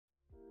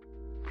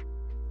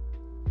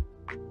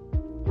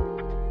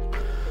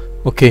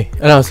Okay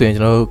အဲ့ဒါဆိုရင်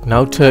ကျွန်တော်တို့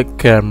နောက်ထပ်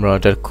camera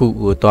တစ်ခု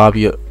ကိုတွား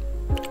ပြီးတော့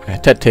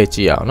ထပ်ထည့်ကြ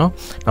ည့်အောင်เนาะ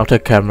နောက်ထ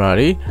ပ် camera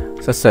တွေ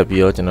ဆက်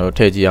ပြီးတော့ကျွန်တော်တို့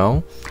ထည့်ကြည့်အောင်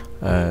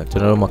ကျွ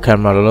န်တော်တို့မှာ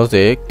camera လောလောဆ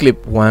ယ် clip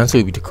 1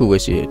ဆိုပြီးတစ်ခုပဲ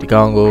ရှိတယ်ဒီ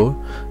ကောင်ကို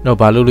တော့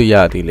ဘာလုပ်လို့ရ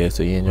သေးလဲ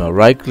ဆိုရင်ကျွန်တော်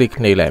right click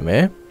နှိပ်လိုက်မ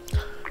ယ်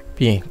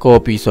ပြီးရင်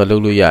copy ဆိုလု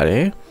ပ်လို့ရတ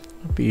ယ်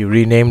ပြီး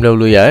rename လုပ်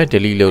လို့ရတယ်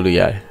delete လုပ်လို့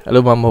ရတယ်အဲ့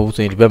လိုမှမဟုတ်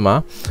ဆိုရင်ဒီဘက်မှာ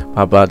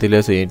ဘာပါသေးလဲ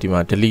ဆိုရင်ဒီ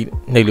မှာ delete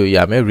နှိပ်လို့ရ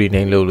မယ်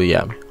rename လုပ်လို့ရ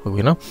မယ်ဟုတ်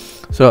ပြီเนาะ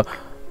ဆိုတော့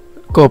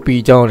copy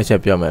အကြောင်းတစ်ချ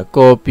က်ပြောမယ်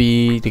copy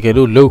တကယ်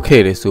လို့လုပ်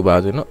ခဲ့တယ်ဆိုပါ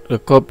ဆိုเนาะ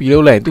copy လု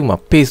ပ်လိုက်ရင်သူ့မှာ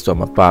paste တော့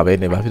မပါဘဲ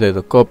နေပါဖြစ်တယ်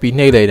ဆို copy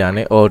နှိပ်လိုက်တာ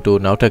နဲ့ auto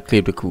နောက်ထပ်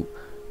clip တစ်ခု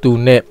သူ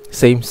နဲ့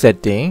same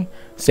setting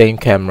same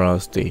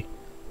cameras တွေ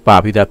ပါ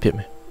ပြီးသားဖြစ်မ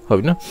ယ်ဟုတ်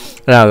ပြီเนาะ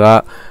အဲ့ဒါက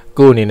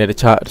ကိုယ်အနေနဲ့တ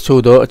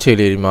ချို့သောအခြေအ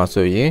နေတွေမှာ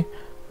ဆိုရင်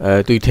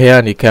သူထဲက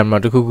နေ camera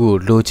တစ်ခုခုကို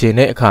လိုချင်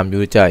တဲ့အခါ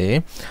မျိုးကြရင်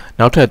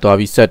နောက်ထပ်သွား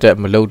ပြီး setup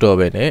မလုပ်တော့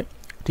ဘဲနဲ့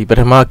ဒီပ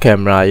ထမ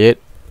camera ရဲ့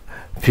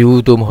view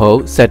သို့မဟုတ်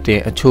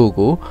setting အချို့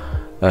ကို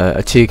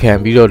အခြေခံ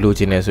ပြီးတော့လို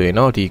ချင်နေဆိုရင်เ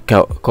นาะဒီ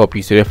copy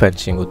ဆိုတဲ့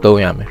function ကိုသုံး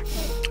ရမယ်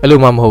အဲ့လို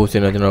မှမဟုတ်ဆိုရ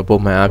င်တော့ကျွန်တော်ပုံ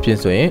မှန်အားဖြင့်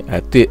ဆိုရင်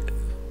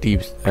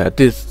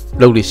this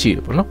လုပ်လို့ရှိတ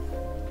ယ်ပေါ့နော်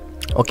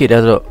okay ဒါ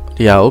ဆိုတော့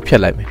ဒီဟာကိုဖြ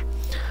တ်လိုက်မယ်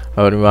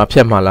ဒီမှာဖြ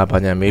တ်မှလားဘာ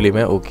ညာမေးလိမ့်မ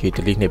ယ် okay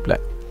delete နှိပ်ပလို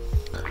က်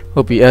ဟု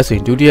တ်ပြီအဲ့ဆိုရ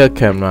င်ဒုတိယ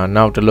camera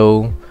နောက်တစ်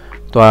လုံး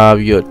သွား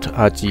ပြီးတော့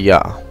ထားကြည့်ရ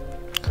အောင်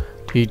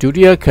ဒီဒု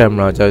တိယ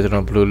camera ကျကျွန်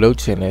တော်ဘယ်လိုလုပ်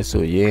ချင်လဲ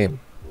ဆိုရင်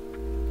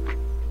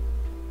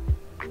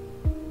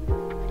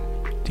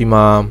ဒီ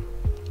မှာ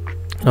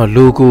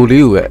logo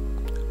လေး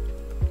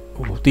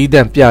ကိုတီးတ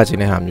န့်ပြချင်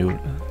တဲ့ဟာမျိုး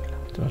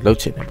ကျွန်တော်လုပ်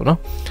ချင်တယ်ပေါ့နော်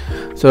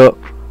ဆိုတော့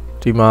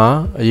ဒီမှာ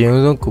အရင်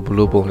ဆုံးကိုဘယ်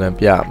လိုပုံစံ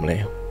ပြမလဲ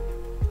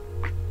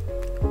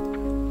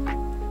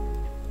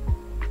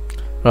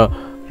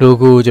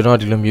logo ကျွန်တော်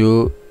ဒီလို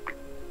မျိုး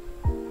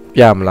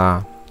ပြမလား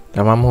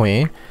ဒါမှမဟုတ်ရ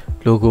င်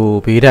logo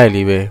ဘေးတိုက်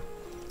လေးပဲ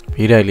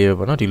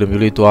ပေါ့နော်ဒီလို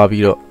မျိုးလေးတွား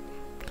ပြီးတော့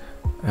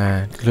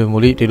ဒီလို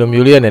မျိုး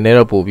လေးကနည်းနည်း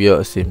တော့ပို့ပြီးတော့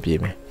အဆင်ပြေ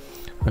မယ်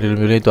ဒီလို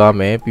မျိုးလေးတွား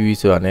မယ်ပြီး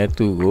ဆိုတာနဲ့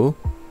သူ့ကို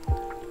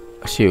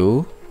အရှိကို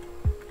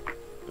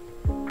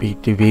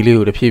ဒီဘေးလေး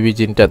ကိုတစ်ဖြည်းဖြည်း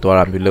ချင်းတက်သွား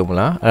တာမျိုးလုပ်မ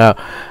လား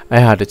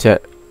အဲ့ဟာတစ်ချက်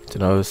ကျွ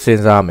န်တော်စ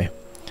ဉ်းစားမယ်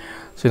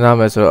ဆို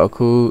တော့အ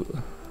ခု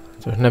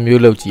ကျွန်တော်နှစ်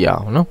မျိုးလုပ်ကြည့်အော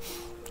င်နော်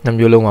နှစ်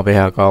မျိုးလုံးမှာဘယ်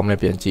ဟာကောင်းမလဲ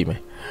ပြန်ကြည့်မယ်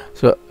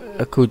ဆိုတော့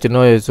အခုကျွန်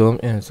တော်ရဲ့ zoom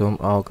in zoom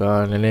out က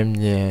နည်းနည်း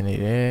မြန်နေ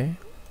တယ်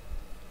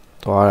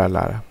သွား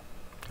လာတာ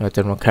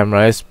ကျွန်တော် camera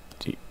ရဲ့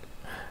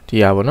ဒီ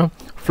ဟာပေါ့နော်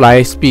fly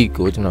speed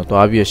ကိုကျွန်တော်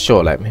သွားပြီး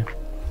short လိုက်မယ်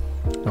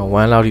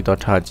1လောက်ထိတော့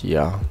ထားကြည့်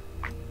အောင်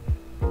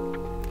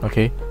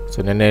okay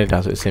ဆိုနည်းနည်းဒါ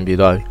ဆိုအဆင်ပြေ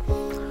သွားပြီ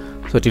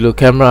ဆိုဒီလို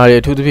camera တွေ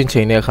အထူးသဖြင့်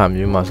ချိန်တဲ့အခါ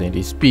မျိုးမှာဆိုရင်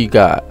ဒီ speed က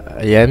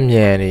အရမ်းမြ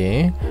န်နေရ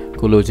င်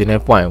ကိုလိုချင်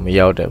တဲ့ point ကိုမ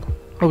ရောက်တယ်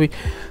ဟုတ်ပြီ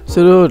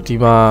ဆိုတော့ဒီ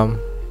မှာ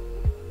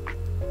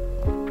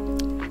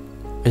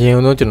အရင်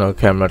ဆုံးကျွန်တော်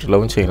camera တစ်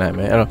လုံးချိန်လိုက်မ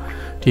ယ်အဲ့တော့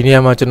ဒီနေရာ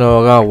မှာကျွန်တော်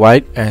က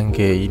wide angle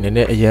ကြီးနည်းန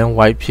ည်းအရန်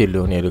wide ဖြစ်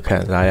လို့နေလို့ခံ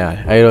စားရတယ်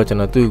အဲ့တော့ကျွန်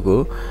တော်သူ့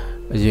ကို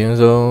အရင်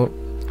ဆုံး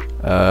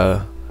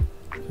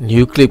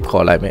new clip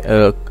ခေါ်လိုက်မယ်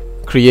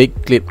create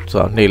clip ဆို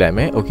တော့နှိပ်လိုက်မ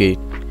ယ် okay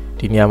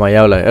ဒီနေရာမှာ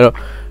ရောက်လာအဲ့တော့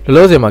လော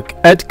လောဆယ်မှာ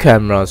add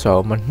camera ဆို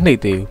တော့မနှိပ်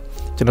သေးဘူး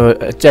ကျွန်တော်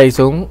အကြိုက်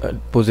ဆုံး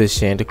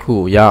position တစ်ခု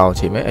ကိုရအောင်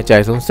ချိန်မယ်အကြို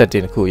က်ဆုံး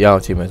setting တစ်ခုကိုရအော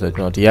င်ချိန်မယ်ဆိုတော့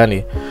ကျွန်တော်ဒီကနေ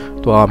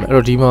သွားမယ်အဲ့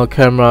တော့ဒီမှာ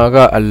camera က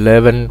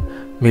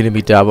11mm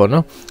ပေါ့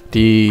နော်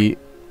ဒီ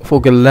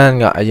focal length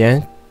ကအရန်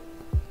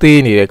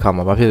သေးနေတဲ့အခါ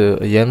မှာဘာဖြစ်လဲ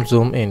အရန်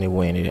zoom in နေဝ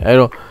င်နေတယ်အဲ့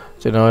တော့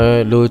ကျွန်တော်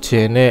လိုချ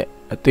င်တဲ့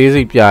အသေး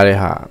စိတ်ပြတဲ့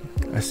ဟာ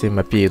အစင်မ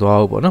ပြေသွား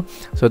ဘူးပေါ့နော်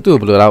ဆိုတော့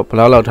သူ့ကိုဘယ်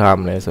လောက်ထား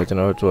မလဲဆို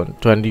တော့ကျွန်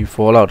တော်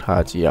24လောက်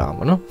ထားကြည့်အောင်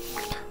ပေါ့နော်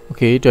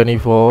okay 24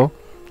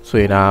ဆို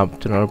ရင်ဒါ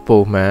ကျွန်တော်ပုံ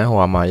မှန်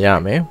ဟိုမှာရ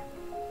မယ်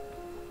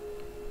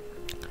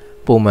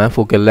ပုံမှန်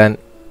focal length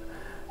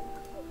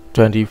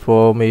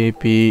 24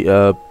 maybe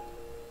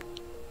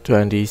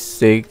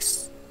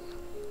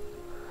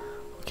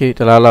 26 okay တ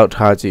လားလောက်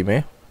ထားကြည့်မ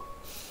ယ်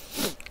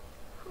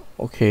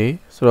okay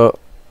ဆိုတော့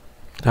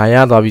ဒါရ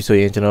သွားပြီဆို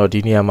ရင်ကျွန်တော်ဒီ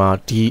နေရာမှာ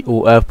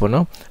DOF ပေါ့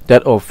နော်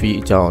depth of field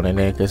အကြောင်းနည်း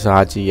နည်းက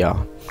စားကြည့်အော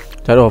င်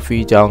depth of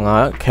field အကြောင်းက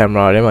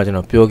camera ထဲမှာကျွန်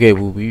တော်ပြောခဲ့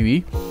ဘူး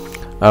ပြီး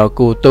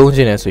ကိုသုံးချ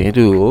င်တယ်ဆိုရင်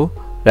သူ့ကို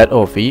depth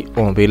of field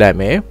on ပေးလိုက်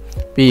မယ်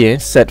ပြီးရင်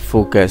set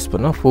focus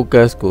ပေါ့နော်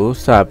focus ကို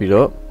စပြီး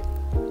တော့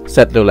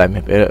set လုပ်လိုက်မ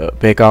ယ်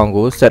ဘယ်ကောင်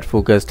ကို set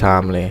focus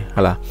ထားမလဲဟု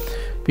တ်လား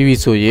ပြီးပြီ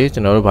ဆိုရင်ကျွ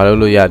န်တော်တို့ဘာလုပ်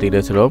လို့ရသေး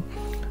လဲဆိုတော့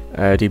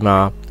ဒီမှာ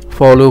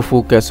follow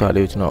focus ဆိုတာ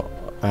လေးကိုကျွန်တော်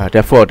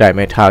default အတိုင်း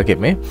ပဲထားခဲ့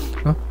မယ်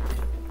နော်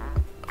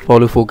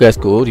follow focus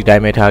ကိုဒီတို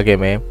င်းပဲထားခဲ့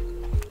မယ်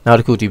နောက်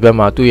တစ်ခုဒီဘက်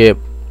မှာသူ့ရဲ့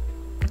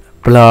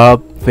blur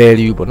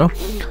value ပေါ့နော်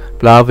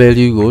blur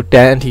value ကို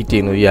10အထိတ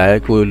င်လို့ရတ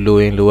ယ်ကိုလို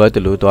ရင်လိုအပ်တ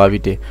ယ်လို့သွား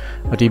ပြီးတင်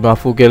ဒီမှာ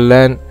focal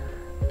length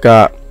က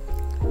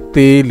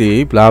သေးလေ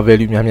blur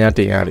value များများတ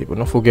င်ရလေပေါ့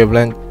နော် focal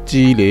length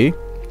ကြီးလေ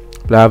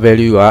blur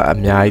value ကအ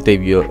များကြီးတိတ်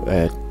ပြီးတော့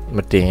မ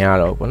တင်ရ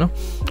တော့ဘူးပေါ့နော်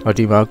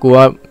ဒီမှာကိုက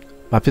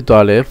ဘာဖြစ်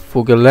သွားလဲ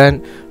focal length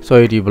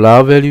sorry ဒီ blur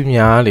value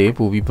များလေ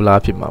ပို့ပြီး blur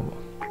ဖြစ်မှာပေါ့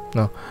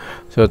နော်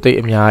ဆိုတော့တိတ်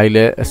အများကြီး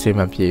လဲအဆင်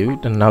မပြေဘူး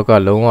နောက်က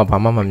လုံးဝဘာ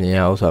မှမမြင်ရ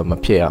အောင်ဆိုတော့မ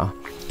ဖြစ်အောင်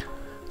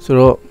ဆို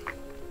တော့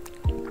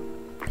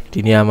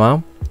ဒီနေရာမှာ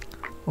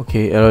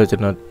okay အဲ့တော့ကျွ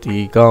န်တော်ဒီ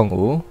ကောင်း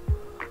ကို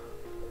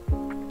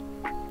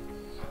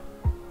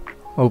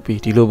ဟုတ်ပြီ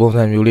ဒီလိုပုံ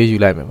စံမျိုးလေးယူ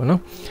လိုက်မယ်ပေါ့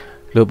နော်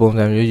လိုပုံ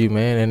စံမျိုးယူမ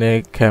ယ်နည်းနည်း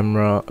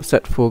camera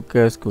set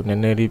focus ကိုန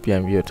ည်းနည်းလေးပြ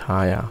န်ပြီး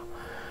ထားရ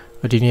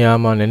အောင်ဒီနေရာ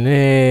မှာနည်းန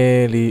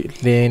ည်းလေး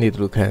လင်းနေသ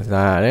လိုခံ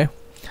စားရတယ်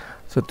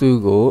ဆိုသူ့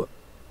ကို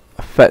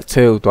fat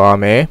tail သွား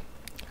မယ်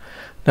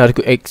နောက်တစ်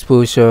ခု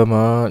exposure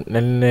မှာန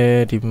ည်းန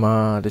ည်းဒီမှာ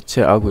တစ်ချ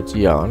က်အောက်ကိုကြ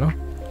ည့်အောင်နော်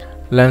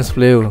lens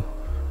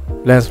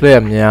flare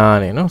အများ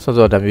နေနော်စော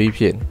စောတမျိုး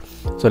ဖြစ်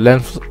ဆို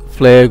lens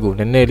flare ကို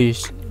နည်းနည်းလေး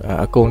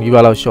အကုန်ကြီးပါ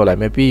လောက် short လို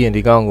က်မယ်ပြီးရင်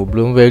ဒီကောင်ကို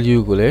bloom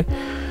value ကိုလည်း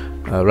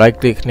right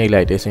click နှိပ်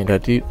လိုက်တယ်ဆိုရင်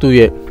သူ့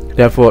ရဲ့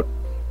default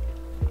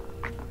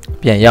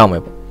ပြန်ရောက်မ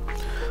ယ်ပေါ့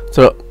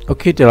ဆိုတော့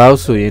okay ဒီလောက်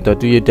ဆိုရင်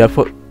သူ့ရဲ့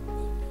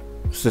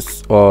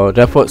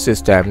default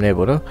system နဲ့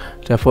ပေါ့နော်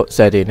default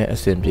setting နဲ့အ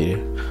ဆင်ပြေတယ်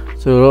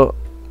ဆိုတော့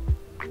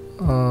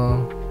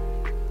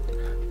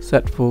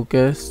set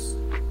focus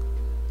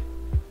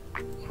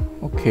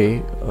okay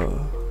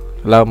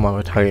လောက်မှာ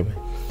ထားရမယ်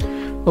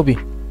ဟုတ်ပြီ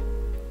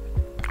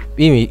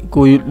ပြီးပြီ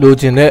ကိုလို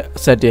ချင်တဲ့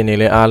setting တွေ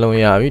လည်းအားလုံး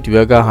ရပြီဒီဘ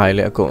က်က high လ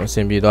ည်းအကုန်အဆ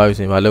င်ပြေသွားပြီ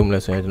ဆိုရင်မလုပ်မလဲ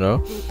ဆိုရင်ကျွန်တော်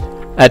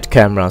add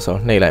camera ဆို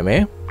နှိပ်လိုက်မ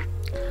ယ်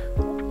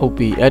ဟုတ်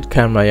ပြီ add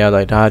camera ရ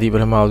သွားဒါဒီပ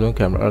ထမဆုံး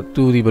camera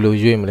သူဒီဘယ်လို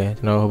ရွေ့မလဲ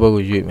ကျွန်တော်ဟိုဘက်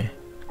ကိုရွေ့မယ်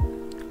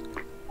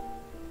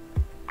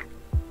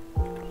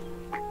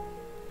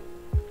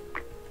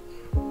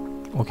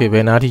โอเคဘ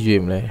ယ်နားထိ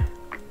ရွေ့မလဲ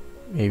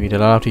maybe ဒီ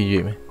လောက်ထိ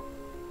ရွေ့မယ်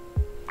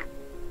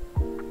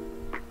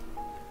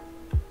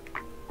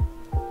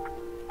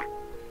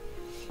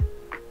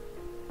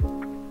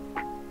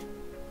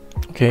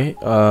okay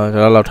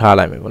ဒါလောက်ထား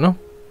လိုက်မယ်ပေါ့နော်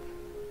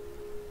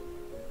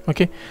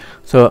okay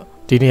so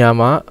ဒီနေရာ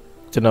မှာ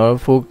ကျွန်တော်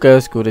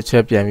focus ကိုတစ်ချ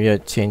က်ပြန်ပြီး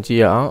ချိန်ကြ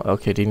ည့်အောင်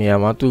okay ဒီနေရာ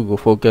မှာသူ့ကို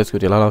focus ကို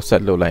ဒီလောက်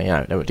set လုပ်လိုက်ရ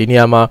တယ်ဒီနေ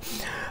ရာမှာ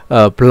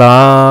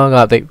blur က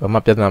တိတ်ဘာမှ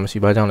ပြဿနာမရှိ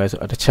ဘာကြောင့်လဲဆို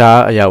တခြား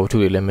အရာဝတ္ထု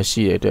တွေလည်းမ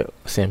ရှိတဲ့အတွက်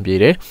အဆင်ပြေ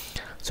တယ်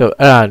so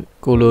အဲ့ဒါ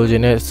ကိုလိုချ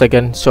င်တဲ့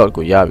second shot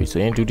ကိုရပြီဆို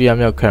ရင်ဒုတိယ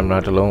မြောက် camera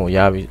တစ်လုံးကိုရ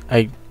ပြီ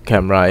အဲ့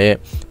camera ရဲ့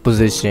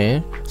position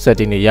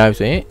setting တွေရပြီ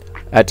ဆိုရင်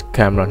add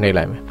camera နှိပ်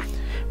လိုက်မယ်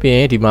ပြီးရ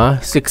င်ဒီမှာ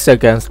6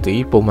 seconds တီ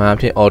ပုံမှန်အ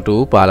ဖြစ် auto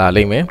ပါလာ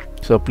လိမ့်မယ်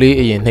ဆိုတော့ play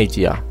အရင်နှိပ်ကြ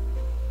ည့်အောင်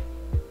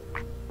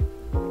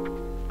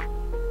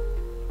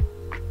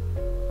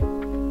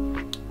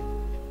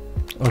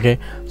okay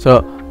ဆို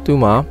တော့သူ့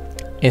မှာ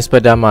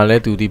inspector မှာလ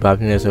ည်းသူဒီဘာ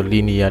ဖြစ်လဲဆို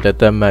linear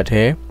တက်မှတ်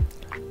ထဲ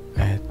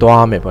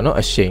သွားမယ်ပေါ့နော်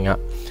အရှိန်က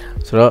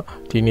ဆိုတော့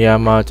ဒီနေရာ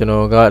မှာကျွန်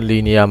တော်က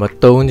linear မ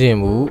သုံးခြင်း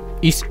ဘူး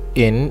is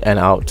in and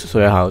out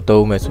ဆိုတဲ့ဟာကို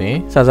သုံးမယ်ဆိုရင်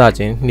စစ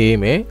ချင်းနှေး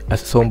မယ်အ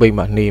ဆုံးပိတ်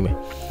မှာနှေးမယ်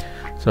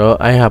ဆိုတော့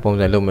အဲ့ဟာပုံ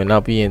စံလုပ်မယ်နော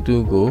က်ပြီးရင်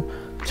သူ့ကို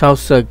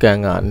6စက္ကန့်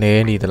ကန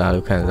ည်းနေသလား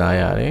လို့ခံစား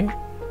ရတယ်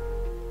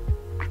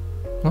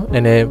နော်န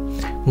ည်းနည်း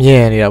မြ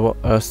န်နေတာပေါ့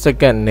စက္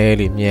ကန့်နည်း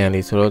လေးမြန်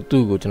လေးဆိုတော့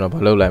သူ့ကိုကျွန်တော်ဘာ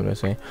လုပ်လိုက်မလဲ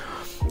ဆိုရင်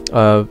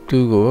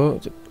သူ့ကို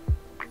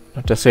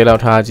10လော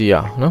က်ထားကြည့်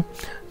အောင်နော်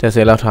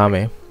10လောက်ထားမ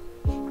ယ်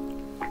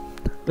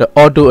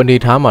auto အနေ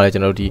ထားမှာလည်းကျွ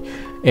န်တော်ဒီ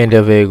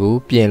interval ကို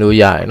ပြင်လို့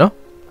ရတယ်နော်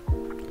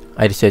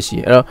အဲ့ဒီချက်ရှိ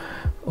အဲ့တော့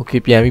okay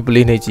ပြန်ပြီး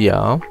play နှိပ်ကြည့်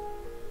အောင်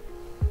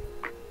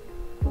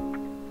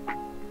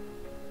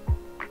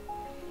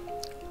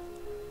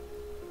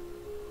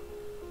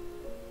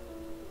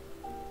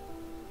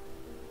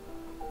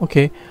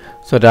okay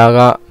ဆိုတော့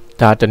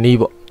ဒါတနည်း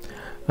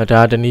ပေါ့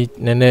ဒါတနည်း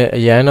နည်းနည်း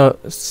အရန်တော့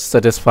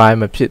satisfy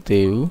မဖြစ်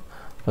သေးဘူး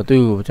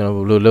သူ့ကိုကျွန်တော်ဘ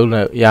ယ်လိုလုပ်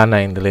ရ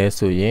နိုင်တယ်လဲ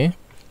ဆိုရင်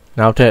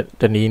နောက်ထပ်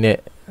တနည်းနဲ့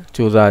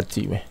စူးစမ်းကြ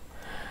ည့်မယ်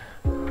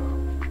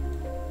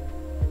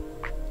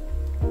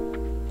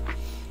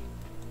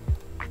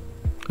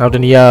နောက်တ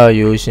နည်း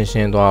ရိုးရှ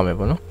င်းသွားမယ်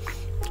ပေါ့နော်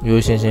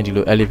ရိုးရှင်းဒီ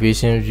လို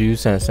elevation view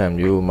ဆန်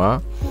မျိုးမှာ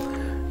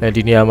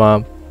ဒီနေရာမှာ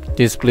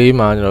display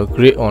မှာကျွန်တော်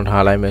grid on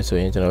ထားလိုက်မယ်ဆို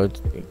ရင်ကျွန်တော်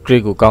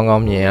grid ကိုကောင်းကော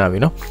င်းမြင်ရပြီ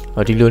နော်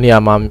ဒီလိုနေရာ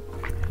မှာ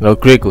ကျွန်တော်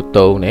grid ကို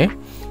သုံးတယ်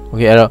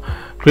okay အဲ့တော့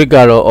grid က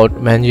တော့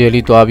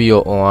manually သွားပြီး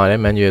တော့ on ရတယ်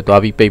manually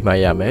သွားပြီးပိတ်မှ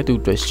ရမယ်သူ့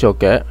အတွက်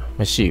shortcut မ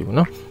ရှိဘူး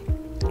နော်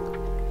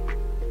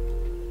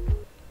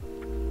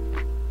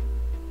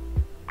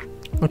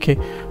okay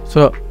ဆို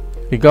တော့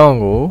ဒီကောင်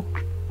ကို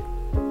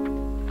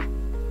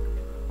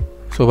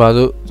ဆိုပါ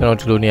စို့ကျွန်တော်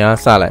ဒီလိုနေရာ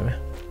စလိုက်မယ်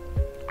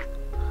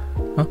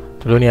နော်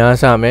ဒီလိုနေရာ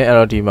စမယ်အဲ့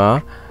တော့ဒီမှာ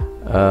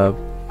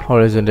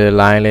horizontal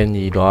line လည်း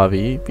ညီသွား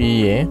ပြီပြီး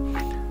ရင်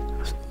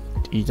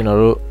ဒီကျွန်တော်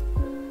တို့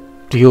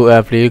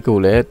DOF လေးကို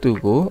လည်းသူ့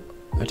ကို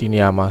ဒီနေ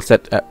ရာမှာ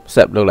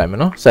set လုပ်လိုက်မယ်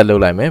နော် set လု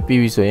ပ်လိုက်မယ်ပြီး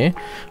ပြီဆိုရင်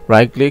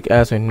right click အဲ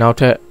ဆိုရင်နောက်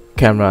ထပ်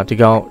camera ဒီ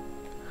ကောင်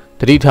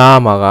သတိထား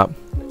မှာက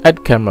add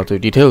camera ဆို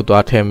ဒီထဲကို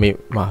သွားထည့်မိ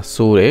မှာ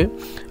စိုးတယ်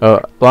အဲ့တော့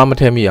သွားမ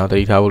ထည့်မိအောင်သ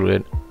တိထားဖို့လိုတ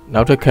ယ်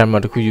နောက်ထပ် camera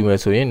တစ်ခုယူမယ်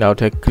ဆိုရင်နောက်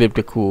ထပ် clip တ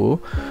စ်ခုကို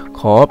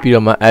ခေါ်ပြီး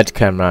တော့မှ add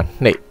camera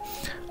နှိပ်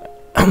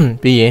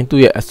ပြီးရင်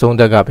သူ့ရဲ့အဆုံး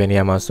သက်ကဘယ်နေ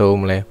ရာမှာစိုး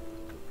မလဲ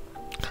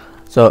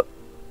ဆိုတော့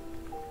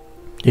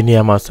ဒီနေ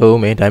ရာမှာစိုး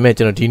မယ်ဒါပေမဲ့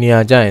ကျွန်တော်ဒီနေရာ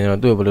ကျရင်ကျွန်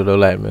တော်သူ့ကိုဘယ်လိုလု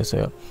ပ်လိုက်မလဲဆို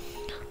တော့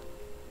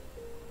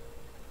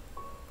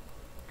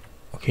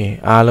okay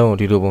အားလုံးကို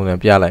ဒီလိုပုံစံ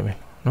ပြလိုက်မယ်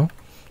နော်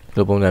ဒီ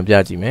လိုပုံစံပြ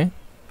ကြည့်မယ်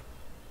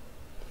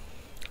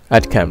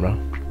add camera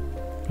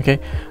okay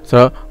ဆို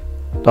တော့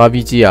သွား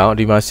ပြီးကြည့်အောင်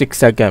ဒီမှာ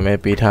6 second ပဲ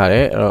ပေးထားတ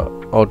ယ်အဲ့တော့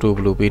auto ဘ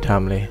ယ်လိုပေး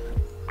ထားမလဲ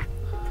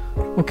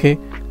okay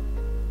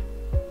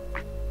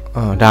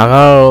ဒါက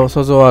တော့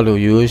စောစောကလို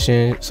ရိုးရှ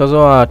င်းစော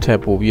စောကထပ်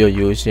ပို့ပြီးတော့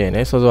ရိုးရှင်းတ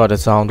ယ်စောစောကတ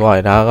စ်စောင်းသွားတ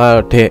ယ်ဒါက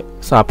တော့တဲ့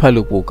စာဖတ်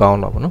လို့ပိုကောင်း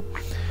တော့ဗောနော်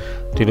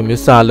ဒီလို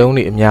မျိုးစာလုံး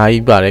တွေအများ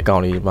ကြီးပါတဲ့ကော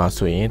င်လေးမှာ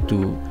ဆိုရင်သူ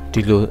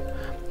ဒီလို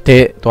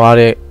တဲ့သွား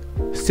တဲ့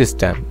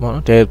system ပေါ့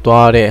နော်တဲ့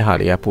သွားတဲ့ဟာ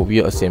တွေကပို့ပြီး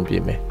တော့အဆင်ပြေ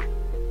မယ်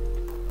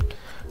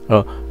အဲ့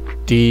တော့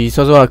ဒီ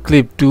စောစောက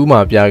clip 2မှာ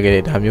ပြခဲ့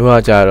တဲ့ဒါမျိုးက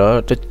ကြတော့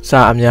စာ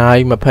အများ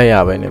ကြီးမဖတ်ရ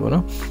ပဲねပေါ့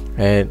နော်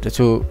တ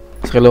ချို့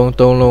စကလုံး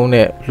3လုံး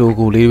နဲ့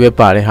logo လေးပဲ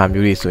ပါတဲ့ဟာ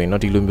မျိုးတွေဆိုရင်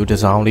တော့ဒီလိုမျိုးတ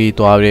စ်စောင်းလေး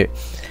သွားတဲ့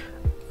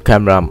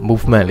camera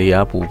movement လေးက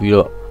ပို့ပြီး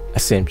တော့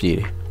အဆင်ပြေတ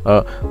ယ်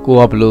ကို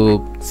ကဘယ်လို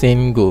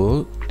scene ကို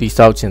တိ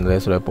စောက်ချင်တ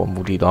ယ်ဆိုတော့ပုံ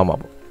မူတည်သွားမှာ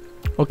ပေါ့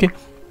okay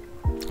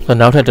ဆိုတော့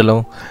နောက်ထပ်တစ်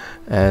လုံး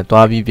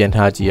သွားပြီးပြန်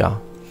ထားကြည့်အောင်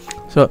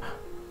ဆိုတော့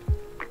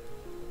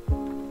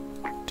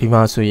ဒီ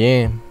မှာဆိုရင်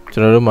ကျွ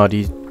န်တော်တို့မှာ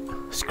ဒီ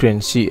screen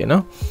ရှိရ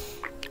နော်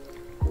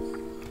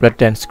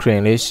rectangle screen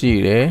လေးရှိ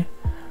တယ်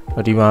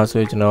ဒီမှာဆို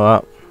ရင်ကျွန်တော်က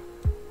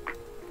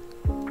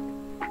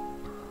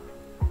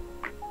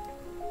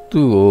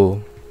သူ့ကို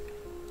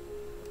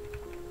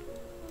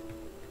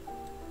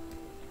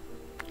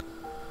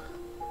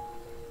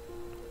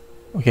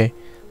okay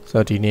ဆို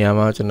တော့ဒီနေရာ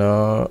မှာကျွန်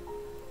တော်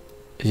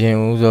အရင်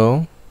ဦးဆုံး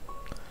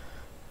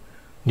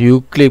new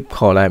clip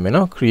ခေါ်လိုက်မယ်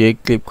နော် create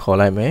clip ခေါ်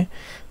လိုက်မယ်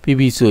ပြီး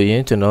ပြီဆိုရ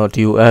င်ကျွန်တော်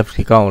DOF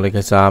ဒီကောင်ကိုလည်းက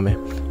စားမယ်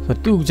ဆိုတော့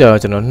သူ့ကြတော့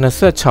ကျွန်တော်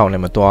26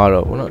နဲ့မသွား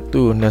တော့ဘူးเนาะ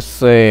သူ့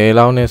20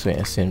လောက်နဲ့ဆိုရ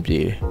င်အဆင်ပြေ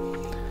တယ်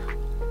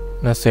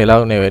20လော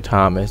က်နဲ့ပဲ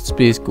ထားမယ်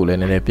space ကိုလည်း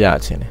နည်းနည်းပြ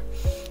ချင်တယ်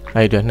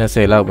အဲ့ဒီတော့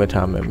20လောက်ပဲ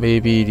ထားမယ်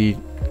maybe ဒီ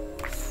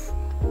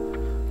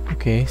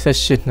okay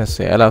 18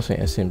 20အဲ့လောက်ဆိုရ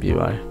င်အဆင်ပြေ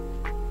ပါတယ်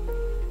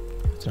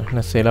ကျွန်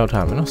တော်20လောက်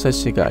ထားမယ်เนาะ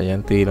18ကအရင်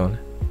သေးတော့တ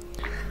ယ်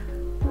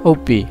ဟုတ်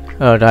ပြီ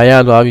အဲ့တော့ဒါရ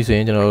သွားပြီဆိုရ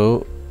င်ကျွန်တော်တို့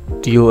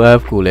DOF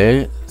ကိုလည်း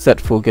set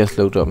focus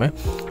လုပ်တော့မယ်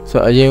ဆို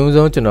တော့အရင်ဦး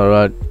ဆုံးကျွန်တော်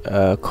တို့က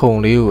ခုံ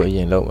လေးကိုအရ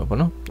င်လုပ်မယ်ပေါ့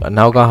နော်အ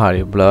နောက်ကဟာ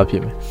တွေ blur ဖြ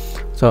စ်မယ်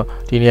ဆိုတော့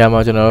ဒီနေရာမှာ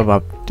ကျွန်တော်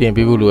တို့တင်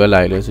ပေးဖို့လိုအပ်လာ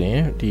လို့ဆိုရ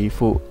င်ဒီ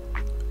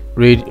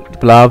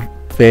blur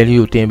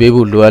value တင်ပေး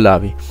ဖို့လိုအပ်လာ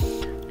ပြီ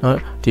เนาะ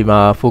ဒီမှာ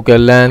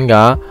focal length က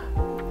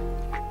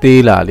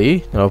သေးလာလေ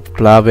ကျွန်တော်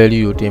blur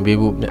value ကိုတင်ပေး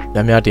ဖို့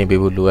များတင်ပေး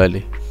ဖို့လိုအပ်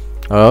လေ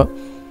အဲ့တော့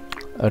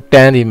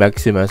10ဒီ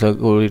maximum ဆို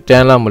ကို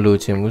10လောက်မလို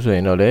ချင်ဘူးဆိုရ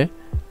င်တော့လေ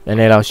နည်း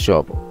နည်းလောက်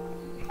short ပေါ့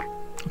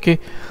okay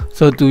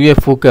so သူရဲ့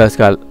focus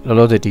ကလော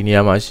လောဆယ်ဒီနေ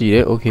ရာမှာရှိတ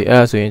ယ် okay အဲ့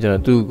ဒါဆိုရင်ကျွန်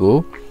တော်သူ့ကို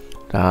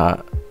ဒါ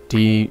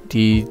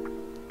ဒီ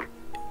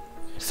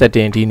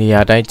setting ဒီနေရာ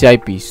တိုင်းကြိုက်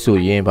ပြီဆို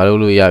ရင်ဘာလုပ်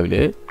လို့ရပြီ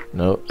လဲ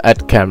နော် add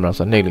camera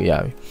ဆိုနှိပ်လို့ရ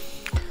ပြီ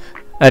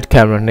add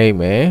camera နှိပ်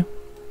မယ်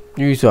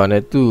ပြီးဆိုတော့လ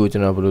ည်းသူ့ကိုကျွ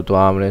န်တော်ဘယ်လို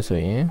သွားမလဲဆို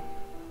ရင်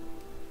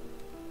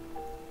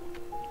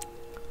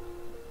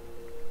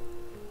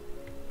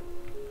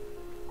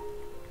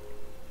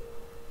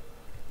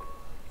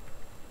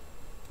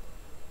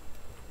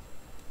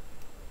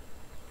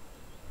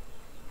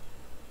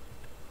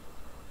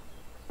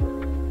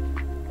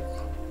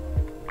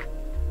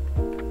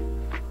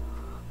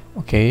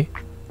okay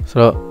ဆို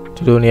တော့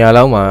ဒီလိုနေရာ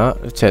လောက်မှာ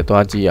တစ်ချက်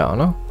သွားကြည့်ရအောင်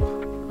နော်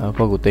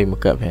ပုတ်ကိုတိတ်မ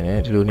ကပ်ဖ ೇನೆ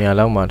ဒီလိုနေရာ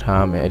လောက်မှာ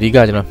ထားရမယ်အဓိက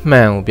ကျွန်တော်မှ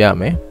န်ကိုပြ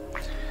မ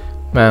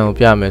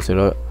ယ်ဆို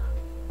တော့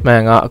မှ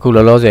န်ကအခု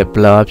လောလောဆယ်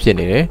blur ဖြစ်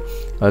နေတယ်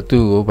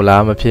သူ့ကို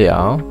blur မဖြစ်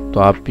အောင်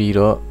သွားပြီး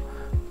တော့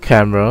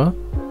camera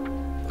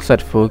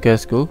set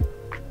focus ကို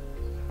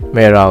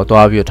mirror ကို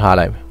သွားပြီးထား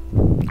လိုက်မယ်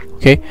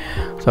okay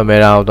ဆိုတော့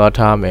mirror ကိုသွား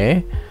ထားမယ်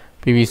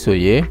ပြီးပြီဆို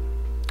ရင်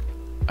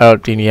အဲ့တော့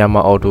ဒီနေရာ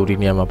မှာ auto ဒီ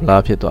နေရာမှာ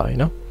blur ဖြစ်သွားပြီ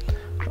နော်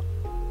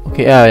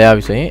okay အဲ့ဒါရ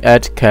ပြီဆိုရင်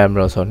add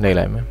camera ဆိုနှိပ်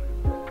လိုက်မယ်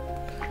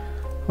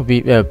ဟုတ်ပြီ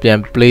ပြန်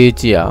play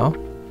ကြည့်အောင်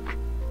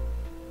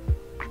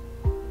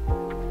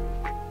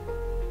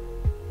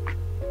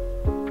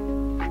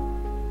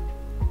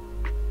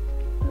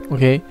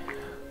okay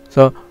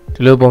ဆို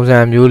ဒီလိုပုံစံ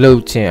မျိုးလု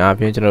ပ်ချင်အ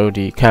ပြင်ကျွန်တော်တို့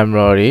ဒီ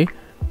camera တွေ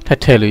ထပ်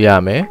ထည့်လို့ရ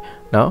မယ်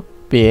เนาะ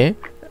ပြီးရင်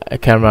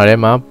camera ထဲ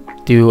မှာ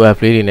DOF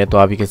လေးတွေနဲ့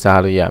တွားပြီးကစား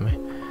လို့ရမယ်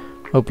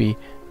ဟုတ်ပြီ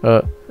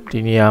ဒီ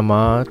နေရာ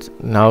မှာ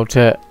နောက်ထ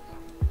ပ်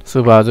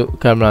ဆိုပါစို့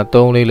camera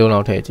 3လေးလုံး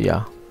လောက်ထည့်ကြည့်အော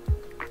င်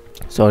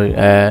sorry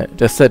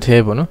တစ်ဆက်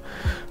သေးပေါ့နော်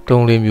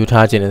3လေးမျိုး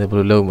ထားခြင်းနဲ့ဘယ်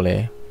လိုလုပ်မလဲ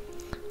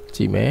ကြ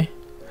ည့်မယ်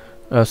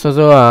စော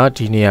စောက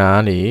ဒီနေရာက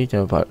နေကျွ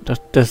န်တော်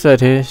တစ်ဆက်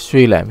သေး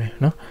ရွှေ့လိုက်မယ်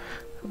နော်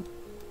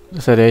တ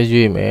စ်ဆက်သေး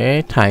ရွှေ့မယ်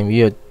ထိုင်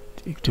ပြီးတော့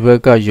ဒီဘက်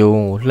ကယုံ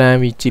ကိုလှမ်း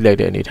ပြီးကြည့်လိုက်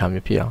တဲ့အနေအထား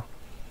မျိုးဖြစ်အောင်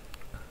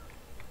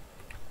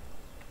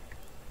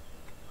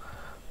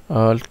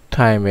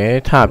ထိုင်မယ်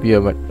ထပြီး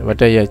တော့မ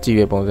တက်ရကြည့်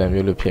တဲ့ပုံစံ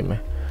မျိုးလို့ဖြစ်မ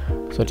ယ်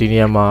ဆိုတော့ဒီနေ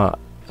ရာမှာ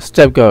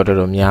step ကတော်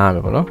တော်များမ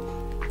ယ်ပေါ့နော်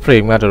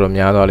frame ကတော်တော်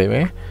များသွားလိမ့်မ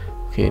ယ်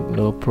okay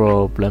no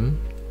problem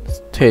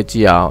ထည့်ကြ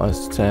ည့်အောင်အ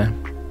စမ်း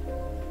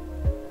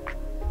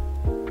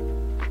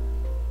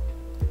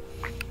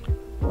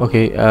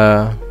okay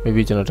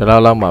maybe ကျွန်တော်ဒီ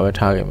လောက်မှာပဲ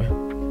ထားခဲ့မယ်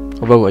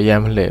ဟိုဘက်ကအရင်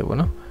မလှည့်ဘူး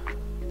နော်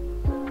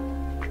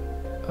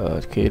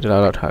okay ဒီလော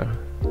က်ထား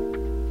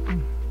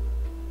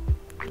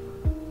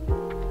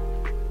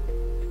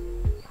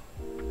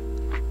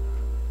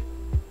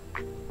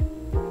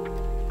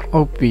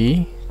ဟုတ်ပြီ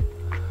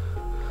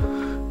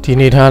ဒီ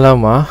နေထားလော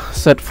က်မှာ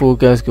set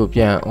focus ကို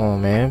ပြန် on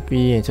မယ်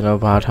ပြီးရင်ကျွန်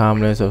တော်ဘာထားမ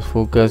လဲဆို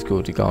focus ကို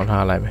ဒီကောင်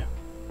ထားလိုက်မယ်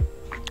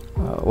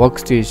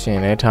workstation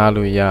နဲ့ထား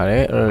လို့ရတ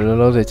ယ်လော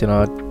လောဆယ်ကျွန်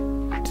တော်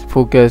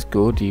focus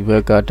ကိုဒီဘ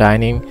က်က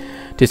dining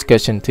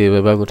discussion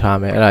table ဘက်ကိုထား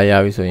မယ်အဲ့ဒါရ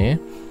ပြီဆိုရင်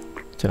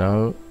ကျွန်တော်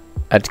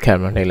add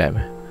camera နှိပ်လိုက်မ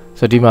ယ်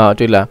ဆိုဒီမှာ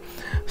တွေ့လား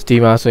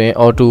steamer ဆိုရင်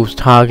auto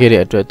ထားခဲ့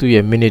တဲ့အတွက်သူ့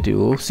ရဲ့ minute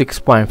ကို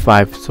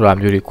 6.5 ဆိုတာ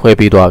မျိုးတွေခွဲ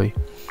ပေးသွားပြီ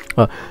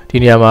ဒီ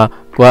နေရာမှာ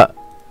ကိုက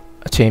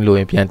အချိန်လိုရ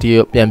င်ပြန်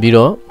ပြီး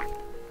တော့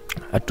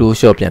အတိုး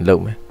shot ပြန်လု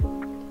ပ်မယ်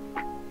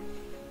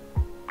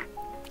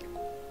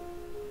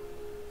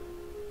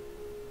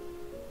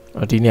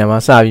ဒီနေရာမှာ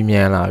စပြီးမြ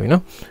န်လာပြီ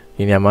နော်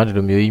ဒီနေရာမှာဒီ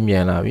လိုမျိုးကြီးမြ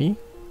န်လာပြီ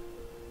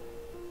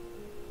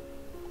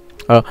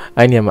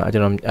အဲ့နေရာမှာကျွ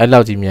န်တော်အဲ့လော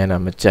က်ကြီးမြန်တာ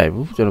မကြိုက်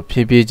ဘူးကျွန်တော်ဖြ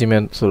ည်းဖြည်းချင်းပဲ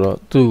ဆိုတော့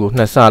သူ့ကို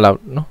2ဆလောက်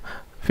နော်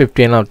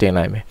15လောက်တင်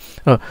လိုက်မယ်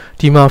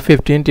ဒီမှာ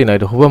15တင်လိုက်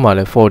တော့ဟိုဘက်မှာလ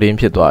ည်း14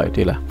ဖြစ်သွားပြီ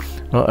ဒီလား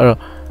နော်အဲ့တော့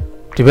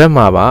ဒီဘက်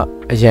မှာပါ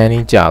အရန်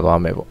ကြီးကြာသွား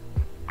မယ်ပေါ့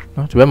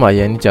နော်ဒီဘက်မှာအ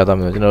ရန်ကြီးကြာသွား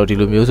မယ်ကျွန်တော်တို့ဒီ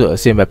လိုမျိုးဆိုအ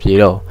ဆင်မပြေ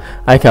တော့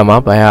အဲ့ခါမှာ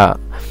ဘာ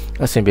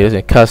အဆင်ပြေလို့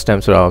ဆိုရင် custom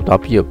ဆိုတာကိုတော့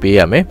ပြီးပေး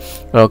ရမယ်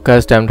အဲ့တော့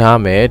custom ထား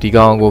မယ်ဒီ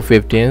ကောင်ကို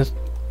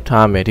15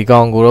ထားမယ်ဒီကော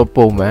င်ကိုတော့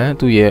ပုံမှန်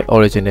သူ့ရဲ့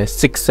original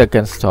 6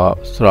 seconds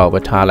ဆိုတော့ပဲ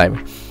ထားလိုက်မ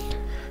ယ်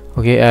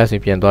okay အဲ့ဒါဆို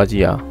ပြန်သွားကြ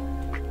ည့်အောင်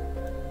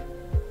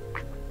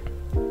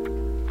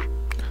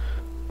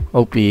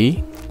ဟုတ်ပြီ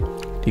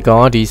ဒီကောင်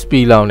ကဒီ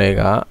speed လောက်နဲ့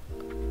က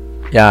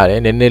ရတ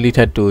ယ်နည်းနည်းလေးထ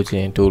ပ်တိုးခြ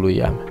င်းတိုးလို့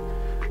ရမယ်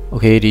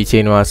okay ဒီချိ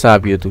န်တော့စ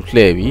ပြီးတော့သူလှ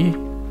ည့်ပြီ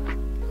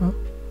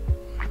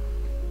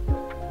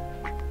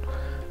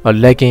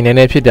lagging နည်း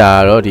နည်းဖြစ်တာက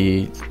တော့ဒီ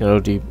ကျွန်တော်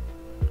တို့ဒီ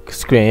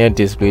screen ရဲ့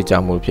display ကြော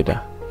င့်မို့ဖြစ်တာ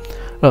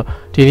အဲ့တော့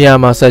ဒီနေရာ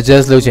မှာ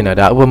suggest လုပ်ချင်တာ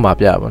ဒါဥပမာ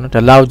ပြပါဘောနော်ဒါ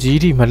လောက်ကြီး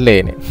ဒီမလှ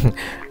ည့်နဲ့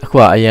အခု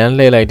ကအရန်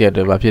လှည့်လိုက်တဲ့အ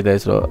တွက်ဘာဖြစ်လဲ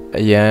ဆိုတော့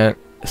အရန်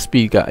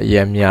speed ကအရ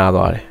န်များ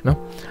သွားတယ်နော်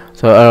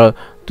ဆိုတော့အဲ့တော့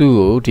သူ့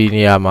ကိုဒီ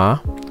နေရာမှာ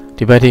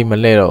ဒီဘက်ထိမ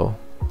လှည့်တော့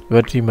ဒီဘ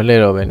က်ထိမလှ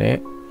ည့်တော့ပဲနဲ့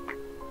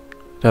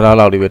ဒါ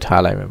လောက်လေးပဲ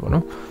ထားလိုက်မယ်ပေါ့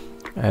နော်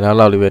အဲ့ဒါ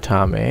လောက်လေးပဲ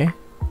ထားမယ်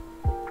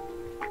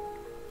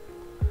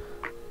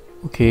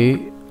okay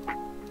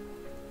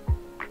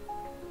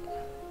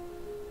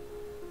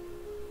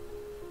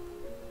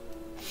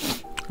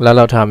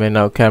လောက်ထားမယ်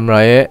နောက် camera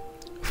ရဲ့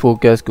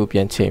focus ကိုပြ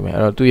န်ချိန်မယ်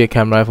အဲ့တော့သူ့ရဲ့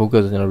camera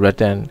focus ကိုကျွန်တော်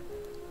return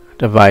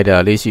divider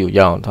လေးရှိကိုရ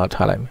အောင်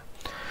ထားလိုက်မယ်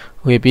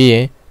okay ပြီးရ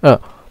င်အဲ့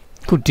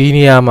ခုဒီ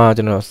နေရာမှာ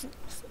ကျွန်တော်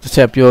တစ်ချ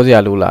က်ပြောစရာ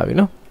လိုလာပြီ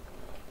နော်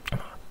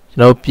ကျွ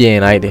န်တော်ပြင်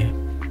လိုက်တယ်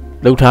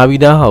လောက်ထား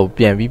ပြီးသားဟာကို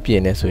ပြန်ပြီးပြ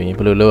င်နေဆိုရင်ဘ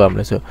ယ်လိုလုပ်ရမ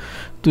လဲဆို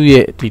သူ့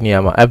ရဲ့ဒီနေရာ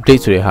မှာ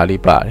update ဆိုတဲ့ဟာ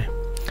လေးပါတယ်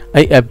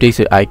အဲ့ update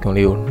ဆိုတဲ့ icon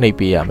လေးကိုနှိပ်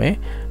ပေးရမယ်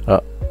အဲ့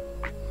တော့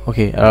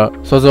okay အဲ့တော့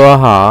စောစော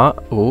ဟာ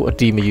ဟိုအ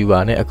တီမယူပါ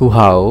နဲ့အခု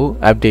ဟာကို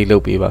update လု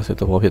ပ်ပေးပါဆို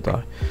သဘောဖြစ်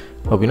သွားပြီ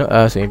ဟုတ်ပြီနော်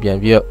အဲ့ဒါဆိုရင်ပြန်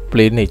ပြီးတော့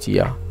play နှိပ်ကြည့်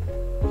အောင်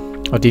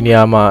ဟောဒီနေ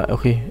ရာမှာ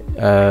okay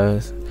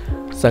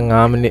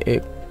 15မိနစ်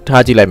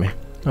ထားကြည့်လိုက်မယ်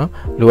နော်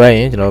လိုအပ်ရ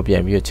င်ကျွန်တော်ပြ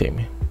န်ပြီးတော့ချိန်မ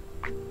ယ်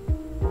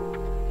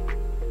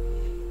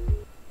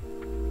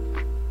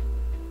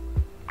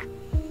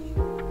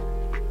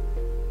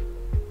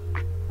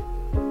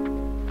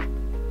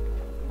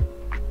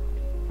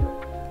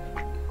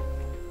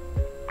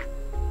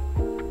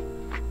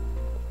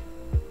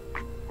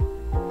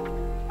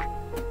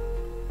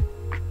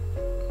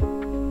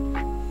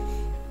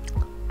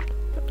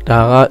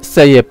ဒါက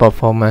set ရဲ့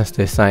performance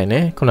design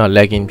နဲ့ခုန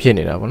lagging ဖြစ်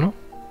နေတာပေါ့နော်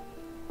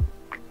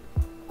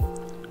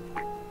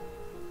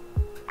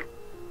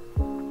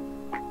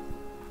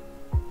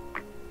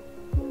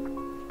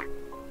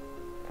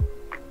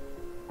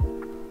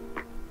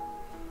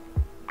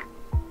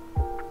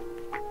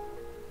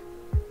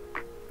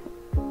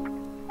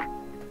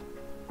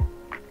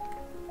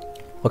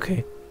okay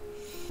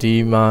ဒီ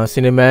မှာ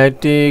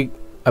cinematic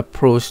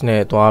approach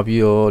နဲ့တွား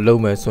ပြီးတော့လု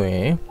ပ်မယ်ဆိုရ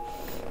င်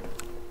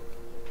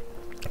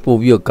ပို့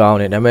ပြီးတော့ကောင်း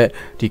တယ်ဒါပေမဲ့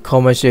ဒီ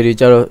commercial တွေ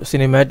ကျတော့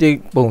cinematic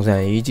ပုံစံ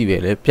ကြီးကြည့်ပဲ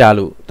လေပြ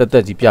လို့တ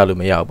က်ကြီးပြလို့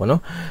မရဘူးပေါ့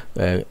နော်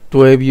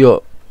တွဲပြီးတော့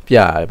ပြရ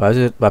တယ်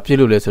ဘာဖြစ်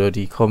လို့လဲဆိုတော့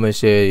ဒီ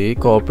commercial တွေ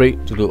corporate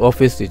ဒီလို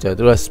office တွေကျတော့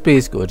သူက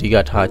space ကိုအဓိက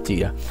ထားကြ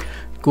ည့်တာ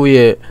ကိုယ့်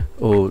ရဲ့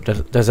ဟို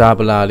ဒဇာပ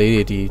လာလေး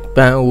တွေဒီပ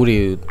န်းအိုးတွေ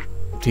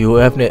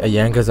DOF နဲ့အရ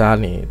န်ကစား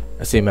နေ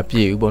အစင်မ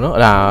ပြေဘူးပေါ့နော်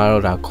အဲ့ဒါက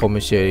တော့ဒါ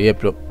commercial ရဲ့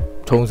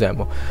ထုံးစံ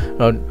ပေါ့အဲ့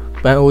တော့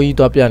ပန်းအိုးကြီး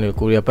တော့ပြနေ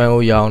ကိုရီးယားပန်း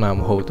အိုးရောင်းတာမ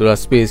ဟုတ်သူက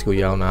space ကို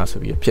ရောင်းတာဆို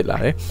ပြီးဖြစ်လာ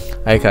တယ်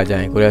အဲ့ခါကျ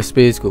ရင်ကိုရီးယား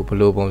space ကိုဘယ်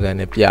လိုပုံစံ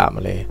နဲ့ပြမ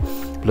လဲဘယ်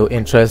လို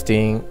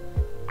interesting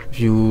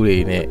view တွေ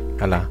နဲ့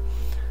ဟလာ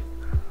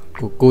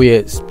ကို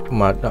ရဲ့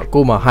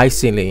ကိုမှာ high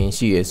ceiling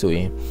ရှိရဆိုရ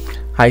င်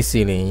high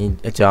ceiling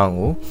အကြောင်း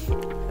ကို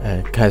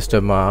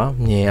customer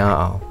မြင်ရ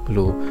အောင်ဘ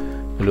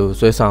ယ်လို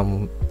ဆွဲဆောင်မှု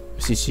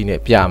ရှိနဲ့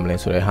ပြမလဲ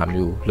ဆိုတဲ့ဟာ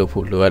မျိုးလုပ်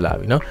ဖို့လိုအပ်လာ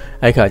ပြီเนาะ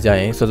အဲ့ခါကျ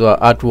ရင်စောစော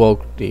artwork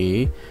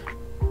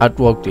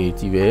တွေ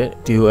ကြီးပဲ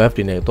DOF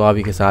တွေနဲ့တွား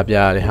ပြီးကစားပြရ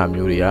တဲ့ဟာ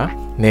မျိုးတွေက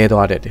နည်း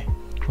သွားတတ်တယ်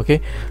okay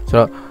ဆို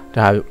တော့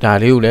ဒါ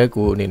လေးကိုလည်း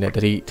ကိုအနေနဲ့တ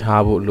တိ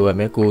ထားဖို့လိုရ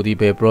မယ်ကိုဒီ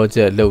ပဲ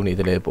project လုပ်နေ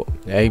တယ်လေပေါ့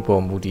အဲ့ဒီပုံ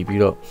မူတည်ပြီး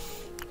တော့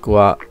ကိုက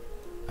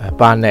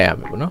ပါနဲ့ရ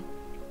မယ်ပေါ့နော်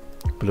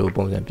ဘယ်လို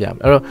ပုံစံပြမ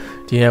ယ်အဲ့တော့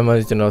ဒီနေရာမှာ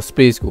ကျွန်တော်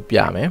space ကိုပြ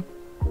မယ်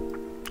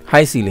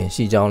high ceiling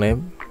ရှိကြောင်းလည်း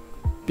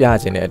ပြ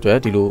ခြင်းတဲ့အတွက်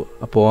ဒီလို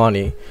အပေါ်က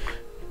နေ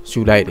ရှူ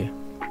လိုက်တယ်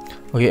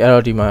okay အဲ့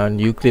တော့ဒီမှာ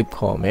new clip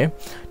ခေါ်မယ်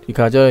ဒီ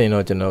ခါကျရင်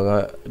တော့ကျွန်တော်က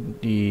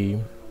ဒီ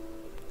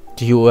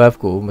DOF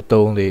ကိုမ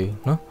တုံးသေးဘူး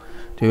เนาะ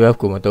DOF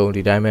ကိုမတုံး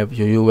ဒီတိုင်းပဲ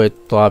ရိုးရိုးပဲ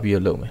သွားပြီး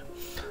တော့လုပ်မယ်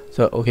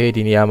ဆိုတော့ okay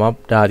ဒီနေရာမှာ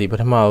ဒါဒီပ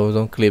ထမအ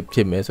ဆုံး clip ဖြ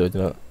စ်မယ်ဆိုတော့ကျွ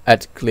န်တော်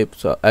add clip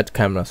ဆိုတော့ add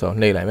camera ဆိုတော့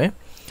နှိပ်လိုက်မယ်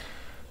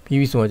ပြီး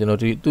ပြီဆိုတော့ကျွန်တော်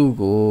သူ့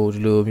ကိုဒီ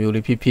လိုမျိုး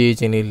လေးဖြည်းဖြည်း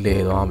ချင်းလေးလဲ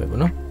သွားမယ်ပေါ့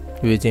နော်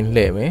ဖြည်းဖြည်းချင်း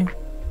လှည့်မယ်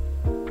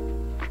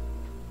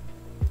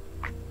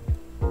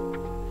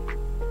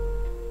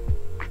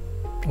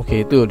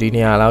okay သူ့ဒီ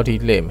နေရာလောက်ထိ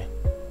လှည့်မယ်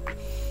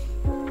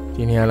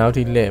ဒီနေရာလောက်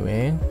ထိလှည့်မ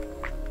ယ်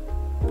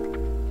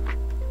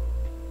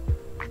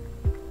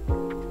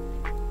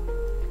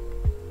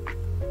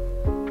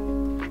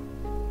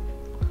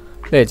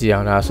လှည့်ကြည့်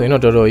အောင်ဒါဆိုရင်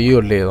တော့တော်တော်ကြီး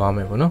ကိုလှည့်သွားမ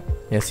ယ်ပေါ့နော်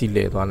မျက်စိလှ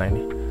ည့်သွားနိုင်တ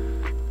ယ်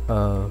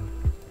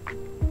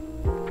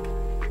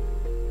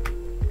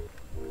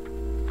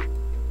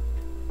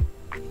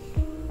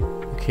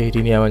okay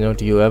ဒီနေရာမှာကျွန်တော်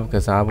DOF က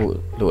စားဖို့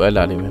လိုအပ်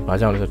လာလိမ့်မယ်ဘာ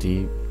ကြောင့်လဲဆိုတော့ဒီ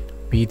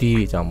BD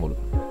တွေကြောင့်မို့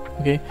လို့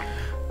okay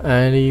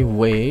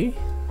anyway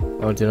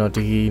ကျွန်တော်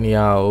ဒီနေ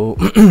ရာကို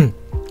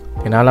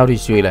ဒီနားလောက်ထိ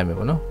ရွှေ့လိုက်မယ်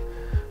ပေါ့နော်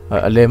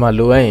အလဲမှာ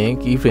လိုအပ်ရင်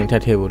keyframe ထ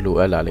ပ်ထည့်ဖို့လို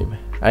အပ်လာလိမ့်မ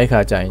ယ်အဲ့ဒီခါ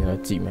ကျရင်ကျွန်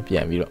တော်ကြည့်မယ်ပြ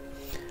န်ပြီးတော့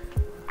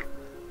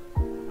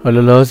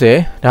လောလောဆယ်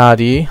ဒါ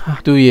ဒီ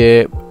သူ့ရဲ့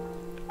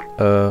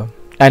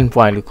end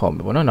point လို့ခေါ်မ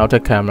ယ်ပေါ့နော်နောက်ထ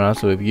ပ် camera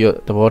ဆိုပြီးတော့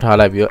သဘောထား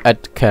လိုက်ပြီးတော့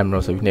add camera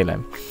ဆိုပြီးနှိပ်လို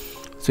က်မယ်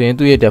ဆိုရင်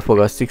သူ့ရဲ့ default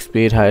က6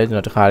 ပေးထားတယ်ကျွန်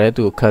တော်တခါတည်း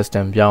သူ့ကို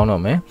custom ပြောင်း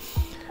တော့မယ်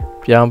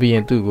ပြောင်းပြီးရ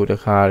င်သူ့ကိုတ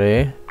ခါတ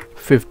ည်း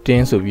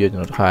15ဆိုပြီးတော့ကျွ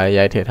န်တော်တခါတည်း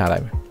ရိုက်ထည့်ထားလို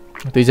က်မယ်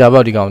တေချာပေါ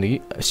က်ဒီကောင်ဒီ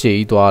အရှည်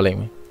ကြီးသွားလိမ့်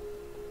မယ်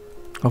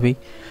ဟုတ်ပြီ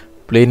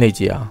play နှိပ်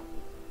ကြည့်အောင်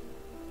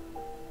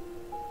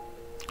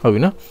ဟုတ်ပြီ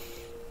နော်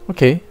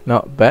okay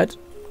not bad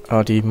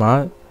ဒီမှာ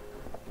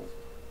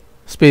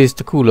space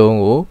တစ်ခုလုံး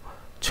ကို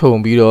ခြုံ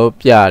ပြီးတော့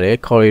ပြရတယ်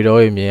corridor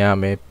တွေမြင်ရ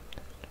မယ်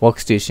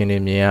workstation တွေ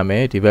မြင်ရမ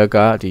ယ်ဒီဘက်က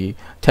ဒီ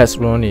test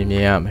room တွေမြ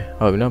င်ရမယ်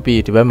ဟုတ်ပြီနော်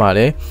ပြီးဒီဘက်မှာလ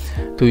ည်း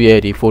သူ့ရဲ့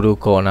ဒီ photo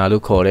corner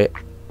လို့ခေါ်တဲ့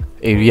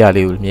area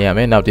လေးကိုမြင်ရမ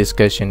ယ်နောက်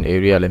discussion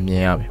area လည်းမြ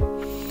င်ရမယ်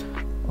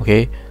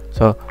okay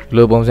ဆိုတော့ဒီ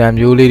လိုပုံစံ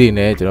မျိုးလေးတွေ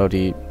နဲ့ကျွန်တော်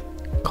ဒီ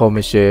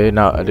commercial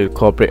နောက်ဒီ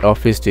corporate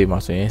office တွေမှာ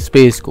ဆိုရင်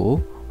space ကို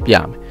ပြ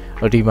မ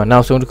ယ်ဒီမှာနော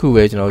က်ဆုံးတစ်ခု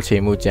ပဲကျွန်တော်ချိ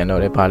န်မှုကြံ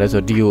တော့တယ်ဘာလဲ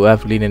ဆို DOF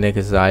လေးနဲ့က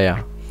စားရအော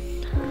င်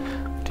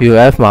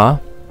DOF မှာ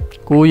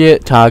ကိုယ့်ရဲ့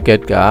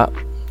target က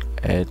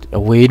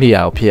အဝေးနေ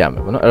ရာကိုဖြစ်ရမ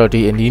ယ်ပေါ့နော်အဲ့တော့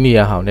ဒီအနီးနေ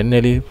ရာဟောင်းနည်းန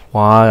ည်းလေး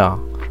ဝါးအောင်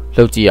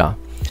လုပ်ကြည့်အောင်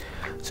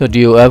ဆို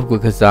DOF ကို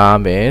ကစား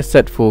မယ်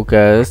set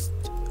focus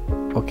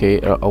okay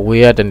အဲ့တော့အ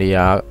ဝေးရတနေ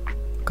ရာ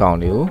ကောင်း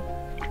လေးကို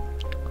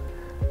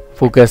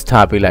focus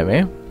ထားပေးလိုက်မ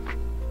ယ်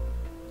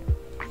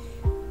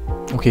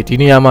okay ဒီ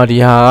နေရာမှာဒီ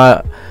ဟာက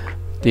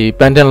ဒီ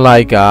pendant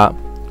light က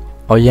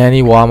ရန်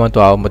နီဝါမ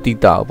တော့မတိ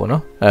တာဘူးပေါ့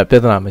နော်ပြ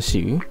ဿနာမ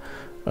ရှိဘူး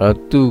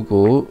သူ့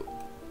ကို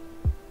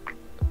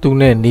သူ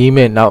နဲ့နီး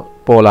မဲ့နောက်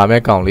ပေါ်လာ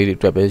မဲ့ကောင်လေးတွေ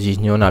အတွက်ပဲရည်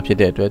ညွှန်းတာဖြစ်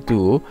တဲ့အတွက်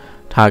သူ့ကို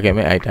ထားခဲ့မ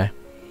ယ်အဲ့တိုင်း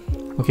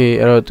okay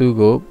အဲ့တော့သူ့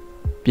ကို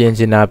ပြင်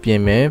ချင်တာပြ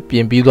င်မယ်ပြ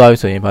င်ပြီးသွားပြီ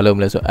ဆိုရင်ဘာလုပ်မ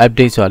လဲဆို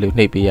update ဆိုတာလေး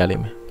နှိပ်ပေးရလိ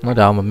မ့်မယ်เนาะ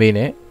ဒါအောင်မမေ့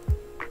နဲ့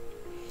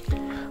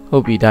ဟု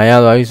တ်ပြီဒါရ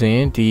သွားပြီဆိုရ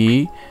င်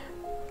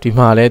ဒီ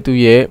မှာလဲသူ့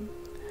ရဲ့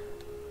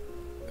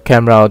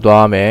camera ကို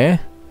သွားမယ်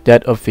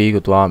depth of field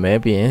ကိုသွားမယ်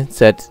ပြီးရင်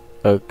set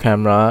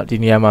camera ဒီ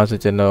နေရာမှာဆို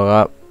ကျွန်တော်က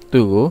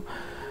သူ့ကို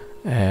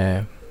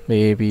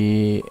maybe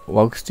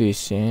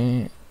workstation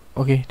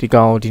okay ဒီ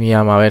ကောင်ဒီနေရာ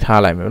မှာပဲ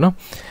ထားလိုက်မယ်เนาะ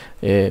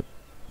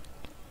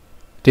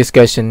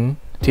discussion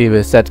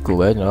table set ကို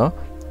ပဲကျွန်တော်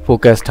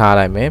focus ထား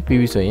လိုက်မယ်ပြီး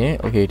ပြီဆိုရင်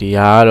okay ဒီ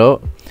ဟာကတော့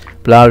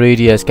blur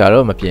radius က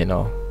တော့မပြင်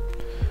တော့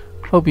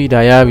ဟုတ်ပြီ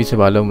ဒါရပြီဆို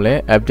ပါလို့မလဲ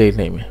update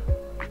နိုင်မယ်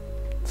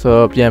ဆို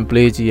တော့ပြန်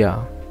play ကြည့်အော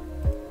င်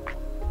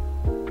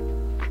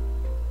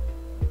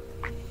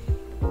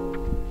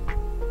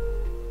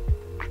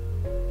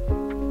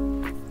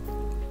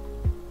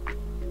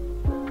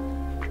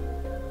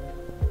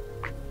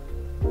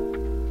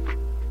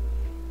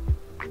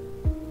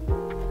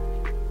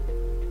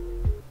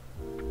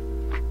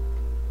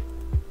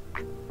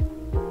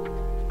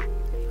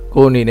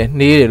ကိုအနေနဲ့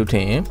နှေးတယ်လို့ထ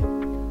င်ရင်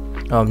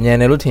မြန်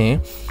တယ်လို့ထင်ရင်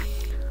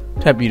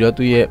ထပ်ပြီးတော့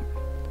သူ့ရဲ့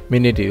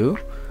minute တွေကို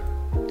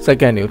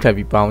second တွေကိုထပ်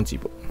ပြီးပေါင်းကြ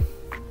ည့်ပေါ့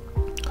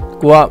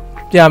ကိုက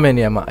ပြမယ့်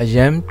နေရာမှာအရ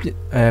န်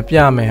ပြ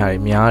မယ့်ဟာတွေ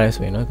များတယ်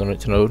ဆိုရင်တော့ကျွန်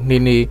တော်တို့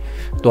နှေး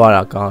သွား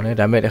တာကောင်းတယ်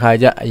ဒါပေမဲ့တစ်ခါ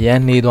ကျအရန်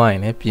နှေးသွားရ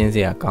င်လည်းပြင်းစ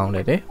ရာကောင်းတ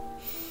ယ်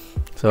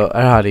ဆိုတော့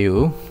အဲ့ဟာလေး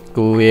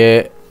ကိုရဲ့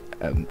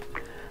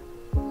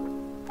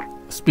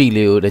speed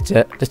လေးကိုတစ်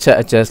ချက်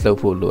adjust လုပ်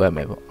ဖို့လိုအပ်မ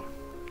ယ်ပေါ့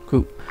ခု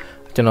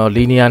ကျွန်တော်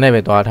linear နဲ့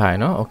ပဲသွားထားရ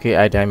နော် okay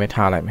အဲ့တိုင်းပဲ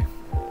ထားလိုက်မယ်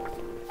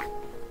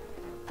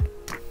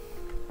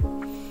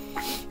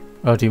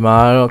အော်ဒီမှာ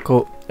တော့ကို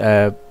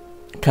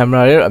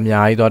camera ရဲ့အ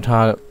များကြီးသွား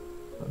ထား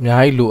အ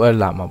များကြီးလိုအပ်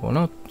လာမှာပေါ့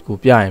နော်ကို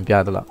ပြရင်ပြ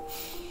သလား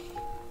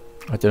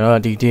ကျွန်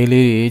တော်ဒီ detail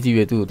လေးတွေကြည့်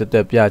ပြီးသူ့ကိုတ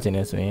က်ပြချင်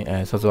နေဆိုရင်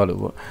ဆော့လို့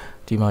ပေါ့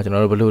ဒီမှာကျွန်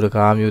တော်တို့ဘလို့တ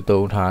ကားမျိုး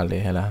တုံးထားလဲ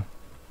ဟဲ့လား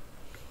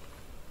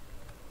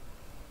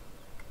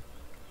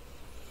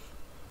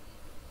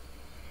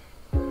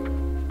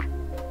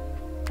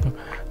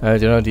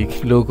ကျွန်တော်ဒီ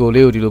logo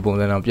လေးကိုဒီလိုပုံ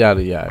စံအောင်ပြ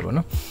လို့ရတယ်ပေါ့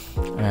နော်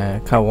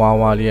ခက်ဝါး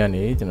ဝါးလေးက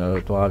နေကျွန်တော်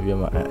တို့တွားပြီး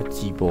မှအကြ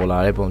ည့်ပေါ်လာ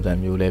တဲ့ပုံစံ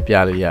မျိုးလေးပြ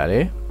လို့ရတ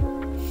ယ်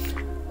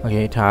โอเค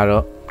ထား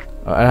တော့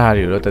အဲ့ဒါ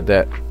တွေတော့တ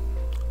က်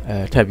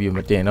ထပ်ပြီးမ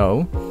တင်တော့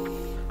ဘူး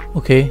โอ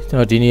เคကျွန်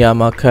တော်ဒီနေရာ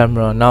မှာ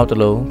camera နောက်တစ်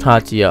လုံး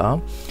ထားကြည့်အောင်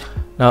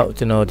နောက်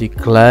ကျွန်တော်ဒီ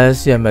glass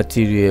ရဲ့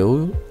material ကို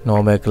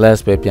normal glass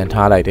ပဲပြန်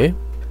ထားလိုက်တယ်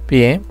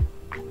ပြီးရင်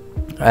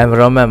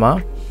environment မှာ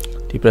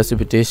ဒီ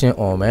precipitation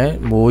on မယ်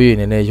မိုးရေ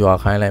နည်းနည်းရွာ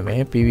ခိုင်းလိုက်မ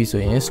ယ်ပြီးပြီ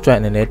ဆိုရင် strap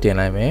နည်းနည်းတင်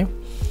လိုက်မယ်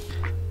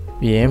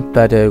ပြီးရင်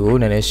paddle ကို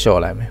နည်းနည်း short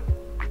လိုက်မယ်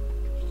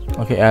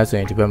okay အဲ့ဆို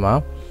ရင်ဒီဘက်မှာ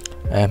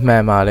မှ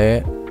န်ပါလဲ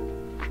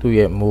သူ့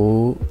ရဲ့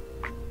မိုး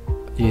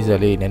ရေးစ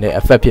လေးနည်းနည်း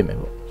effect ဖြစ်မယ်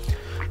ပေါ့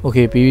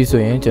Okay ပြီးပြီ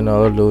ဆိုရင်ကျွန်တော်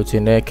လိုချ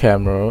င်တဲ့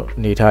camera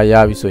နေထားရ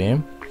ပြီဆိုရင်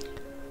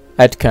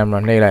add camera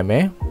နှိပ်လိုက်မ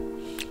ယ်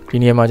ဒီ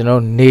နေရာမှာကျွန်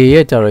တော်နေ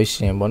ရဲ့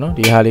direction ပေါ့နော်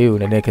ဒီဟာလေးကို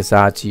နည်းနည်းက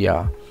စားကြည့်အော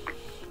င်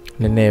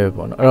နည်းနည်းပဲ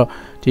ပေါ့နော်အဲ့တော့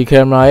ဒီ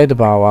camera ရဲ့တ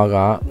ဘာဝက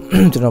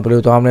ကျွန်တော်ဘယ်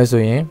လိုသွားမလဲ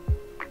ဆိုရင်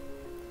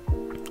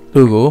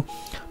သူ့ကို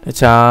တ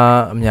ခြား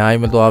အများ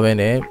ကြီးမသွားဘဲ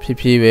နဲ့ဖြည်း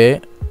ဖြည်းပဲ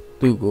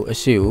သူ့ကိုအ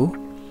ရှိကို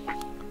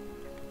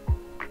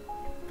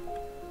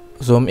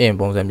zoom in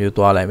ပုံစံမျိုး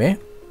သွားလိုက်မယ်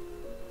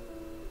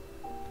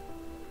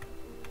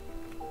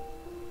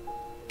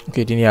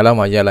Okay ဒီနေရာလောက်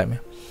မှာရက်လိုက်မ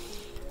ယ်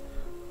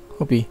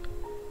ဟုတ်ပြီ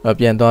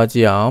ပြန်သွားကြ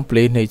ည့်အောင်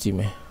play နှိပ်ကြည့်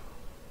မယ်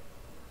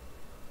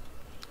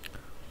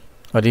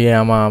ဒီနေ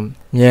ရာမှာ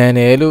မြန်တ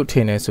ယ်လို့ထ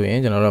င်နေဆိုရင်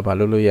ကျွန်တော်တို့ဘာ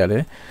လုပ်လို့ရလဲ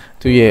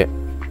သူ့ရဲ့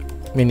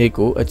minute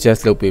ကို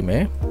adjust လုပ်ပေးမ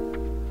ယ်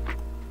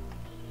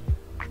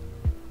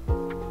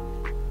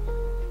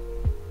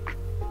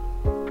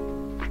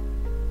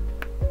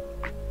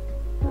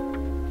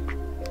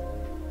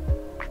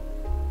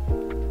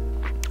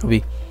ဟုတ်ပြီ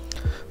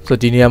ဆို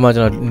ဒီနေရာမှာကျွ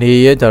န်တော်နေ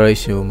ရဲ့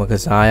direction ကိုမက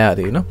စားရ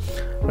သေးဘူးเนาะ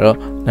အဲ့တော့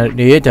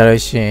နေရဲ့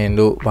direction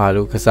လို့ဘာ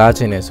လို့ကစားချ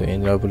င်လဲဆိုရင်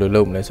ကျွန်တော်ဘယ်လို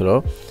လုပ်မလဲဆို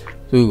တော့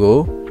သူ့ကို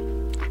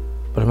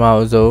ပထမ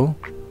ဆုံး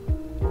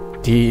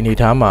ဒီအနေ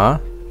ထားမှာ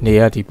နေ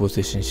ရဒီ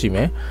position ရှိမ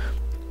ယ်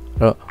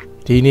အဲ့တော့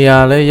ဒီနေရာ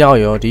လဲရောက်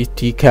ရော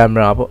ဒီ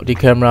camera ပေါ့ဒီ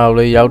camera ကိုလ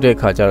ည်းရောက်တဲ့အ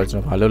ခါကျတော့ကျွ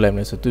န်တော်ဘာလုပ်လိုက်မ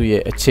လဲဆိုသူ့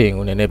ရဲ့အချိန်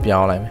ကိုနည်းနည်းပြော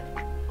င်းလိုက်မယ်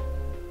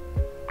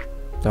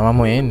ဒါမှမ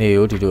ဟုတ်ရင်နေ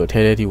ကိုဒီလိုအထဲ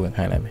ထဲထိဝင်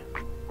ခိုင်းလိုက်မယ်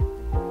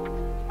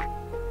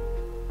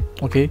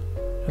Okay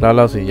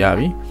လောက်ဆိုရ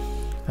ပြီ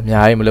အ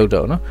များကြီးမလုပ်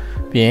တော့เนาะ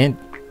ပြီးရင်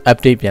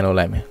update ပြန်လုပ်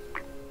လိုက်မယ်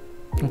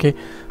Okay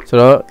ဆို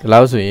တော့ဒီ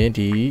လောက်ဆိုရင်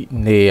ဒီ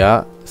နေက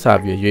စ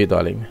ပြီးရွေ့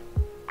သွားလိမ့်မယ်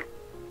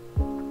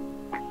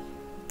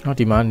เนาะ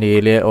ဒီမှာနေ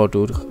လဲ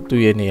auto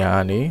သူ့ရဲ့နေရာက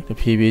နေတ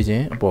ဖြည်းဖြည်းချ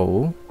င်းအပေါ်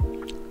ကို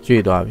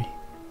ရွေ့သွားပြီ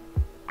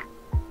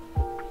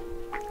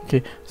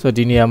Okay ဆိုတော့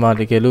ဒီနေရာမှာ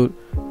တကယ်လို့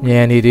မြ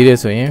န်နေသေးတယ်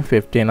ဆိုရင်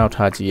15လောက်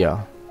ထားကြည့်အော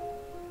င်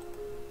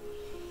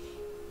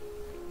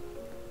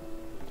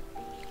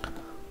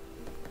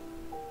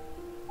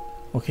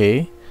Okay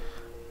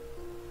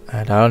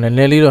ဒါတော့နည်းန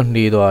ည်းလေးတော့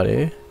နှေးသွားတ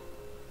ယ်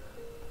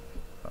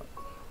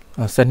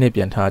12ပြ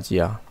န်ထားကြ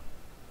ည့်အောင်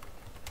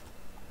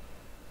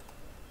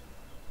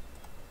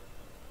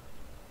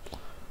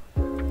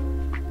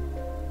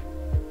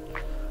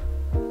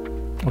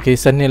Okay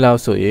 12လော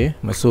က်ဆိုရင်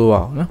မဆိုး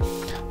ပါဘူးเนาะ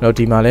အဲ့တော့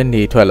ဒီမှာလည်း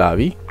နေထွက်လာ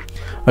ပြီ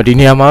ဒီ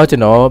နေရာမှာကျွ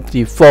န်တော်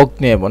ဒီ fog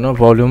နဲ့ပေါ့နော်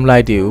volume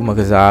light တွေကိုမ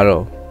ကစား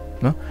တော့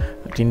เนาะ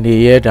ဒီနေ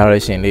ရဲ့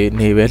direction လေး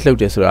နေပဲလှုပ်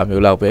တယ်ဆိုတာ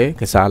မျိုးလောက်ပဲ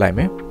ကစားလိုက်မ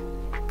ယ်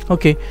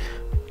Okay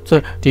so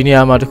ဒီနေ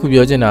ရာမှာတခု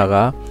ပြောချင်တာက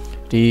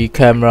ဒီ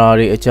camera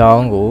တွေအကြော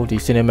င်းကိုဒီ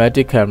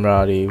cinematic camera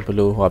တွေဘယ်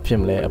လိုဟောဖြစ်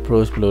မလဲ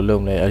approach ဘယ်လိုလု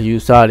ပ်မလဲ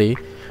user တွေ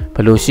ဘ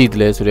ယ်လိုရှိတယ်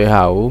လဲဆိုတဲ့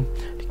ဟာကို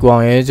ဒီကွ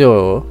န်ရဲ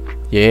ကျော်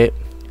ရဲ့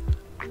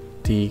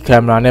ဒီ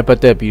camera နဲ့ပတ်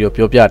သက်ပြီးတော့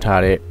ပြောပြ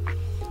ထားတဲ့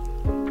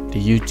ဒီ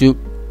YouTube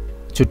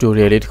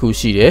tutorial လေးတခု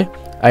ရှိတယ်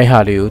အဲ့ဟာ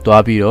လေးကို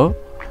တွားပြီးတော့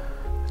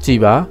ကြ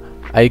ည့်ပါ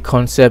အဲ့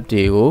concept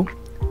တွေကို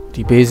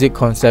ဒီ basic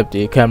concept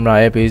တွေ camera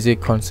ရဲ့ basic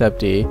concept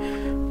တွေ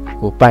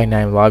ကိုပိုင်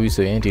နိုင်သွားပြီ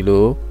ဆိုရင်ဒီ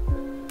လို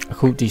အ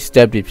ခုဒီ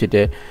step တွေဖြစ်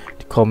တဲ့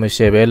ဒီ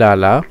commercial ပဲလာ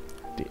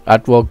ဒီ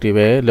artwork တွေ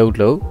ပဲလုပ်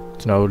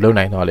ကျွန်တော်တို့လုပ်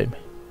နိုင်သွားလိမ့်မ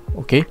ယ်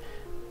Okay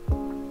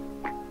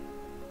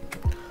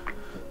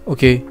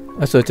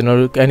အဲ့ဆိုကျွန်တော်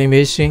တို့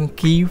animation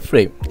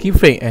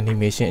keyframe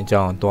animation အ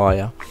ကြောင်းသွား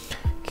ရ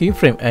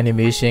keyframe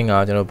animation က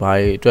ကျွန်တော်ဘာ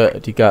အတွက်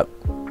အဓိက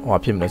ဟော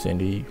ဖြစ်မလဲဆိုရင်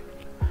ဒီ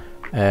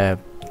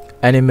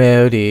animal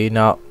တွေ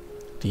နောက်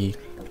ဒီ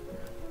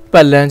ပ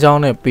တ်လန်းကြော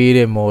င်းနဲ့ပေး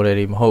တဲ့ model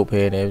တွေမဟုတ်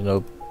ဘဲねကျွန်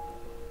တော်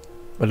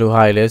ဘယ်လို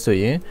ဟာလဲဆို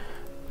ရင်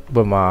ဥပ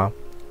မာ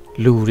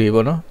လူတွေ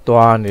ပေါ့နော်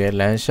တွားနေတယ်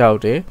လမ်းလျှောက်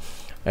တယ်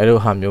အဲ့လို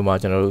ဟာမျိုးမှာ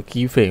ကျွန်တော်တို့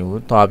keyframe ကို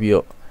တွားပြီး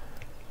တော့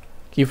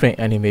keyframe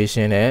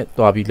animation နဲ့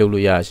တွားပြီးလုပ်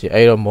လို့ရရှိ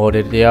အဲ့တော့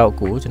model တယောက်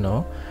ကိုကျွန်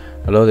တော်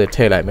ဘယ်လိုလဲထ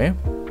ည့်လိုက်မယ်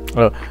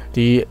အဲ့တော့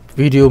ဒီ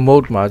video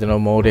mode မှာကျွန်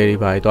တော် model တွေ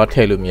ပါတွားထ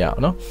ည့်လို့မရအောင်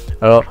เนาะ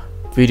အဲ့တော့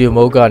video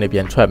mode ကနေပြ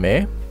န်ထွက်မယ်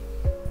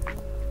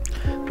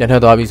ပြန်ထွ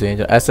က်သွားပြီဆိုရင်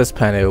ကျွန်တော် access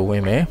panel ကိုဝ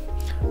င်မယ်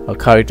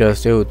characters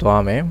တွေကို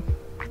တွားမယ်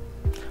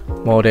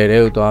model တွေ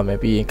ကိုတွားမယ်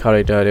ပြီးရင်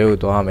character တွေကို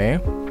တွားမယ်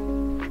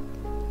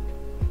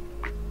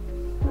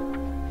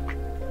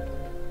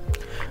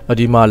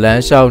ဒီမှာလ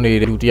မ်းလျှောက်နေ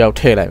တဲ့လူတယောက်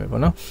ထည့်လိုက်မယ်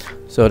ပေါ့နော်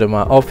ဆိုတော့ဒီ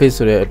မှာ office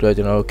ဆိုတဲ့အတွက်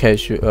ကျွန်တော်တို့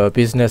casual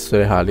business ဆို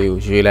တဲ့ဟာလေးကို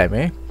ရွေးလိုက်မ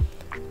ယ်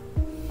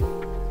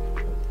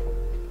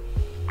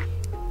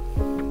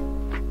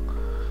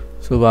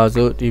ဆိုပါ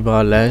စို့ဒီမှာ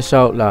လမ်း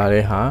လျှောက်လာ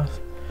တဲ့ဟာ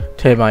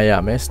ထည့်မှရ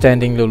မယ်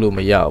standing လုပ်လို့မ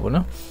ရဘူးပေါ့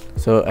နော်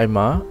ဆိုတော့အဲ့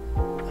မှာ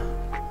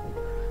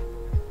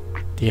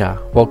ဒီဟာ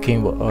walking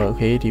ပေါ့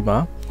okay ဒီမှာ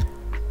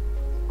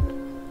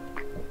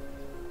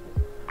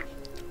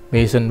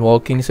Mason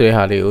walking ဆိုတဲ့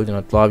ဟာလေးကိုကျွန်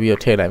တော်တွားပြီး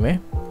တော့ထည့်လိုက်မယ်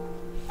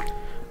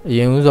အရ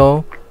င်ဆုံး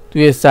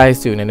သူ့ရဲ့ size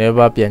ကိုနည်းနည်း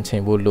ပါပြန်ချိ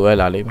န်ဖို့လိုအပ်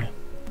လာလိမ့်မယ်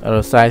အဲ့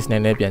တော့ size န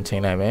ည်းနည်းပြန်ချိ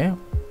န်လိုက်မယ်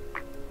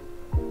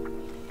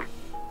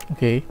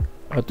okay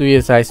သူ့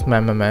ရဲ့ size မှ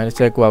န်တစ်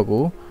ချက်ကွာ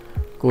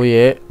ကို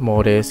ရဲ့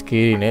model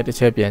scale တွေနဲ့တစ်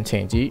ချက်ပြန်ချိ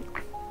န်ကြည့်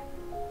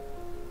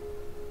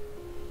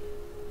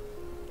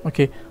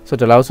okay ဆို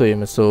တော့ဒီလောက်ဆိုရင်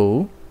မစိုး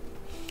ဘူး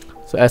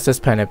ဆို access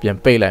panel ပြန်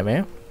ပိတ်လိုက်မ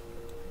ယ်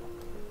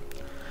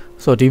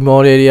ဆိုဒီ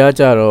model တွေက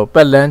ကြတော့ပ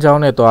တ်လန်းချော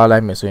င်းနဲ့တွားလို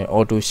က်မယ်ဆိုရင်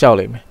auto ရှောက်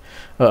လိုက်မယ်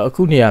အ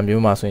ခုနေရာ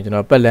မျိုးမှာဆိုရင်ကျွန်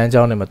တော်ပတ်လန်း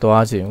ကြောင်းနဲ့မ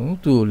သွားချင်ဘူး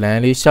သူလ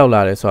မ်းလေးလျှောက်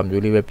လာတယ်ဆိုတာ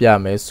မျိုးလေးပဲပြ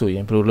မယ်ဆိုရ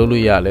င်ဘယ်လိုလုပ်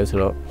လို့ရလဲဆို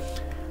တော့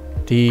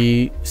ဒီ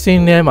စ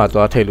င်းထဲမှာ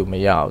သွားထည့်လို့မ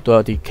ရအောင်သူက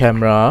ဒီ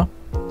camera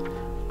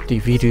ဒီ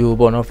video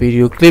ပေါ့နော်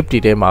video clip တွေ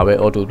ထဲမှာပဲ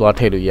auto သွား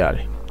ထည့်လို့ရတ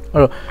ယ်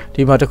အဲ့တော့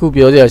ဒီမှာတစ်ခု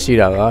ပြောစရာရှိ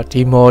တာက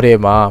ဒီ model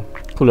မှာ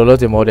ခုလောလော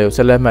ဆယ် model ကို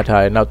select မှတ်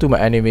ထားတယ်နောက်သူ့မှာ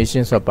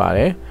animation ဆိုပါတ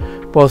ယ်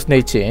pause နှိ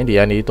ပ်ချင်ဒီက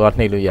နေသွား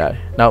နှိပ်လို့ရတယ်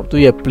နောက်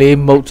သူ့ရဲ့ play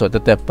mode ဆိုတ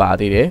က်တက်ပါ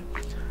သေးတယ်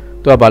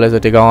သူကဘာလဲ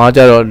ဆိုဒီကောင်ကကြ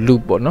တော့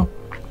loop ပေါ့နော်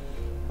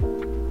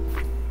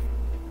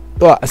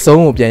သူကအ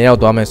ဆုံးကိုပြန်ရောက်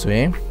သွားမယ်ဆိုရ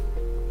င်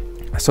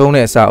အဆုံး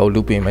နဲ့အစကို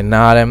loop ပြင်မယ်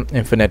နားလည်း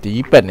infinity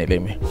ပတ်နေလိ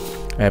မ့်မယ်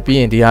ပြီး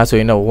ရင်ဒီဟာဆို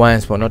ရင်တော့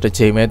once ပေါ့နော်တစ်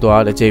ချိန်ပဲ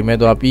သွား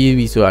ပြီး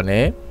ပြီဆိုတာ ਨੇ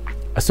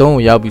အဆုံး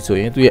ကိုရောက်ပြီဆို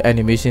ရင်သူ့ရဲ့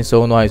animation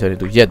ဆုံးသွားပြီဆိုရင်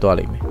သူရက်သွား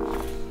လိမ့်မယ်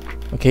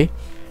okay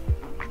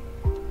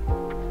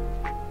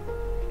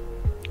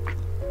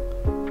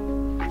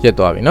ရက်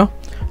သွားပြီเนาะ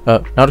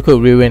နောက်တစ်ခု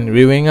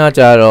rewind က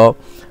ကြတော့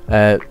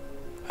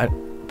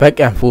back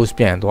and forth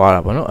ပြန်သွားတာ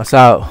ပေါ့နော်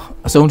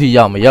အဆုံးထိ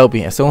ရောက်မရောက်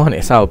ပြီးအဆုံးကနေ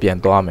အစကိုပြန်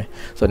သွားမယ်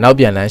ဆိုတော့နောက်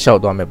ပြန်လမ်းလျှော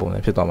က်သွားမယ်ပုံစံ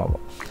ဖြစ်သွားမှာ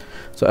ပေါ့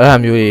ဆိုတော့အဲ့လို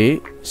မျိုးတွေ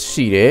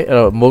ရှိတယ်အဲ့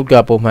တော့ mode က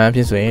ပုံမှန်ဖြ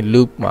စ်ဆိုရင်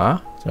loop မှာ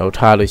ကျွန်တော်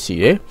ထားလို့ရှိ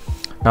တယ်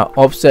နောက်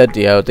offset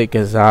တွေကတော့တိတ်က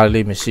စား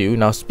လေးမရှိဘူး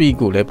နောက် speed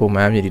ကိုလည်းပုံ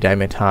မှန်ဖြစ်ဒီတိုင်း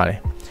ပဲထားတယ်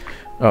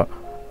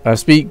အဲ့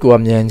speed ကို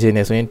မြန်ခြင်း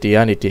နေဆိုရင်ဒီက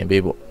နေတင်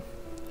ပေးပေါ့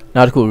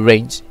နောက်တစ်ခု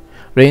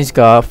range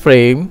က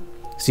frame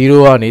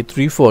 0ကနေ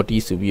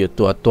340ဆိုပြီး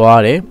တော့သူက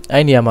သွားတယ်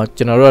အဲ့နေရာမှာ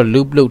ကျွန်တော်တို့က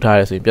loop လုပ်ထား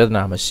တယ်ဆိုရင်ပြဿ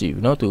နာမရှိ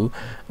ဘူးเนาะသူ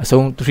အ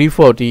ဆုံး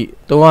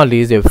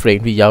340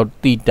 frame ပြီးရောက်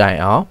တိတိုင်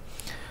အောင်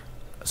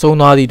အဆုံး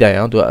သွားသည့်တိုင်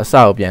အောင်သူကအစ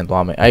ကိုပြန်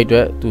သွားမယ်အဲ့အတွ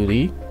က်သူ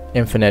ဒီ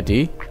infinity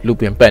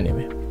looping ပတ်နေမ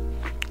ယ်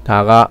ဒါ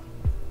က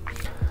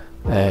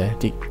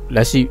ဒီလ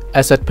က်ရှိ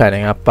asset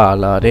panel ကပါ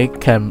လာတဲ့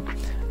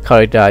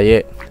character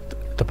ရဲ့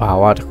တဘာ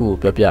ဝတစ်ခုကို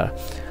ပြောပြတာ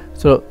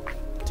ဆိုတော့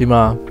ဒီ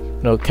မှာ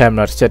ကျွန်တော်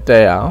camera တစ်ချက်တ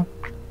က်အောင်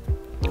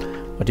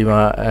ဒီမှာ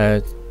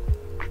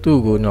သူ့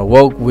ကိုကျွန်တော်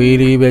walkway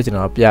လေးပဲကျွန်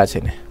တော်ပြချ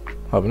င်တယ်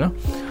ဟုတ်ပြီနော်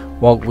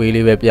walkway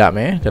လေးပဲပြမ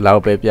ယ်ဒီလော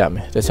က်ပဲပြမ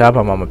ယ်တခြား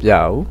ဘာမှမပြ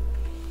ဘူး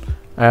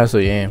အဲဒါ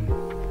ဆိုရင်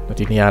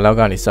ဒီနေရာလောက်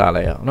ကနေစ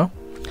လိုက်အောင်နော်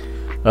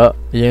အဲ့တော့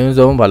အရင်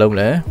ဆုံးမလုပ်မ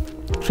လဲ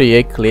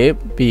create clip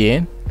ပြီးရင်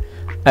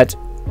add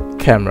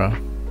camera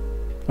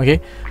okay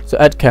so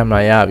add camera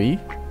ရပြီ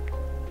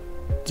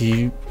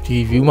ဒီ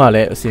view မှာလ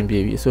ည်းအဆင်ပြေ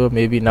ပြီဆိုတော့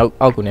maybe နောက်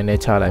အောက်ကိုနည်းန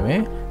ည်းချလိုက်မ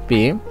ယ်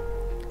ပြီးရင်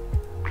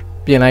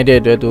ပြင်လိုက်တဲ့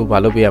အတွက်သူဘာ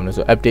လုပ်ပေးရမလဲ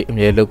ဆို update အ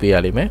မြဲလုပ်ပေးရ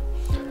လိမ့်မယ်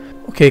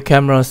okay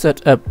camera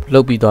setup လု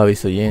ပ်ပြီးသွားပြီ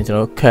ဆိုရင်ကျွန်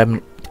တော်တို့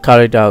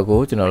character ကို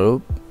ကျွန်တော်တို့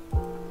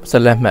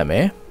select မှတ်မ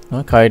ယ်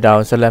နော် character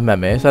ကို select မှ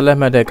တ်မယ် select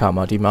မှတ်တဲ့အခါ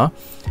မှာဒီမှာ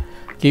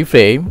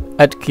keyframe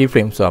add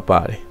keyframe ဆိုတာပါ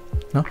တယ်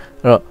နော်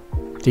အဲ့တော့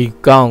ဒီ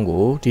ကောင်း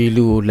ကိုဒီ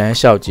လူကိုလမ်း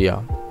လျှောက်ကြည့်အော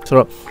င်ဆို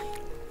တော့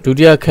ဒု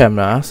တိယ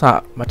camera စ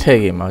မထည့်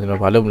ခင်မှာကျွန်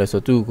တော်ဘာလုပ်မလဲ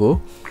ဆိုသူ့ကို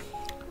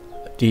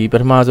ဒီပ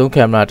ထမဆုံး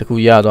camera တစ်ခု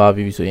ရသွား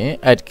ပြီဆိုရင်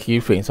add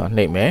keyframe ဆိုတာ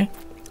နှိပ်မယ်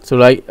ဆို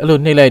လိုက်အဲ့လို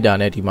နှိပ်လိုက်တာ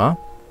နဲ့ဒီမှာ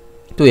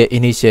သူ့ရဲ့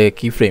initial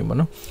keyframe ပေါ့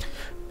နော်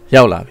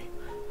ရောက်လာပြီ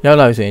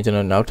ဆိုရင်ကျွန်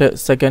တော်နောက်ထပ်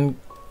second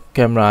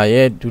camera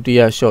ရဲ့ဒုတိ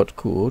ယ shot တစ်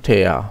ခုကိုထ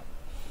ည့်ရအောင်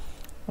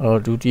အဲ့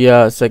တော့ဒုတိယ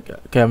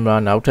camera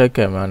နောက်ထပ်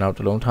camera နောက်တ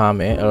စ်လုံးထား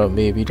မယ်အဲ့တော့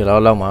maybe ဒီလော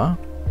က်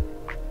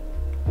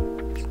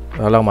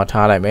မှာ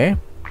ထားလိုက်မယ်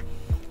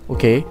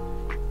okay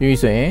ပြီးပြီ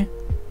ဆိုရင်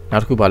နော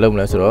က်တစ်ခုဘာလုပ်မ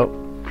လဲဆိုတော့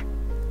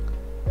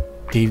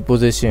ဒီ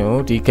position ကို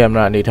ဒီ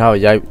camera အနေထားကို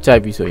ကြို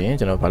က်ပြီဆိုရင်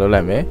ကျွန်တော်ဘာလုပ်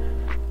လိုက်မလဲ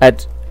add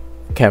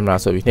camera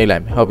ဆိုပြီးနှိပ်လို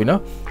က်မယ်ဟုတ်ပြီ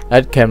နော်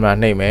add camera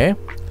နှိပ်မယ်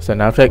ဆိုတော့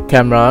နောက်ထပ်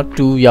camera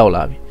 2ရောက်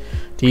လာပြီ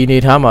ဒီအနေ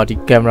ထားမှာဒီ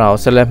camera ကို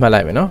select မှတ်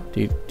လိုက်မယ်နော်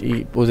ဒီ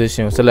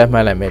position ကို select မှ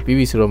တ်လိုက်မယ်ပြီး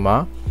ပြီဆိုတော့မှ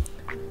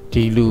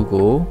ဒီလူ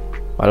ကို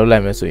ဘာလုပ်လို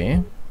က်မလဲဆိုရင်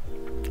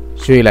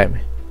ရွှေ့လိုက်မ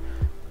ယ်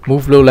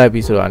move လုပ်လိုက်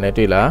ပြီဆိုတာနဲ့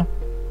တွေ့လား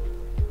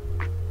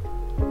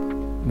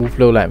move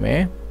လုပ်လိုက်မ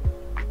ယ်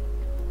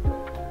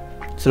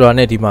ဆိုတော့ね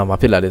ဒီမှာမ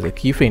ဖြစ်လာလဲဆို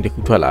keyframe တစ်ခု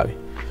ထွက်လာပြီ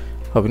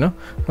ဟုတ်ပြီနော်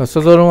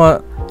စောစောတုန်းက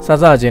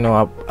စချင်း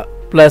တော့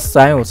plus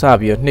sign ကိုစ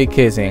ပြီးတော့နှိပ်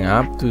ခဲ့စဉ်က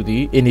သူဒီ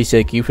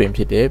initial keyframe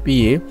ဖြစ်တယ်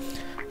ပြီးရင်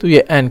သူ့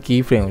ရဲ့ end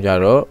keyframe ကိုကြ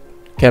တော့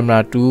camera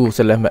 2ကို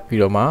select မှတ်ပြီး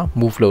တော့မှ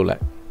move လုပ်လို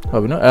က်ဟု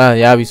တ်ပြီနော်အဲ့ဒါ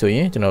ရပြီဆိုရ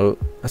င်ကျွန်တော်တို့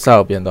အစ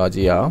ကိုပြန်သွားကြ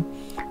ည့်အောင်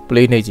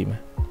play နှိပ်ကြည့်မ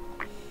ယ်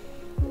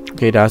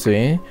okay ဒါဆိုရ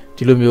င်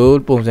ဒီလိုမျိုး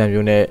ပုံစံ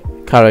မျိုးနဲ့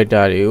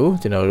character တွေကို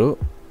ကျွန်တော်တို့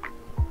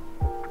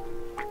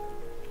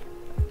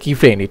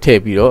keyframe တွေထည့်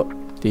ပြီးတော့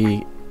ဒီ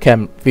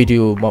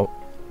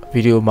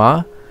video မှာ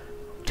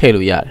ထည့်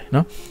လို့ရတယ်เน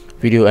าะ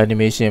video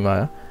animation မှာ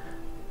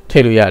ထ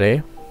ည့်လို့ရတယ်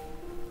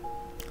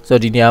ဆို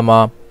တော့ဒီနေရာမှာ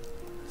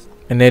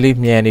နည်းနည်းလေး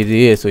မြန်နေ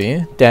သေးရဆိုရင်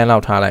10လော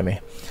က်ထားလိုက်မယ်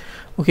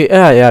okay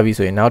အဲ့ဒါရပြီ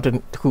ဆိုရင်နောက်တစ်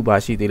ခုပါ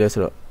ရှိသေးလဲ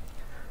ဆိုတော့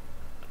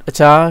အ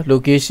ခြား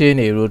location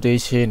တွေ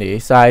rotation တွေ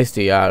size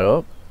တွေက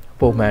တော့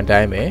ပုံမှန်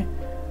တိုင်းပဲ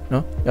เนา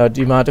ะ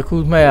ဒီမှာတစ်ခု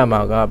မှတ်ရ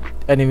မှာက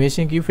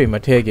animation keyframe မ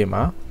ထည့်ခင်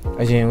မှာ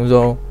အရင်ဦး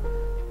ဆုံး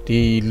ဒီ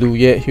လူ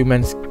ရဲ့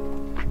human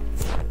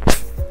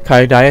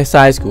character ရဲ့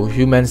size ကို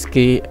human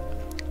scale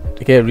တ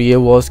ကယ် real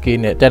world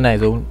scale နဲ့တက်နိုင်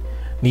ဆုံး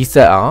နီးစ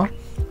ပ်အောင်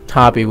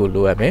ထားပေးဖို့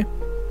လိုရမယ်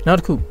နောက်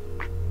တစ်ခု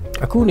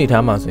အခုအနေ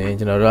ထားမှာဆိုရင်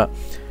ကျွန်တော်တို့က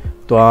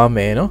သွားမ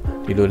ယ်เนาะ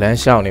ဒီလိုလမ်း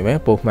လျှောက်နေမယ်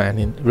ပုံမှန်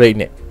rate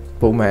နဲ့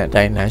ပုံမှန်အ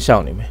တိုင်းလမ်းလျှော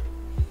က်နေမယ်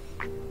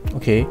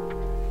okay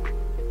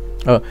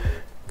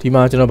ဒီ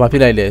မှာကျွန်တော်ဗာဖြ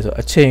စ်လိုက်လဲဆို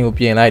အချိန်ကို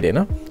ပြင်လိုက်တယ်เ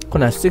นาะ ခု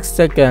န6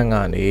 second က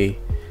နေ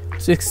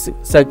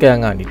6 second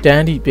ကနေတ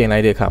န်းထိပြင်လို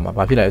က်တဲ့အခါမှာ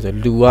ဘာဖြစ်လဲဆို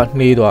လူက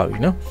နှေးသွားပြီ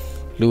နော်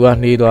လူက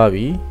နှေးသွား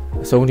ပြီ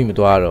အဆုံးထိမ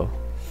သွားတော့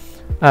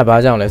အဲ့ဘာ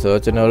ကြောင့်လဲဆို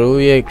တော့ကျွန်တော်တို့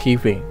ရဲ့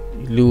keyframe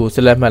လူကို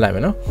select မှတ်လိုက်မ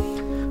ယ်နော်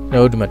ကျွ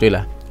န်တော်တို့ဒီမှာတွေ့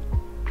လား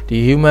ဒီ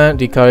human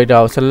ဒီ character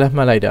ကို select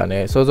မှတ်လိုက်တာ ਨੇ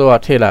စောစောက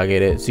ထည့်လာခဲ့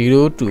တဲ့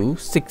0 to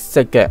 6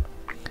 second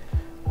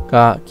က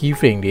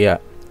keyframe တွေက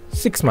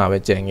6မှာပဲ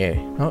ကျန်ခဲ့တယ်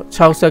เนาะ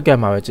6 second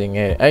မှာပဲကျန်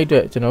ခဲ့တယ်အဲ့အတွ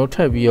က်ကျွန်တော်တို့ထ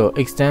ပ်ပြီးတော့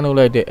extend လုပ်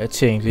လိုက်တဲ့အ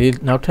ချိန်လေး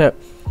နောက်ထပ်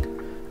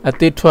အ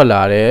သစ်ထွက်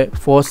လာတဲ့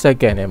4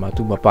 second နဲ့မှာ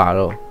သူမပါ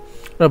တော့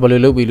အဲ့တော့ဘယ်လို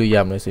လုပ်ပြီးလို့ရ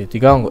မလဲဆိုရင်ဒီ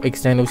ကောင်ကို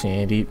extend လုပ်ရှင်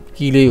ဒီ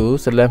key လေးကို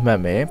select မှ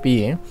တ်မယ်ပြီး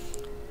ရင်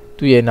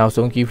သူ့ရဲ့နောက်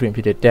ဆုံး keyframe ဖြ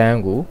စ်တဲ့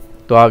 10 ကို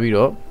တွားပြီး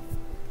တော့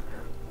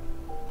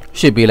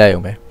ရှစ်ပေးလိုက်အော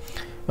င်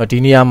ပဲဒီ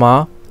နေရာမှာ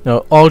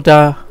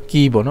alter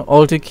key ပေါ့နော်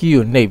alter key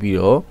ကိုနှိပ်ပြီး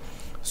တော့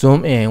zoom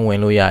in ဝင်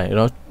လို့ရတယ်เ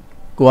นาะ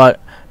ကိုက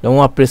လုံး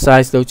ဝ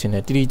precise လုပ်ချင်တ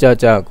ယ်တိတိကျ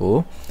ကျကို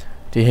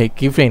ဒီ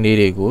keyframe လေး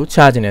တွေကိုချ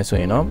ချင်တယ်ဆို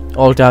ရင်เนาะ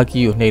alter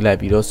key ကိုနှိပ်လိုက်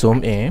ပြီးတော့ zoom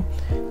in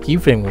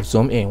keyframe ကို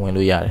zoom in ဝင်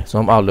လို့ရတယ်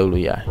zoom out လုပ်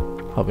လို့ရတယ်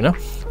ဟုတ်ပြီเนาะ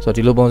ဆိုတော့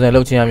ဒီလိုပုံစံ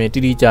လုပ်ချင်ရမြင်တိ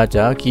တိကျကျ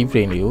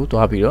keyframe တွေကို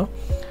တွားပြီးတော့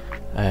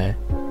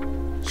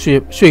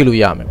ရွှေ့လို့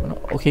ရမယ်ပေါ့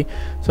နော် okay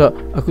ဆိုတော့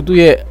အခုသူ့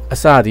ရဲ့အ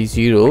စဒီ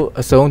0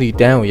အဆုံးဒီ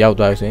10ကိုရောက်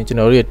သွားပြီဆိုရင်ကျွန်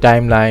တော်တို့ရဲ့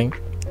timeline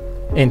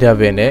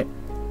interval နဲ့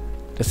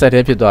တစ်ဆက်တ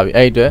ည်းဖြစ်သွားပြီ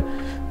အဲ့ဒီအတွက်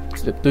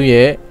သူ့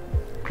ရဲ့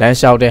လမ်း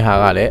လျှောက်တဲ့ဟာ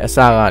ကလည်းအစ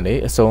ကနေ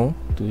အဆုံး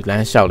သူလ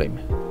မ်းလျှောက်လိုက်မ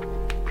ယ်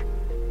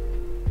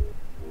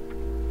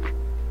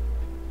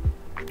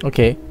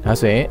okay ဒါ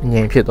ဆိုရင်အ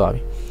ငြိမ်ဖြစ်သွား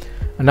ပြီ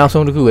အနောက်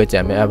ဆုံးတစ်ခုပဲကြံ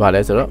မယ်အဲ့ဘာ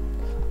လဲဆိုတော့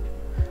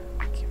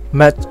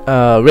match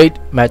rate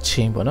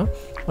matching ပေါ့နော်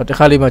တ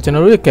ခါလေးမှာကျွန်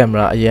တော်တို့ရဲ့ကင်မ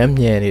ရာအရန်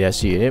မြန်နေတာ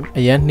ရှိတယ်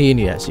အရန်နှေး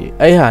နေတာရှိတယ်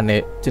အဲ့ဟာ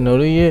နဲ့ကျွန်တော်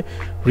တို့ရဲ့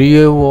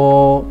real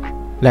world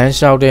လမ်း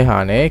လျှောက်တဲ့ဟာ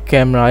နဲ့က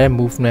င်မရာရဲ့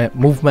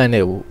movement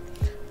နဲ့ကို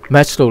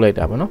match လုပ်လိုက်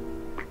တာပေါ့နော်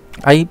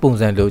အဲ့ဒီပုံ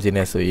စံလိုချင်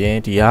နေဆိုရင်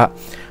ဒီက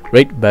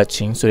rate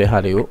matching ဆိုတဲ့ဟာ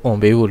လေးကို on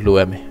ပေးဖို့လို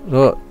ရမယ်အဲ့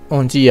တော့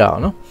on ကြည့်ရအောင်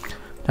နော်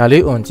ဒါ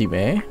လေး on ကြည့်မ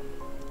ယ်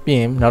ပြီး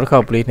ရင်နောက်တစ်ခါ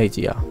play နှိပ်ကြ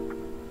ည့်အောင်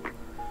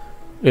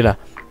တွေ့လား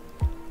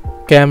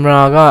ကင်မ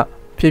ရာက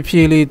ဖြည်းဖြ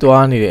ည်းလေး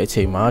သွားနေတဲ့အ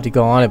ချိန်မှာဒီ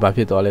ကောင်ကလည်းဘာဖြ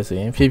စ်သွားလဲဆို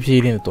ရင်ဖြည်းဖြ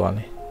ည်းလေးသွား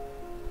နေ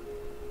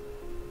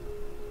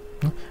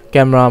က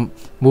င်မရာ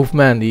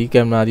movement ဒီက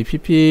င်မရာဒီဖြ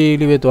ည်းဖြည်း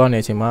လေးပဲသွားနေ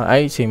တဲ့အချိန်မှာ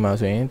အဲ့ဒီအချိန်မှာ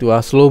ဆိုရင်သူက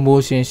slow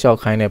motion ရှောက်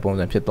ခိုင်းတဲ့ပုံ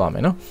စံဖြစ်သွားမ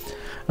ယ်နော်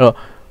အဲ့တော့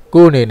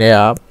ကိုယ်အနေနဲ့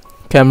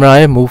ကကင်မရာ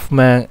ရဲ့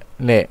movement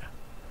နဲ့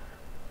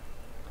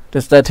တ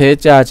စ်စက်သေး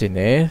ကြာချင်တ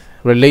ယ်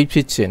relate ဖြ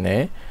စ်ချင်တ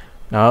ယ်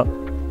နောက်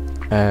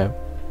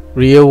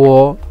real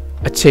world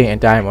အချိန်အ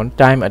တိုင်းပေါ့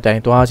time အတို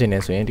င်းသွားချင်တ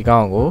ယ်ဆိုရင်ဒီကော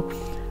င်ကို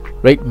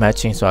rate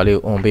matching ဆိုတာလေး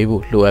ကို on ပေး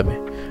ဖို့လိုအပ်မ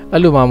ယ်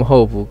အဲ့လိုမှမဟု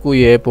တ်ဘူးကို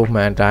ယ့်ရဲ့ပုံ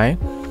မှန်အတိုင်း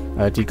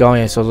ဒီကောင်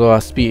ရဲ့စောစော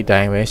speed အတို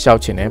င်းပဲရှော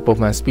က်ချင်တယ်ပုံ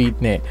မှန် speed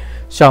နဲ့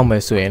ရှောက်မ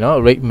ယ်ဆိုရင်တော့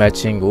rate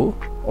matching ကို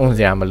on စ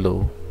ရာမလို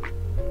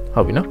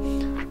ဟုတ်ပြီနော်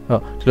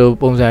ဒီလို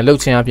ပုံစံလုပ်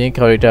ချင်အပြင်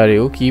character တွေ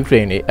ကို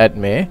keyframe တွေ add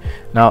မယ်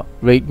နောက်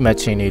rate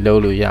matching တွေလု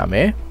ပ်လို့ရမ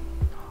ယ်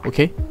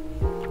okay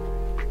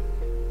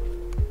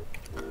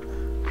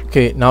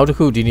နောက်တစ်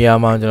ခုဒီနေရာ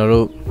မှာကျွန်တော်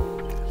တို့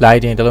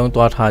lighting တစ်လုံး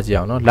သွားထားကြည့်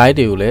အောင်နော် light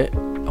တွေကိုလည်း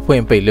အဖွ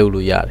င့်ပိတ်လုပ်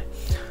လို့ရတယ်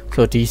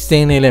ဆိုတော့ဒီ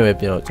scene လေးလည်းပဲ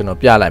ကျွန်တော်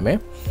ပြလိုက်မယ်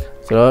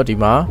ဆိုတော့ဒီ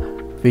မှာ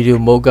video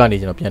mode ကနေ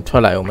ကျွန်တော်ပြန်ထွ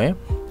က်လိုက်အောင်မယ်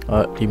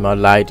ဒီမှာ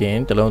lighting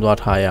တစ်လုံးသွား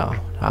ထားရအောင်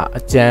ဒါ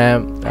အ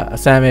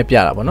စမ်းပဲပြ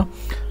တာပေါ့နော်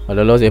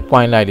လောလောဆယ်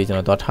point light လေးကျွန်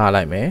တော်သွားထား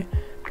လိုက်မယ်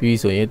ပြီး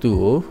ဆိုရင်သူ့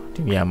ကို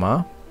ဒီနေရာမှာ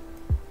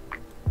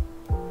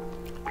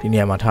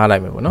ထားလို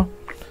က်မယ်ပေါ့နော်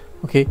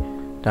okay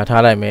ဒါ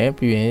ထားလိုက်မယ်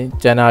ပြီးရင်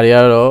ကျန်တာတွေက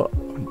တော့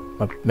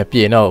မပြ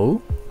င်တော့ဘူး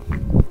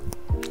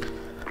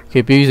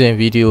okay ပြီးဆိုရင်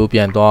video ပြ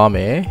န်သွားမ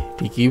ယ်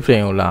ဒီ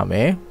keyframe ကိုလာမ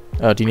ယ်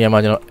ဒီနေရာမှာ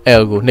ကျွန်တော်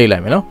L ကိုနှိပ်လို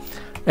က်မယ်နော်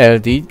L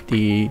ဒီ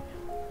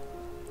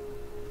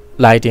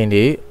lighting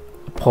တွေ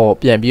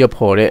ပြန်ပြီးတော့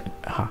ပေါ်တဲ့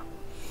ဟာ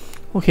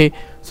okay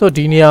ဆိုတော့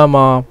ဒီနေရာ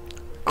မှာ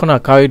ခုန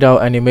character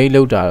animate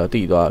လုပ်တာတော့တ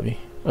ည်သွားပြီ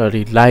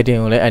ဒီ lighting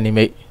ကိုလည်း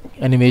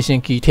animation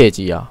key ထည့်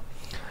ကြည့်အောင်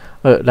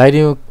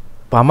lighting ကို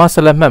ဘာမှဆ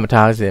က်လက်မှတ်မ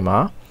ထားစေမှာ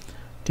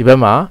ဒီဘက်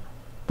မှာ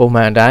ပုံမှ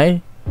န်အတိုင်း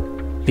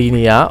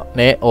linear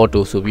နဲ့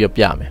auto ဆိုပြီးတော့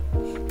ပြမယ်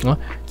နော်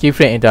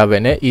keyframe interval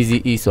နဲ့ easy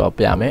e ဆိုတော့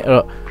ပြမယ်အဲ့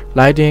တော့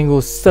lighting ကို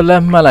ဆက်လ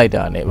က်မှတ်လိုက်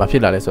တာ ਨੇ ဘာဖြ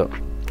စ်လာလဲဆိုတော့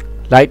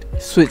light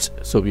switch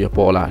ဆိုပြီးတော့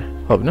ပေါ်လာတယ်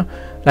ဟုတ်ပြီနော်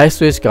light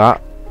switch က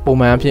ပုံ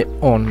မှန်အဖြစ်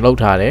on လုပ်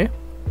ထားတယ်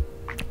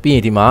ပြီးရ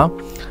င်ဒီမှာ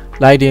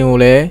lighting ကို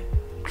လည်း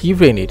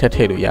keyframe တွေထပ်ထ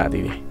ည့်လို့ရ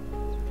သေးတယ်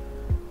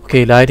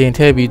okay lighting ထ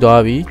ည့်ပြီး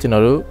သွားပြီကျွန်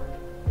တော်တို့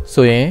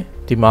ဆိုရင်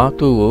ဒီမှာ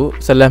သူ့ကို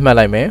ဆက်လက်မှတ်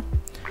လိုက်မယ်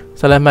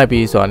ဆက်လက်မှတ်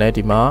ပြီးဆိုတာ ਨੇ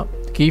ဒီမှာ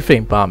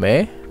keyframe ပါမယ်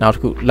နောက်တ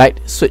စ်ခု light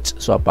switch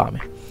ဆိုတာပါမ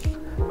ယ်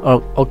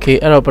okay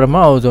အဲ့တော့ပထမ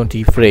အဆုံး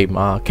ဒီ frame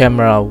မှာ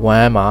camera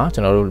 1 မှာကျွ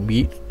န်တော်တို့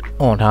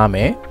on ထားမ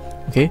ယ်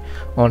okay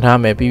on ထား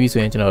မယ်ပြီးပြီ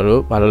ဆိုရင်ကျွန်တော်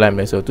တို့ဘာလုပ်လိုက်မ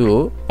လဲဆိုတော့သူ့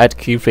ကို add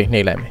keyframe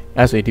နှိပ်လိုက်မယ်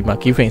အဲ့ဆိုရင်ဒီမှာ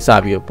keyframe စ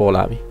ပြီးတော့ပေါ်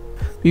လာပြီ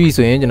ပြီးပြီ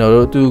ဆိုရင်ကျွန်တော်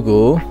တို့သူ့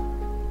ကို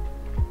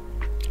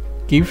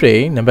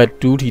keyframe number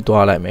 2 ထိ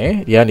သွားလိုက်မယ်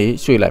ဒီကနေ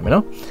ရွှေ့လိုက်မယ်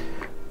နော်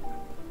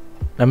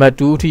number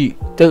 2 ထိ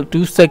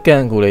2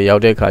 second ကိုလည်းရော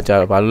က်တဲ့ခါကျ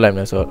တော့ဘာလုပ်လိုက်မ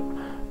လဲဆိုတော့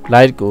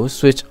light ကို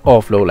switch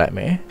off လုပ်လိုက်မ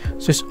ယ်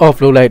switch off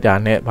လုပ်လိုက်တာ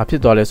နဲ့ဘာဖြ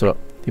စ်သွားလဲဆိုတော့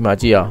ဒီမှာ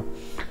ကြည့်အောင်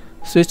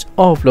switch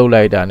off လုပ်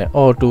လိုက်တာနဲ့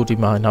auto ဒီ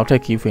မှာနောက်ထ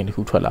ပ် keyframe တစ်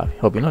ခုထွက်လာပြီ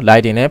ဟုတ်ပြီနော်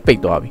lighting နဲ့ပိ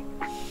တ်သွားပြီ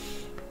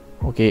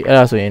okay အဲ့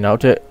ဒါဆိုရင်နောက်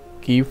ထပ်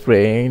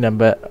keyframe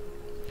number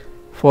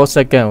 4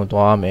 second ကို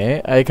သွားမယ်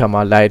အဲ့ခါ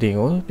မှာ lighting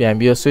ကိုပြန်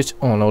ပြီး switch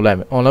on လုပ်လိုက်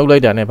မယ် on လုပ်လို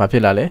က်တာနဲ့ဘာဖြ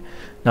စ်လာလဲ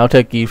နောက်ထ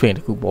ပ် keyframe တ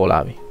စ်ခုပေါ်လာ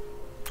ပြီ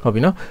ဟုတ်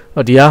ပြီနော်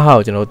ဒီဟာကို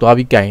ကျွန်တော်သွား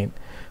ပြီးကင်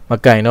မ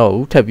ကင်တော့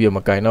ဘူးထပ်ပြီးတော့မ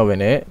ကင်တော့ဘဲ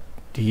နဲ့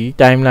ဒီ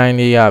timeline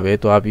လေးရပဲ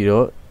သွားပြီး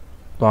တော့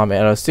သွားမယ်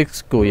အဲ့တော့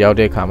6ကိုရောက်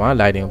တဲ့အခါမှာ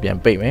lighting ကိုပြန်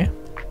ပိတ်မယ်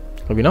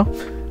ဟုတ်ပြီနော်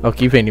အော်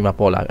keyframe ဒီမှာ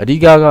ပေါ်လာပြီအဓိ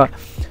က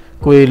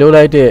ကိုယ်လုပ်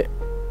လိုက်တဲ့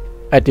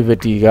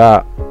activity က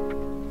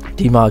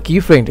ဒီမှာ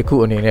keyframe တစ်ခု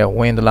အနေနဲ့ဝ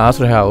င်သလား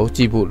ဆိုတဲ့ဟာကိုကြ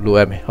ည့်ဖို့လို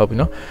အပ်မယ်ဟုတ်ပြီ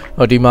နော်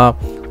ဟောဒီမှာ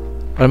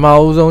ပထမ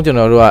အဆုံးကျွန်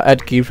တော်တို့က add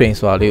keyframe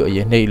ဆိုတာလေးကိုအရ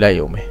င်နှိပ်လိုက်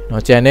ရုံပဲเนา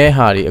ะကျန်တဲ့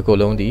ဟာတွေအကုန်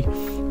လုံးဒီ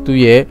သူ့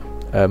ရဲ့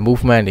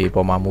movement တွေ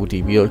ပေါ်မှာမူတ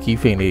ည်ပြီးတော့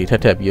keyframe တွေထ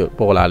ပ်ပြီးတော့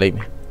ပေါ်လာလိမ့်မ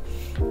ယ်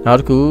နောက်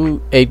တစ်ခု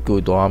8ကို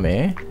သွားမ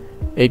ယ်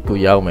8ကို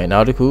ရောက်မယ်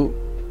နောက်တစ်ခု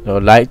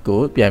light ကို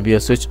ပြန်ပြီး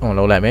တော့ switch on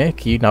လုပ်လိုက်မယ်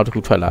key နောက်တစ်ခု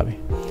ထွက်လာပြီ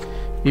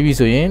ပြီးပြီ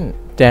ဆိုရင်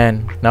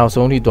10နောက်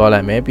ဆုံးထိသွား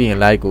လိုက်မယ်ပြီးရင်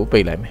light ကိုပိ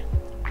တ်လိုက်မယ်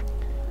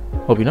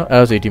ဟုတ်ပြီเนาะအဲ့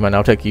ဒါဆိုဒီမှာ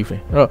နောက်ထပ်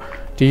keyframe အဲ့တော့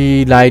ဒီ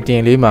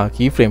lighting လေးမှာ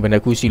keyframe ဘယ်နှ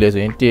ခုရှိလဲ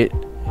ဆိုရင်1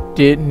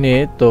 2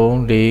 3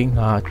 4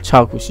 5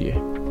 6ခုရှိရယ်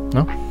เน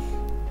าะ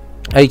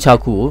အဲ့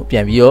6ခုကိုပြ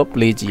န်ပြီးတော့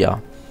play ကြည့်အော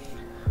င်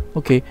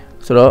okay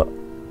ဆိုတော့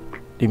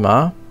ဒီမှာ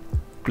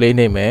play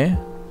နေမယ်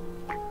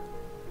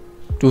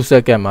2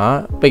 second မှာ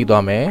ပိတ်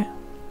သွားမယ်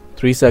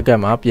3 second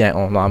မှာပြန်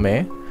on သွားမ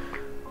ယ်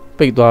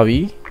ပိတ်သွားပြီ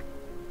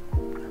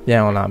ပြ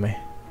န် on လာမယ်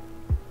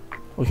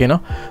okay เนา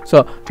ะဆို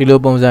တော့ဒီလို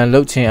ပုံစံလု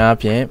ပ်ခြင်းအ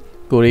ပြင်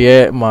ကိုရီး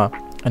ယားမှာ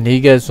အန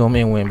ည်းငယ် zoom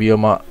in ဝင်ပြီး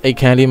တော့မှအိတ်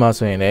ခမ်းလေးမှာ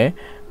ဆိုရင်လည်း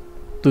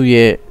သူ့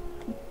ရဲ့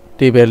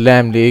table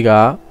lamp လေးက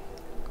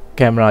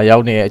ကင်မရာရော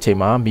က်နေတဲ့အချိန်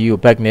မှာမီးကို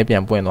back နဲ့ပြ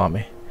န်ပွင့်သွားမ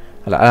ယ်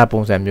ဟလာအဲ့ဒါ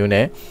ပုံစံမျိုး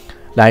နဲ့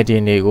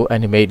lighting တွေကို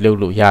animate လုပ်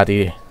လို့ရသေး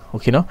တယ်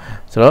okay เนาะ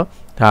ဆိုတော့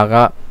ဒါက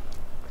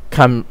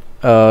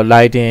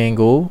lighting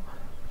ကို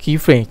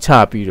keyframe ချ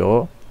ပြီး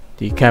တော့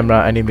ဒီ camera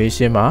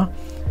animation မှာ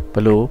ဘ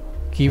ယ်လို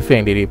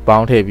keyframe တွေပေါ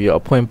င်းထည့်ပြီးတော့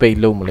အဖွင့်ပိတ်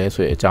လုပ်မလဲ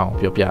ဆိုတဲ့အကြောင်း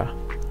ပြောပြတာ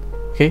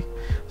okay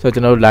ဆိုတော့ကျွ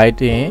န်တော်တို့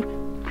lighting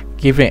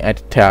keyframe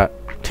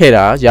ထည့်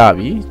တာရ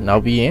ပြီနော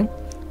က်ပြီးရင်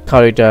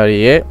character တွေ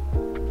ရဲ့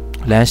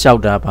လမ်းလျှော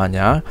က်တာပါ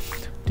ညာ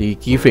ဒီ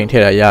keyframe ထ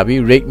ည့်တာရပြီ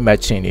rate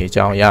matching တွေအ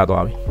ကြောင်းရ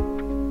သွားပြီ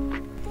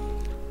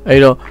အဲ့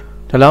တော့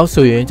ဒါလောက်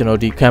ဆိုရင်ကျွန်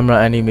တော်ဒီ camera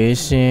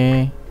animation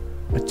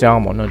အကြော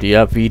င်းပေါ့နော်ဒီက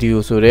video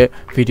ဆိုတဲ့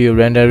video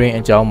rendering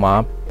အကြောင်းမှာ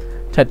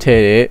ထပ်ထ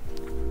ည့်တဲ့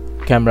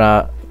camera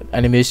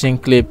animation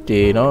clip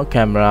တွေเนาะ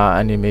camera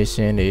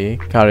animation တွေ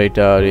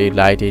character တွေ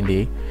lighting တွေ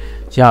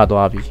ရ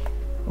သွားပြီ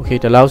okay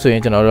ဒါလောက်ဆိုရ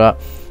င်ကျွန်တော်တို့က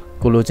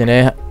ကိုလိုချင်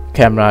တဲ့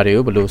camera တွေ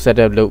ကိုဘယ်လို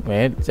setup လုပ်မ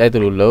ယ်စိုက်တ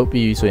ယ်လို့လုပ်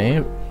ပြီးဆိုရင်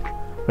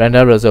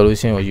render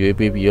resolution ကိုရွေး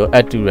ပေးပြီးတော့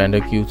add to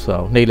render queue ဆို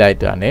တော့နှိပ်လိုက်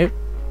တာနဲ့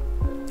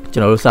ကျွ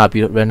န်တော်တို့စ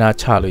ပြီးတော့ render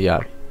ချလို့ရ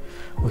ပြီ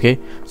okay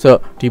ဆိုတော့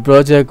ဒီ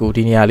project ကို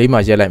ဒီနေရာလေးမှာ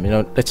ရက်လိုက်မယ်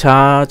နော်တ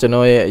ခြားကျွန်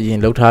တော်ရဲ့အရင်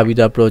လုပ်ထားပြီး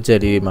သား project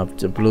လေးတွေမှာဘ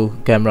ယ်လို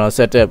camera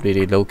setup လေး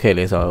တွေလုပ်ခဲ့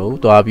လဲဆိုတော့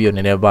တွားပြီးတော့န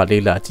ည်းနည်းပါ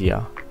လေ့လာကြည့်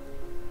အောင်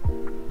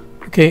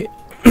okay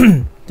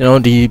ကျွန်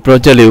တော်ဒီ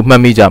project လေးကိုမှ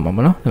တ်မိကြမှာမ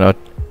နော်ကျွန်တော်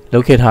လု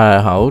ပ်ခဲ့ထား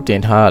တဲ့ဟာကိုတ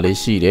င်ထားတာလေး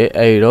ရှိတယ်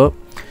အဲ့တော့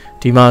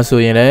ဒီမှာဆို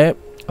ရင်လည်း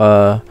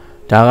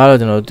ဒါကတော့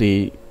ကျွန်တော်ဒီ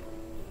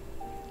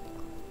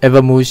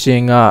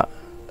Evolution က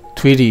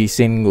 3D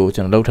scene ကို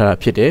ကျွန်တော်လုပ်ထားတာ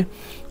ဖြစ်တယ်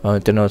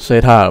ကျွန်တော်ဆွဲ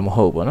ထားတာမ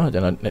ဟုတ်ဘူးเนาะကျွ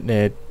န်တော်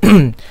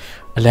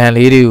အလံ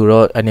လေးတွေကို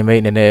တော့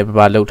animate နည်းနည်း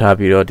ပါလုပ်ထား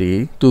ပြီးတော့ဒီ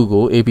သူ့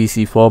ကို ABC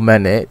format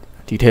နဲ့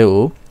ဒီထဲ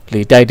ကို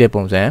လေတိုက်တဲ့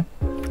ပုံစံ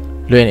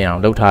လွှင့်နေအော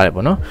င်လုပ်ထားတယ်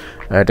ပေါ့နော်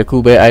တခု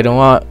ပဲ item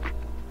က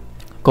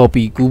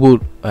copy ကူးဖို့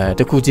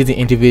တခုချင်းစီ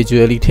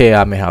individually ထည့်ရ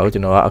မယ်ဟာကိုကျွ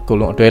န်တော်ကအကုန်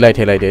လုံးအတွဲလိုက်ထ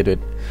ည့်လိုက်တဲ့အတွက်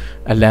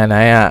အလံ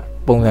တိုင်းက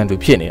ပုံစံတူ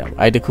ဖြစ်နေတာပေါ့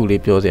အဲ့တခု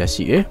လေးပြောစရာ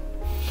ရှိတယ်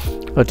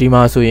ဒီ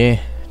မှာဆိုရင်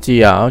ကြည့်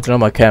ရအောင်ကျွန်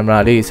တော်မှာ camera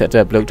လေး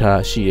setup လုပ်ထားတာ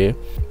ရှိတယ်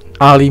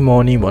early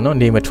morning ပေါ့နော်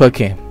နေမထွက်ခ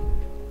င်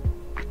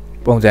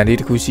ပုံစံလေး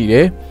တစ်ခုရှိတ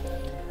ယ်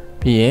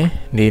ပြီးရင်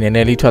နေနည်းန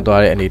ည်းလေးထွက်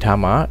သွားတဲ့အနေအထား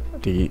မှာ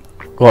ဒီ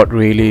god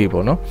ray လေး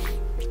ပေါ့နော်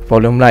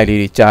volume light လေး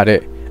တွေကြားတဲ့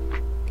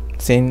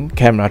scene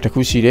camera တစ်ခု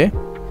ရှိတယ်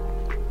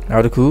နော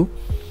က်တစ်ခု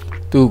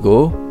သူ့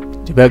ကို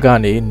ဒီဘက်က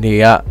နေနေ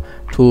ရ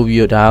ထိုးပြီး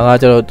တော့ဒါက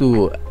ကျတော့သူ့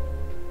ကို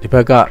ဒီဘ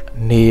က်က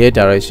နေရဲ့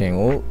direction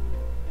ကို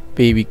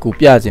ပေးပြီးကို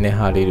ပြခြင်းတဲ့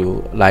ဟာလေးတွေကို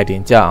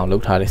lighting ကြအောင်လု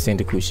ပ်ထားတဲ့ scene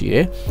တစ်ခုရှိတ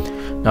ယ်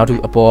နောက်တစ်ခု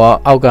အပေါ်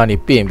အောက်ကနေ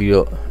ပြင်ပြီး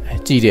တော့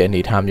ကြည့်တဲ့အနေ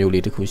အထားမျိုး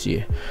လေးတစ်ခုရှိတ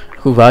ယ်အ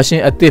ခု version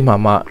အသစ်မှာ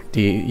မှ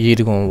ဒီရေ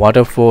တခွန်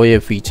waterfall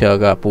ရဲ့ feature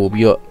ကပို့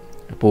ပြီးတော့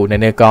ပို့န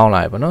ည်းနည်းကောင်း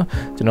လာပြီပေါ့နော်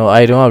ကျွန်တော်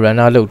အဲဒီတော့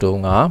runner လုပ်တု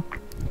န်းက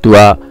သူက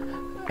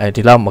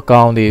ဒီလောက်မ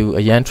ကောင်းသေးဘူး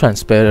အရန်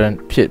transparent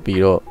ဖြစ်ပြီး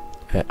တော့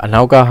အ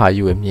နောက်ကဟာ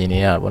ယူရမြင်နေ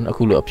ရတာပေါ့နော်အ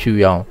ခုလိုအဖြူ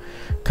ရောင်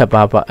ခက်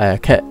ပါ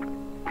ခက်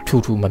ထူ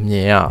ထူမမြ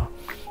င်ရအောင်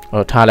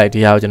တော့ထားလိုက်တ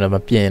ရားကိုကျွန်တော်မ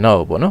ပြင်တော့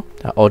ဘူးပေါ့နော်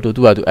ဒါ auto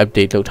သူကသူ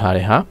update လုပ်ထား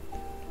တဲ့ဟာ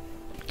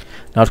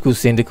နောက်တစ်ခု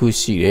scene တစ်ခု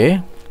ရှိတယ်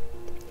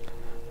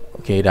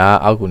okay ဒါ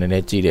အောက်ကိုနည်းန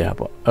ည်းကြည့်တဲ့ဟာ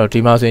ပေါ့အဲ့တော့ဒီ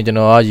မှာဆိုရင်ကျွန်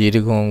တော်ကရေတ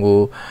ခွန်ကို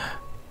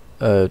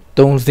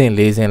3စင်း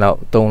4စင်းလောက်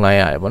သုံးလိုက်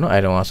ရတယ်ပေါ့နော်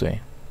အဲ့တော့ဆိုရ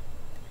င်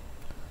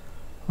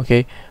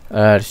okay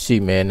ရှိ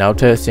မယ်နောက်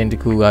ထပ် scene တ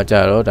စ်ခုကကြ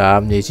တော့ဒါ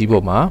မြေကြီး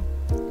ပေါ်မှာ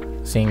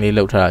scene လေး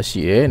လောက်ထားတာ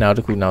ရှိတယ်နောက်တ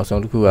စ်ခုနောက်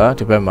ဆုံးတစ်ခုက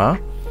ဒီဘက်မှာ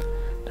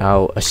ဒါ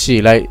ကိုအရှိ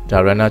လိုက်ဒါ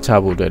runner ချ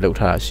ဖို့အတွက်လောက်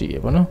ထားတာရှိရ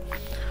ပေါ့နော်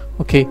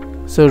okay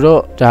ဆို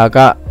တော့ဒါက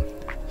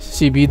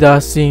ရှိပြီးသား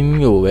scene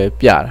ကိုပဲ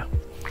ပြတာ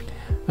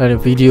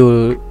video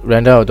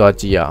render ကိုတော့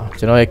ကြည့်အောင်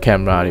ကျွန်တော်ရဲ့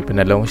camera တွေဘယ်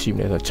နှလုံးရှိမ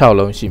လဲဆိုတော့6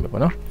လုံးရှိမှာ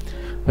ပေါ့နော်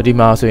ဒီ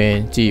မှာဆိုရင်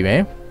ကြည့်မ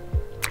ယ်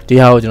ဒီ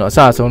ဟာကိုကျွန်တော်အစ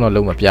အဆုံးတော့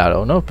လုံးမပြ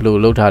တော့เนาะဘယ်လို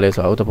လုပ်ထားလဲ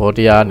ဆိုတော့သဘောတ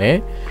ရားနဲ့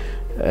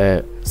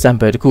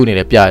sample တစ်ခုအနေ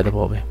နဲ့ပြရတဲ့သ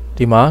ဘောပဲ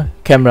ဒီမှာ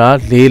camera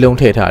 4လုံး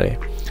ထည့်ထားတယ်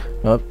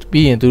เนาะ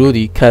ပြီးရင်သူတို့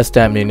ဒီ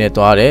custom အနေနဲ့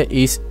သွားတယ်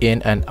is in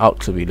and out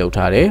ဆိုပြီးလုပ်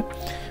ထားတယ်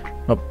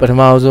ပထ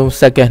မဆုံး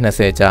second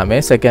 20ကြာမ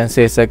ယ် second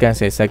 10 second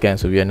 10 second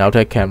ဆိုပြီးနောက်ထ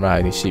ပ် camera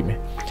တွေရှိမယ်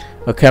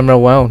camera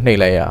 1ကိုနှိပ်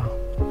လိုက်ရအောင်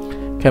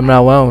camera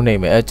 1ကိုနှိပ်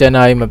မယ်ကျန်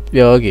တာတွေမ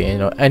ပြောခင်ကျွန်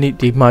တော်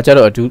ဒီမှာကျ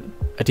တော့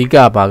အဓိက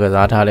ဘာက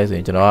စားထားလဲဆိုရ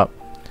င်ကျွန်တော်က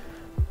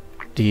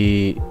ဒီ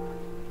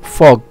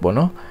fog ပေါ့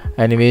နော်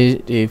animate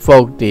ဒီ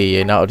fog တွေ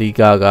ရဲ့နောက်အဓိ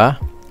ကက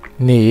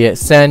နေရဲ့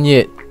sun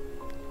ရဲ့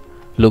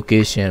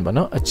location ပေါ့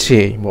နော်အချိ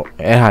န်ပေါ့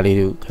အဲ့ဟာလေး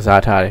ကိုက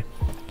စားထားတယ်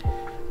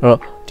အဲ့တော့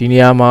ဒီနေ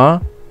ရာမှာ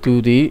သူ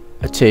ဒီ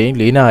အချိန်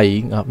4နာရီ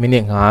မိန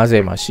စ်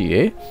50မှာရှိတ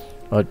ယ်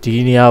ဒီ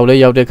နေရာကိုလ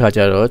ည်းရောက်တဲ့ခါကျ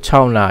တော့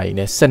6နာရီ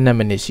နဲ့12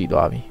မိနစ်ရှိ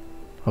သွားပြီ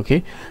okay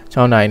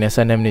 6နာရီနဲ့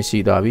12မိနစ်ရှိ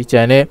သွားပြီကျ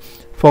န်တဲ့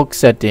fog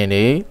setting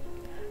တွေ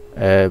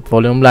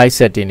volume light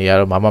setting တွေက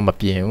တော့မ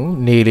ပြင်ဘူး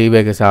နေလေး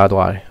ပဲကစား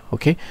သွားတယ်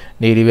okay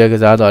နေလေးပဲက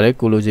စားသွားတယ်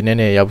ကိုလိုချင်တဲ့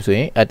နေရာရောက်ဆိုရ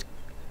င် add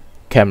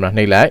camera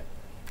နှိပ်လိုက်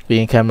ပြီး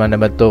ရင် camera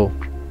number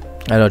 3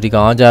အဲ့တော့ဒီ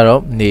ကောင်ကကြ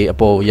တော့နေအ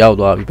ပေါ်ရောက်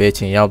သွားပြီဘယ်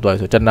ချိန်ရောက်သွား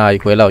ဆိုတနာရီ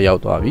ခွဲလောက်ရော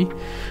က်သွားပြီ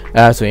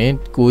အဲ့ဒါဆိုရင်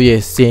ကိုယ့်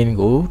ရဲ့ scene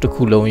ကိုတစ်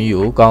ခုလုံးကြီး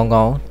ကိုကောင်း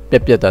ကောင်း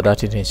ပြက်သား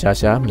ထင်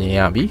ရှားမြင်ရ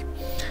ပြီ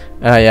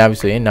အဲ့ဒါရပြီ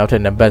ဆိုရင်နောက်ထ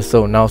ပ်နံပါတ်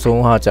နောက်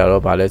ဆုံးဟာကြ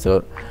တော့ဗာလဲဆို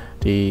တော့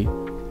ဒီ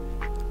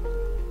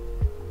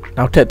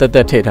နောက်ထပ်တ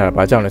က်ထည့်ထားတာ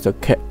ဘာကြောင့်လဲဆို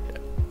တော့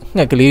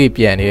ငှက်ကလေးတွေ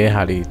ပြန်နေတဲ့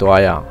ဟာလေး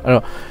တွားရအောင်အဲ့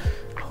တော့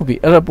ဟုတ်ပြီ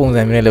အဲ့တော့ပုံ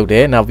စံမျိုးနဲ့လုပ်တ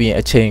ယ်နောက်ပြီးရင်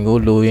အချိန်ကို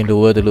လိုရင်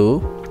လိုအပ်တယ်လို့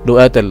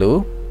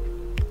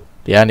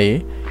ဒီကနေ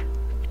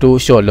တိုး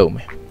short လုပ်မ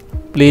ယ်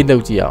play လု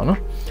ပ်ကြည့်အောင်နော်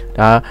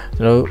ဒါ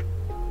ကျွန်တော်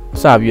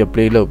စပြီး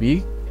play လုပ်ပြီး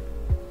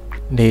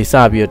နေစ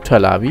ပြီးထွ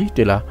က်လာပြီ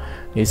တွေ့လား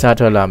နေစ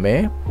ထွက်လာမ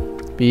ယ်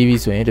ပြီးပြီ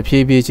ဆိုရင်တဖြ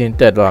ည်းဖြည်းချင်း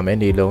တက်သွားမယ်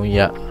နေလုံးရ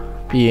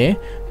ပြီးရင်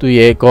သူ့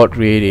ရဲ့ god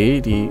ray တွေ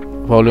ဒီ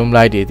volume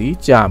light တွေဒီ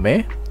ကျမယ်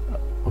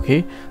okay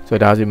ဆို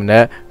တော့ဒါဆိုရင်လ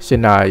ည်း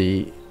7နာရီ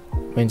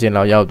မင်းကျင်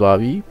လောက်ရောက်သွား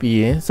ပြီပြီး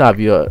ရင်စ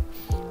ပြီးတော့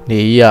နေ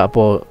ရအ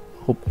ပေါ်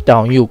တော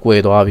င်ကြီးကိုကွ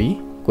ယ်သွားပြီ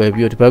ကွယ်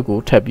ပြီးတော့ဒီဘက်ကို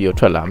ထပ်ပြီးတော့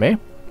ထွက်လာမယ်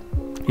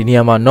ဒီနေ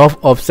ရာမှာ north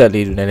offset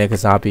လေးတွေနည်းနည်းက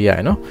စားပေးရတ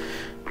ယ်နော်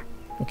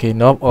okay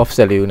north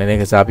offset လေးကိုနည်းန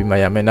ည်းကစားပြီးမှ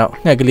ရမယ်နောက်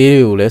ငှက်ကလေး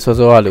တွေကိုလည်းစော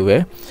ရလိုပဲ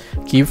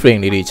keyframe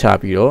လေးတွေချ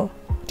ပြီးတော့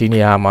ဒီနေ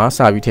ရာမှာစ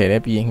ပြီးထည့်တ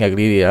ယ်ပြီးရင်ငှက်က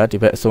လေးတွေကဒီ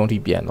ဘက်အဆုံးထိ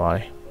ပြန်သွားတ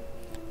ယ်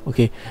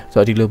okay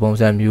ဆိုတော့ဒီလိုပုံ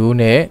စံမျိုး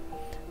နဲ့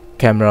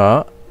camera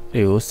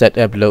တွေကို set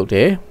up လုပ်တ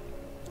ယ်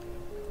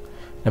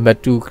number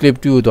 2 clip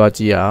 2ကိုသွား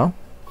ကြည့်အောင်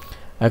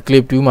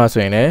clip 2မှာ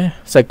ဆိုရင်လည်း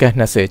second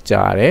 20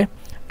ကြာတယ်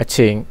အ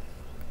ချိန်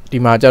ဒီ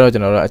မှာကျတော့ကျွ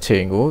န်တော်တို့အချိ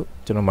န်ကို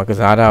ကျွန်တော်မက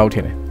စားထားဘူးထ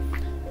င်တယ်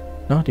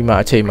နော်ဒီမှာ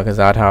အချိန်မက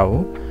စားထား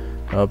ဘူး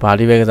ဘာ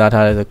လေးပဲကစား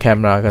ထားလဲဆို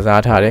camera က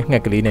စားထားတယ်ငှ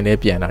က်ကလေးနည်းနည်း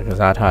ပြန်လာက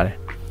စားထားတယ်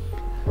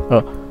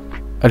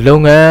အလု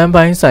ပ်ငန်း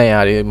ပိုင်းဆိုင်ရာ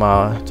တွေမှာ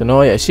ကျွန်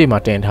တော်ရဲ့အရှိမ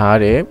တင်ထား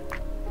တဲ့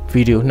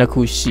video 2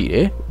ခုရှိတ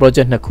ယ်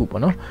project 2ခု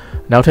ပေါ့နော်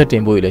နောက်ထပ်တ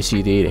င်ဖို့လည်းရှိ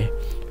သေးတယ်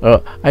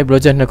အဲ့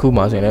project 2ခု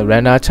မှာဆိုရင်လည်း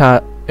render ချ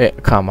တဲ့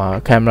အခါမှာ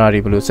camera တွေ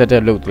ဘယ်လို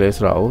setup လုပ်တယ်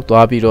ဆိုတာကို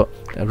သွားပြီးတော့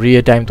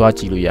real time သွား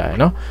ကြည့်လို့ရတယ်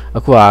နော်အ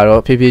ခုက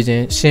တော့ဖြည်းဖြည်းချ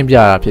င်းရှင်းပြ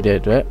တာဖြစ်တဲ့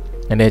အတွက်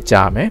နည်းနည်း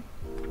ကြာမယ်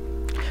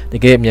တ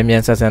ကယ်မြ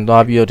န်ဆန်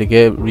သွားပြီးတော့တက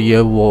ယ်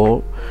real world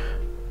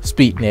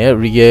speed နဲ့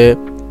real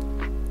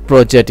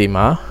project တွေ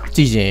မှာကြ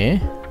ည့်ရင်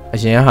အ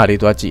ရင်ဟာတွေ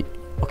သွားကြည့်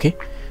okay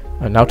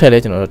နောက်ထပ်လ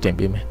ည်းကျွန်တော်တို့တင်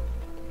ပေးမယ်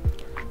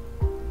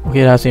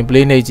okay ဒါဆိုရင်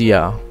play နေကြည့်ရ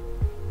အောင်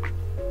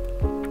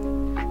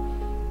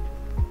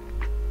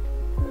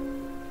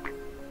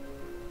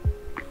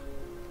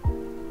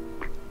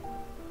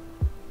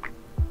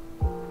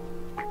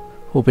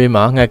ဟိုဘေး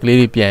မှာငှက်ကလေး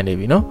တွေပြန်နေ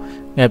ပြီเนาะ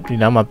ငှက်ဒီ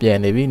နားမှာပြန်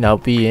နေပြီနောက်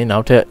ပြီးရင်နော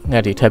က်ထပ်ငှ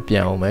က်တွေထပ်ပြ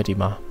န်အောင်မယ်ဒီ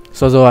မှာ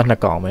စောက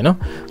2ကောင်ပဲเนาะ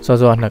စော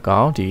က2ကော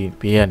င်ဒီ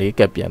ဘေးကနေ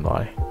ကပ်ပြန်သွား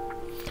တယ်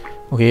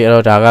โอเคအဲ့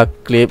တော့ဒါက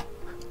clip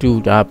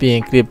 2ဒါပြီးရ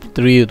င် clip 3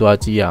ကိုသွား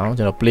ကြည့်အောင်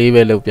ကျွန်တော် play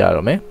ပဲလုပ်ပြ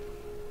တော့မယ်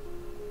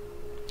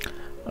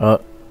အဲ့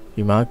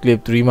ဒီမှာ clip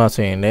 3မှာ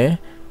ဆိုရင်လည်း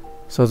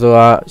စောက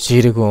ရေ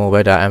တကွန်ကို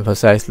ပဲဒါ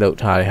emphasize လုပ်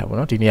ထားတယ်ဟာပေါ့เ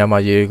นาะဒီနေရာမှာ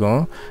ရေတကွန်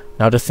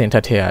နောက်တစ်ဆင့်ထ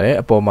ပ်ထည့်ရတယ်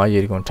အပေါ်မှာရေ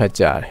တကွန်ထပ်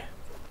ကြတယ်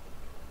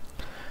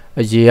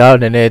ရေရော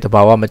နည်းနည်းတ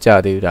ဘာဝမကြ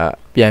သေးဘူးဒါ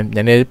န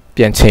ည်းနည်း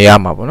ပြန်ချင်ရ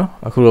မှာပေါ့နော်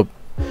အခုတော့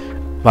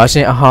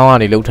version အဟောင်းက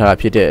နေလောက်ထားတာ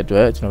ဖြစ်တဲ့အတွ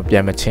က်ကျွန်တော်ပြ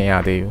န်မချင်ရ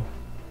သေးဘူး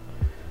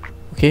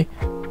okay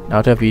နော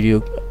က်ထပ် video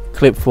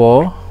clip 4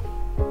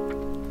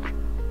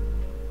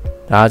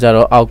ဒါကြ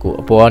တော့အောက်ကို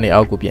အပေါ်ကနေ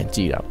အောက်ကိုပြန်ကြ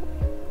ည့်တာပေါ့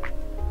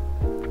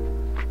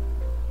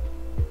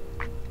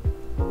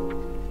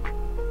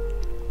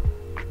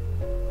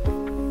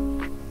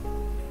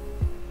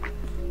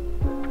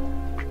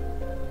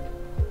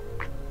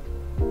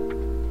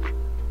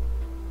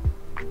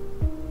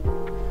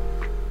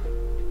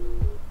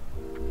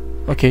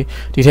okay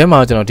ဒီထဲမှာ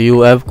ကျွန်တော်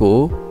DOF ကို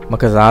မ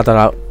ကစား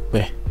တော့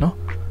ပဲเนาะ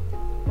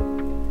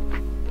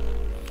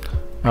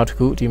နောက်တစ်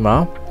ခုဒီမှာ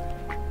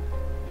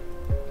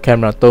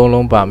camera 3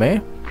လုံးပါမယ်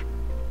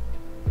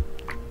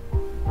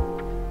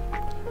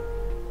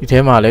ဒီထဲ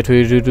မှာလည်းထွေ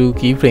ထူး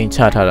keyframe ချ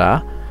ထားတာ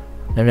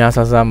များဆ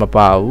ဆမ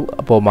ပါဘူး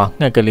အပေါ်မှာ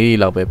ငှက်ကလေးတွေ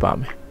လောက်ပဲပါ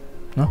မယ်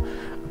เนาะ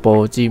အ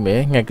ပေါ်ကြည့်မ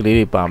ယ်ငှက်ကလေး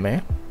တွေပါမယ်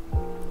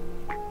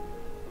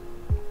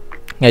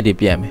ငှက်တွေ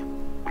ပြန်မယ်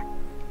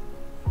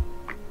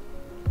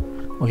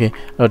okay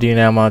အဲ့တော့ဒီ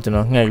နေရာမှာကျွန်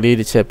တော်ငှက်ကလေး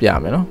တစ်ချက်ပြ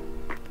မယ်နော်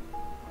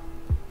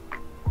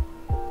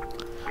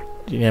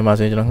ဒီနေရာမှာ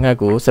ဆိုရင်ကျွန်တော်ငှက်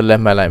ကို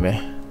select မှတ်လိုက်မယ်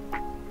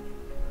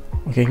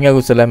okay ငှက်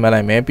ကို select မှတ်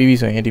လိုက်မယ်ပြီးပြီ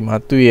ဆိုရင်ဒီမှာ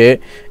သူ့ရဲ့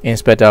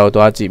inspector ကို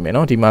တွားကြည့်မယ်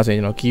နော်ဒီမှာဆိုရင်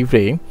ကျွန်တော်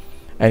keyframe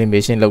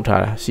animation လောက်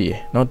ထားတာရှိရယ်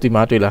เนาะဒီ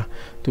မှာတွေ့လား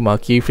ဒီမှာ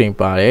keyframe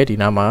ပါတယ်ဒီ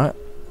နားမှာ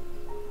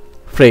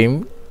frame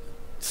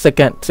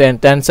second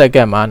 10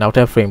 second မှာနောက်ထ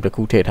ပ် frame တစ်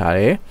ခုထည့်ထားတ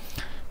ယ်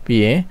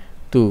ပြီးရင်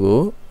သူ့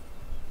ကို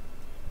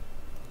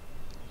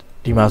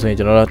ဒီမှာဆိုရင်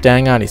ကျွန်တော်တို့တ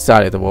န်းကနေစ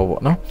တဲ့သဘော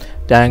ပေါ့เนาะ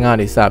တန်းက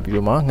နေစပြီး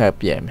တော့မှငှက်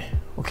ပြန်မယ်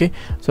okay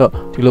ဆိုတော့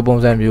ဒီလိုပုံ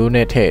စံမျိုး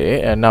နဲ့ထည့်တယ်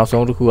အဲနောက်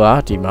ဆုံးတစ်ခုက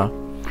ဒီမှာ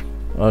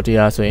ဒီ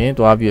ဟာဆိုရင်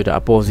တွားပြီးတော့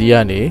အပေါ်စီးက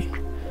နေ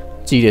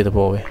ကြည့်တဲ့သ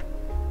ဘောပဲ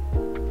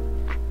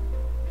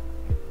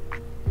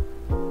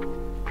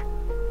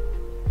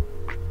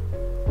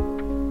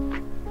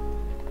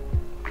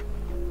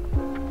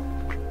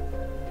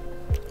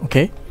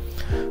okay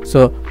so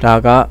ဒါ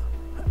က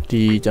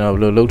ဒီကျွန်တော်ဘ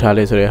ယ်လိုလုပ်ထား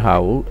လဲဆိုတဲ့ဟာ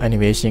ကို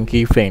animation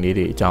keyframe လေး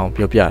တွေအကြောင်း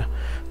ပြောပြတာ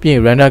ပြီးရ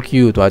င် render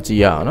queue ကိုသွားကြည့်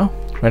ရအောင်နော်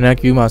render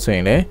queue မှာဆိုရ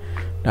င်လည်း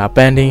ဒါ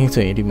pending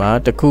ဆိုရင်ဒီမှာ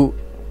တစ်ခု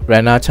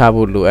render ချ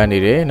ဖို့လိုအပ်နေ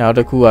တယ်နောက်တ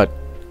စ်ခုက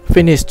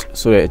finished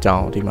ဆိုတဲ့အကြော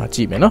င်းဒီမှာကြ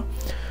ည့်မယ်နော်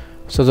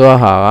ဆိုတော့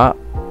ဟာက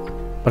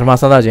ပထမ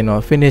စသချင်း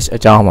တော့ finish အ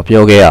ကြောင်းမှာ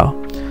ပြောခဲ့ရအောင်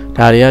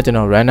ဒါတွေကကျွန်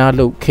တော် render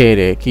လုပ်ခဲ့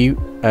တဲ့ key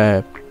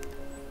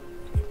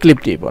clip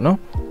တွေပေါ့နော်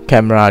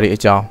camera တွေအ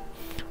ကြောင်း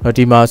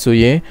ဒီမှာဆို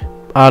ရင်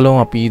အားလုံး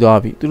ကပြီးသွား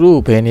ပြီသူတို့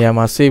ဘယ်နေရာ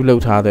မှာ save လု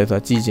ပ်ထားတယ်ဆို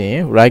တာကြည့်ချင်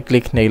right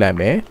click နှိပ်လိုက်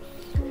မယ်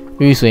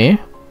ပြီးဆိုရင်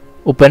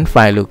open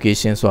file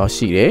location ဆိုတာ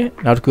ရှိတယ်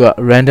နောက်တစ်ခုက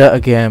render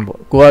again ပေါ့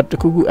ကိုကတစ်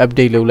ခုခု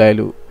update လုပ်လိုက်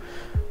လို့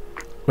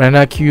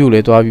render queue ကိုလ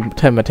ည်းတွားပြီး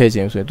ထပ်မထည့်ချ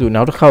င်ဆိုရင်သူ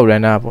နောက်တစ်ခေါက်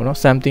render ပေါ့နော်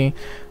something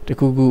တစ်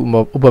ခုခု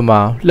ဥပမာ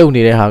လှုပ်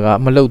နေတဲ့ဟာက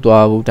မလှုပ်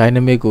သွားဘူး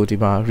dynamic ကိုဒီ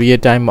မှာ real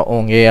time မ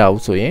on ခဲ့ရ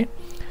ဘူးဆိုရင်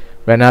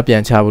render ပြ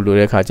န်ချဖို့လို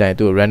တဲ့ခါကျရင်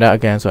သူ render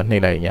again ဆိုတာနှိ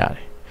ပ်လိုက်ရတ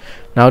ယ်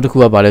နောက်တစ်ခု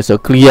ကဘာလဲဆို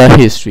clear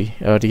history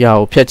ဒီဟာ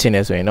ကိုဖျက်ချင်တ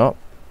ယ်ဆိုရင်တော့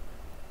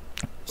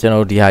ကျွန်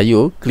တော်ဒီဟာကြီး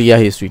ကို clear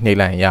history နှိပ်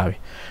လိုက်ရင်ရပြီ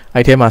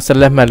အဲ့ထဲမှာ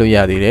select မှတ်လို့ရ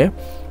သေးတယ်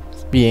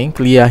ပြီးရင်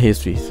clear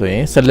history ဆိုရ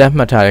င် select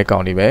မှတ်ထားတဲ့ကော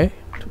င်တွေပဲ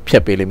ဖြ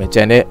တ်ပေးလိမ့်မယ်ကျ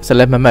န်တဲ့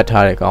select မမှတ်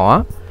ထားတဲ့ကောင်က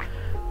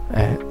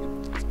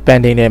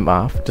pending ထဲမှာ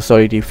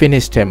sorry ဒီ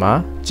finish ထဲမှာ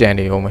ကျန်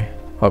နေအောင်မယ်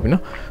ဟုတ်ပြီ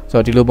နော်ဆို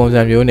တော့ဒီလိုပုံ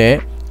စံမျိုးနဲ့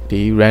ဒီ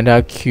render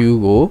queue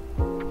ကို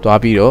တွား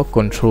ပြီးတော့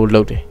control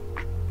လုပ်တယ်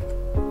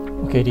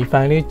okay ဒီ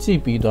file လေးကြည့်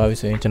ပြီးသွားပြီ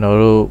ဆိုရင်ကျွန်တော်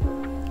တို့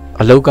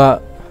အလုပ်က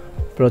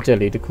project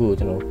လေးတစ်ခုကို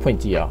ကျွန်တော်ဖွင့်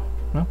ကြည့်အောင်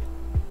နော်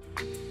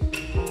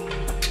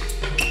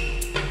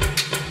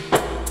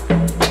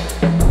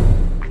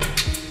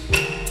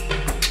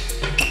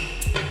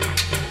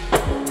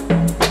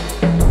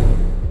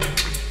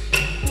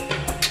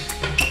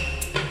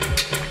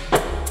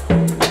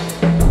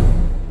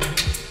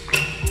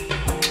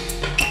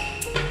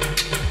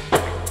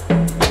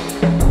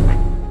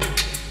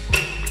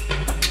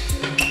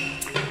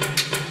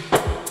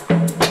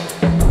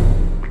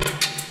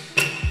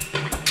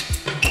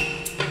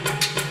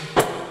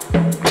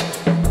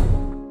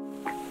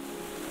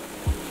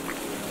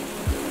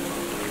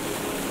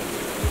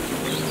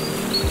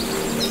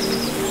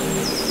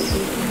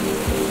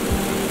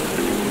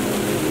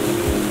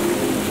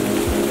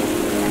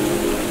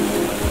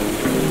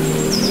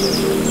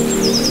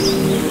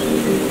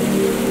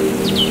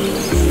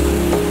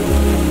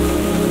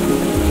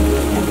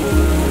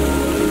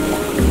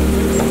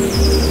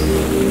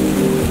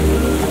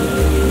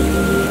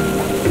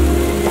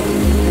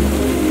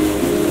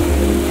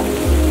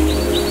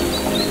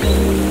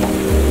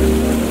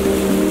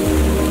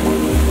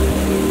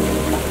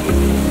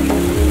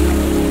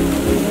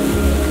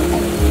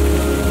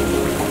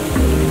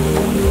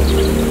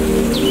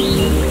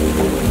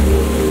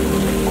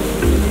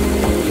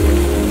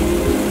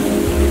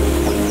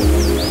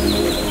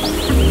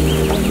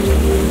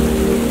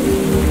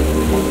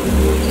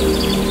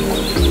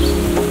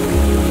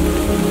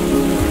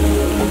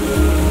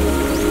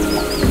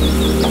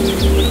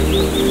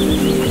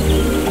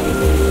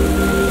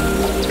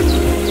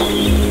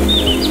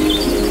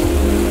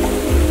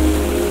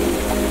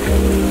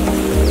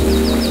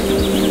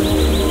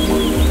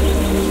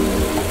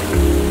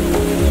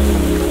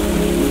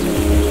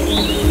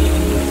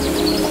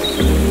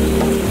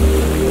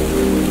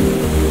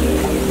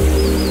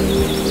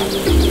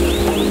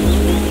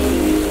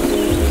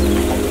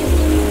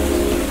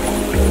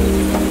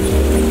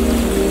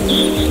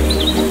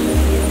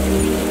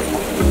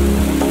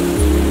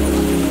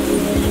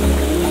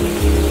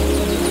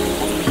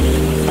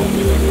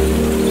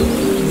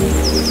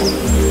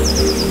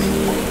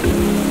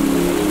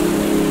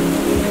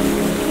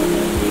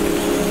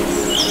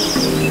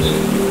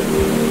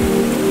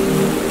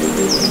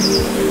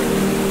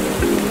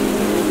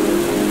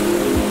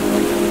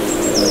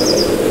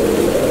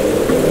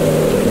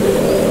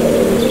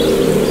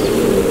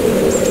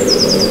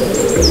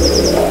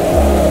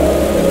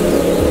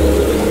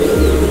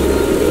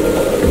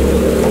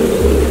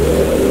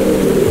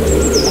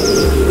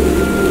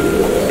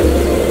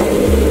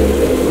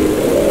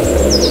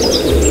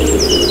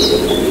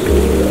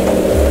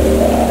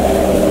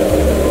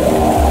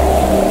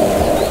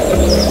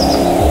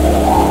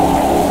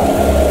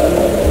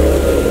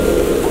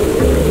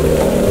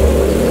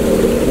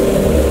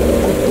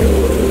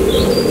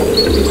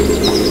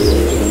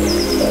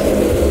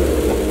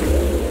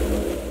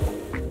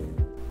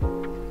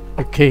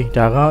Okay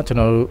ဒါကကျွန်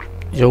တော်တို့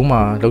ရုံး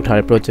မှာလုပ်ထား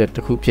တဲ့ project တ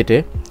စ်ခုဖြစ်တ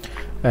ယ်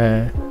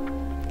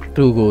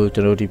သူ့ကိုကျွ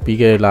န်တော်ဒီပြီး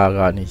ခဲ့တဲ့လက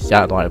နေရ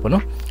သွားတယ်ပေါ့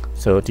နော်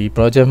so ဒီ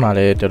project မှာလ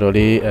ည်းတော်တော်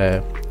လေး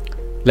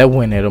လက်ဝ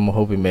င်နေတော့မ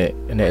ဟုတ်ပြီမဲ့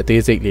အနေအ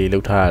သေးစိတ်လေးလု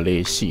ပ်ထားတာ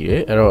လေးရှိတ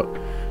ယ်အဲ့တော့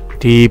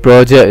ဒီ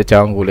project အ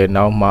ကြောင်းကိုလည်း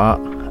နောက်မှ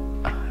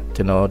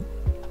ကျွန်တော်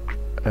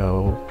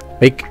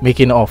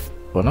making of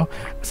ပေါ့နော်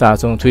အစား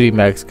ဆုံး 3D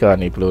Max က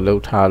နေဘယ်လိုလု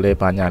ပ်ထားလဲ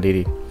ဘာညာလေး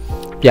တွေ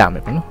ပြမ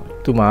ယ်ပေါ့နော်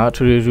သူမှာ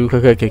 3D ခ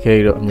က်ခဲ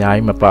တော့အများ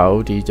ကြီးမပါ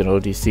ဘူးဒီကျွန်တော်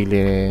တို့ဒီ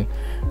ceiling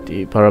ဒီ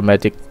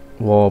parametric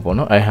wall ပေါ့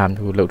နော်အဲ့ဟာ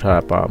မျိုးလုပ်ထား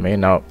တာပါမယ်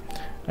နောက်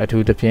အ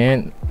ထူးသဖြင့်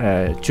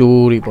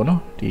ကျိုးတွေပေါ့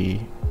နော်ဒီ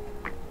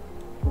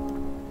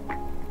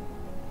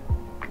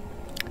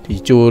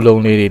ကျိုး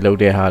လုံးလေးတွေလုပ်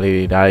တဲ့ဟာလေး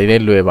တွေဒါတွေလ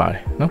ည်းလွယ်ပါတ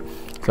ယ်နော်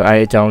ဆိုတော့အဲ့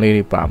အကြောင်းလေး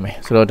တွေပါမယ်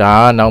ဆိုတော့ဒါ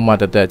ကနောက်မှ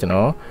တက်ကျွန်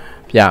တော်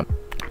ပြ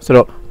ဆို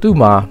တော့သူ့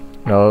မှာ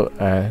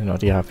နော်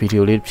ဒီဟာဗီဒီ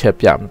ယိုလေးဖြတ်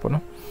ပြမယ်ပေါ့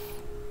နော်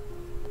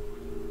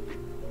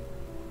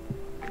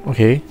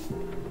okay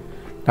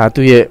ဒါ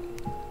သူ့ရဲ့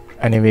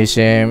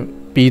animation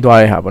ပြီးသွား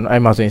တဲ့ဟာပေါ့နော်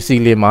အဲ့မှာဆိုရင်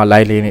ceiling မှာ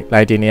light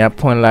တွေနေရာ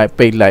ဖွင့်လိုက်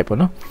ပိတ်လိုက်ပေါ့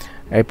နော်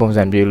အဲ့ပုံ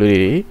စံမျိုးလေး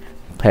တွေ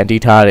ဖန်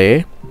တီးထားတယ်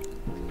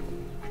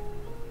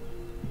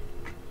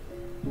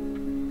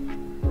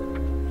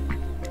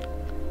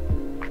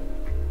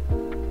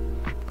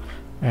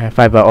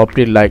fiber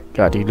optic light က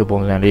ဒီလိုပုံ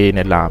စံလေး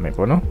နဲ့လာမယ်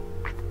ပေါ့နော်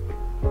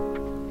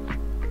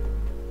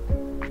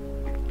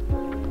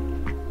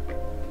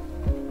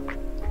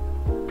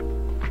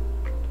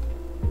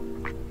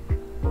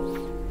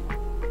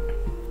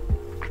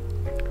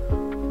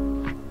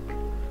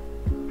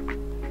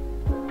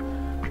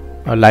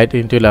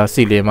lighting တွေ့လား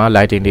ceiling မှာ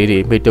lighting လေးတွေ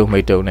မိတ်တုံ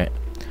နဲ့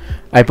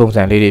အဲ့ပုံ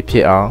စံလေးတွေဖြ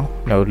စ်အောင်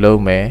လု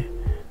ပ်မယ်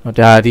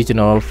ဒါဒီကျွန်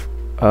တော်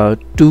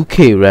2K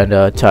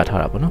render ချထား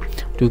တာပေါ့နော်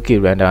 2K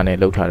render နဲ့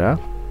လုပ်ထားတာ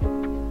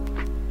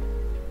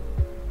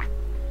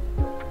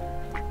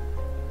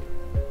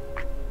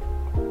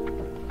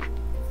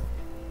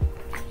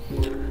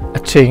အ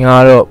ချိန်က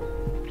တော့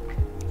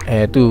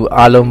သူ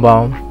အားလုံးပေါ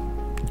င်း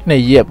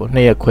2ရက်ပေါ့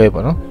2ရက်ခွဲ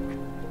ပေါ့နော်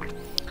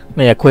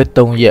2ရက်ခွဲ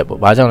3ရက်ပေါ့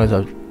ဘာကြောင့်လဲ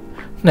ဆိုတော့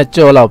နှစ်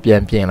ကြောလောက်ပြ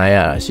န်ပြင်လိုက်ရ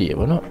တာရှိရ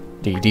ပေါ့နော်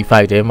ဒီ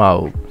file ထဲမှာ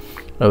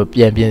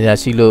ပြန်ပြင်ရ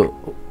ရှိလို့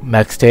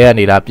max ထဲက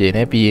နေလာပြင်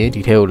နေပြီးရင်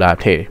ဒီထဲကိုလာ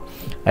ထည့်တယ်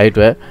အဲ့ဒီအ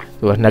တွက်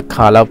သူကနှစ်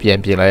ခါလောက်ပြန်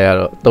ပြင်လိုက်ရ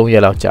တော့3ရ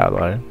က်လောက်ကြာ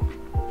သွားတယ်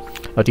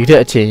ဒီထ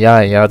က်အချိန်ရ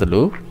ရင်ရသ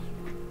လို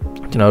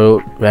ကျွန်တော်တို့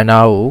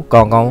render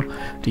ကိုကောင်း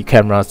ဒီ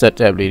camera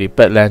setup လေးတွေပ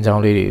တ်လန်းချော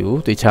င်းလေးတွေကို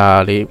တ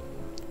ခြားလေး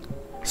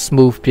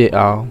smooth ဖြစ်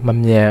အောင်မ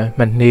မြန်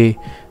မနှေး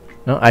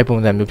เนาะအဲ့ပုံ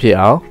စံမျိုးဖြစ်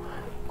အောင်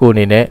ကိုအ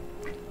နေနဲ့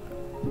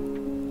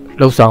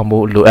လှုပ်ဆောင်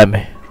ဖို့လိုအပ်မ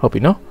ယ်ဟုတ်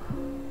ပြီနော်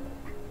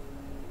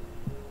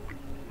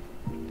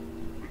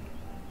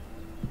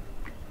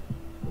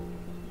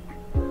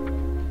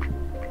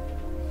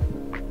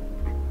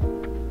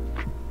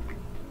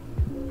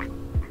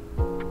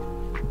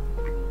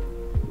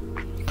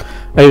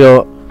အဲ့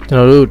တော့ကျွန်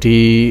တော်တို့ဒီ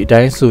အ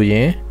တိုင်းဆိုရ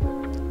င်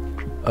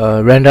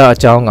render အ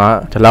ကြောင်းက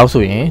ဒီလောက်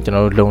ဆိုရင်ကျွန်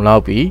တော်တို့လုံလော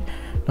က်ပြီ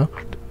နော်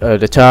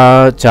တခြား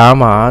ကြား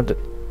မှာ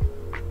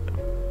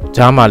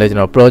လည်းကျွန်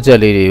တော် project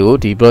လေးတွေကို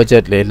ဒီ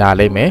project လေးလာ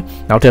လိမ့်မယ်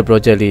နောက်ထပ်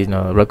project လေးကျွန်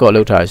တော် record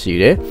လုပ်ထားရှိ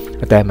တယ်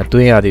အတိုင်းမသွ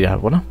င်းရသေးတာ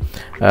ပေါ့နော်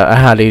အ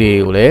ဟာလေးတွေ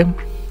ကိုလည်း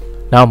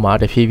နောက်မှ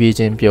တဖြည်းဖြည်း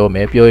ချင်းပြောမ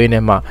ယ်ပြောရင်း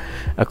နဲ့မှ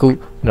အခု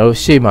ကျွန်တော်တို့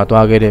ရှေ့မှာ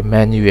သွားခဲ့တဲ့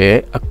menu ရဲ့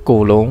အကု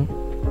န်လုံး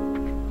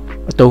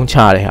အသုံးချ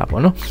တဲ့ဟာ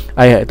ပေါ့နော်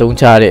အဲ့ရအသုံး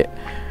ချတဲ့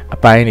အ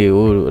ပိုင်းတွေ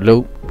ကိုအလု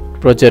ပ်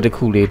project တစ်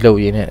ခုလေးလုပ်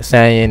ရင်းနဲ့အစ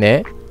မ်းရင်းနဲ့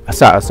အ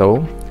စအဆုံး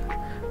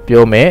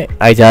ပြောမယ်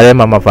အဲ့ကြားထဲ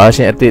မှာ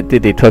version အသစ်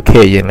တွေထွက်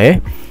ခဲ့ရင်လည်း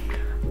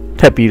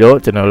ထပ်ပြီးတော့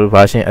ကျွန်တော်တို့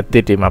version အသ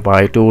စ်တွေမှာဘာ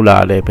တွေတိုးလာ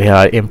လဲဘယ်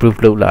ဟာ improve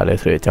လုပ်လာလဲ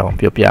ဆိုတဲ့အကြောင်း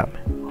ပြောပြမယ်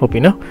ဟုတ်ပြီ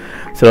နော်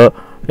ဆိုတော့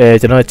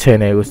ကျွန်တော်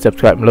channel ကို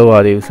subscribe မလုပ်ရ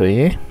သေးဘူးဆိုရ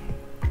င်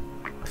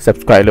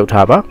subscribe လုပ်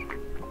ထားပါ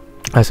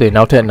အဲဆိုရင်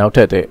နောက်ထပ်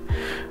တဲ့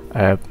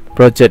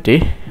project တွေ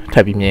ထ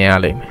ပ်ပြီးမြင်ရ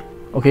လိမ့်မယ်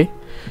okay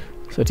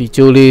ဆိုဒီ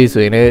ကြိုးလေး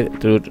ဆိုရင်လည်း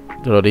သူတို့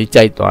တော်တော်လေး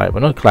ကြိုက်သွားတယ်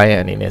ပေါ့နော် client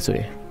အနေနဲ့ဆို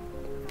ရင်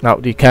နောက်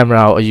ဒီ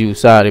camera ကိုအယူ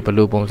ဆတွေဘယ်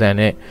လိုပုံစံ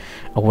နဲ့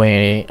အဝင်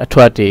အထွ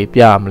က်တွေ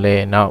ပြမလဲ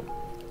နောက်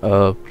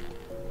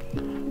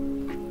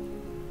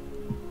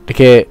တ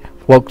ကယ်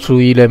walk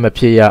through ကြီးလည်းမ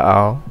ဖြစ်ရ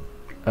အောင်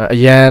အ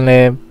ရန်လ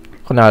ည်း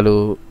ခုနလို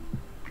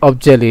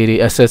object လေးတွေ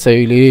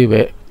accessory လေးတွေ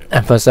ပဲ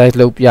emphasize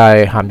လုပ်ပြ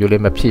ရဲဟာမျိုး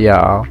လေးမဖြစ်ရ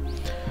အောင်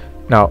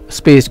နောက်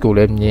space ကိုလ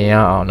ည်းမြင်ရ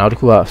အောင်နောက်တစ်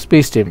ခုက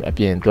space တွေအ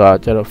ပြင်သွား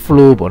ကျတော့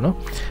flow ပေါ့နော်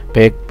ဘ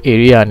ယ်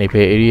area နေဘ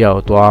ယ် area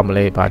ကိုသွားမ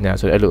လဲဘာညာ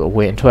ဆိုတော့အဲ့လိုအဝ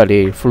င်အထွက်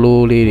လေး flow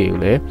လေးတွေကို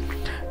လည်း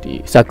ဒီ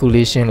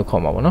circulation လို့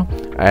ခေါ်မှာပေါ့နော်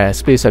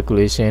space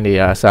circulation တွေ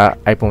ကအစ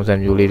အဲ့ပုံစံ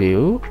မျိုးလေးတွေ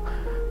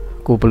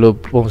ကိုဘယ်လို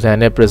ပုံစံ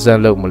နဲ့ present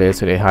လုပ်မလဲ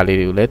ဆိုတဲ့ဟာလေး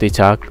တွေကိုလည်းတ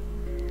ခြား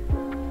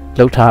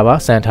လောက်ထားပါ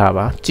စမ်းထား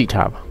ပါကြည့်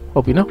ထားပါဟု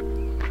တ်ပြီနော်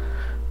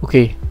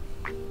okay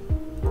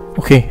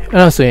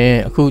အဲ့ဒါဆိုရင်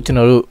အခုကျွန်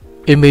တော်တို့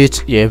image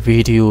ရဲ့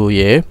video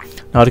ရဲ့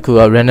နောက်တစ်ခု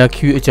က render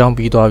queue အကြောင်း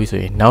ပြီးသွားပြီဆို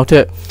ရင်နောက်ထ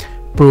ပ်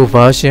pro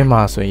version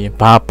မှာဆိုရင်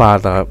ဘာ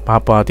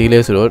ပါသေးလဲ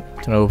ဆိုတော့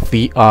ကျွန်တော်တို့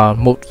VR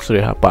mode ဆို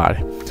တဲ့ဟာပါတ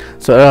ယ်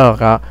ဆိုတော့အဲ့ဒါ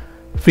က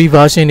free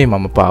version တွေမှာ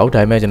မပါဘူး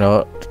ဒါပေမဲ့ကျွန်တော်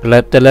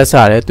တလက်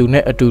စားတယ်သူ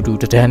နဲ့အတူတူ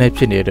တန်းနဲ့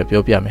ဖြစ်နေတဲ့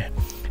ပြောပြမယ်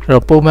အဲ့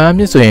တော့ပုံမှန်အ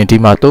မြင့်ဆိုရင်ဒီ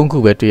မှာ3ခု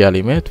ပဲတွေ့ရ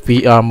လိမ့်မယ်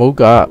VR mode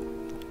က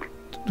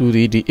သူ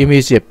ဒီ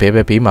image ရဲ့ဘ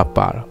ယ်ဘေးမှာ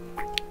ပါတော့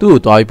သူ့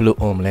ကိုတွားပြီးဘလို့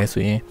on မလဲ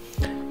ဆိုရင်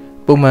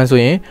ပုံမှန်ဆို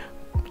ရင်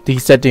ဒီ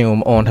setting ကို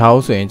on ထားအော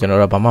င်ဆိုရင်ကျွန်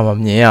တော်တို့ဘာမှမ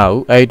မြင်ရ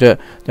ဘူးအဲ့အတွက်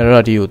ကျွန်တော်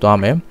တို့ဒီကိုသွား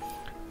မယ်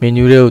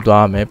menu တွေကို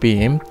သွားမယ်ပြီး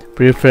ရင်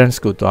preference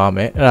ကိုသွားမ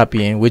ယ်အဲ့ဒါ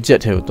ပြီးရင် widget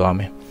တွေကိုသွားမ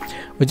ယ်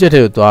widget တွေ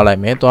ကိုသွားလို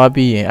က်မယ်သွား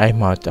ပြီးရင်အဲ့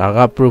မှာဒါက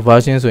pro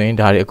version ဆိုရင်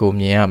ဒါတွေအကုန်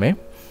မြင်ရမယ်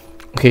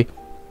okay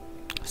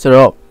ဆို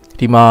တော့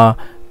ဒီမှာ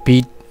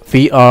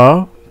VR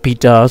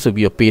beta ဆို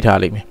ပြီးတော့ပေးထား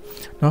လိမ့်မယ်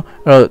เนาะ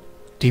အဲ့တော့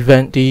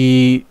ဒီ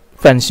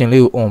function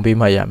လေးကို on ပေး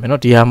မှရမယ်เนาะ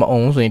ဒီဟာမ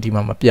on ဆိုရင်ဒီ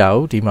မှာမပြ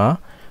ဘူးဒီမှာ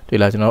တွေ့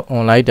လားကျွန်တော်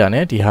on လိုက်တာ ਨੇ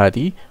ဒီဟာ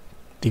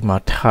ဒီမှာ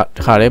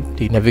ထားတဲ့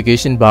ဒီ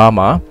navigation bar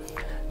မှာ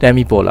တမ်း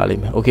ပြီးပေါ်လာလိ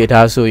မ့်မယ် okay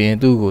ဒါဆိုရင်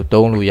သူ့ကို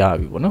တုံးလို့ရ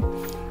ပြီပေါ့နော်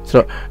ဆို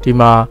တော့ဒီ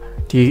မှာ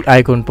ဒီ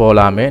icon ပေါ်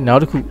လာမယ်နော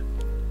က်တစ်ခု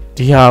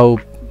ဒီဟာကို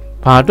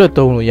ဘာအတွက်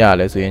တုံးလို့ရ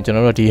လဲဆိုရင်ကျွန်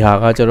တော်တို့ဒီဟာ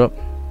ကကျတော့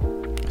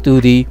သူ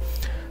ဒီ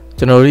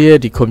ကျွန်တော်တို့ရဲ့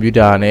ဒီ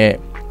computer နဲ့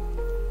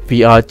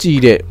VR ကြည့်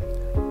တဲ့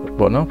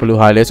ပေါ့နော်ဘယ်လို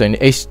ဟာလဲဆိုရင်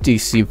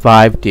HTC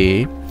Vive တွေ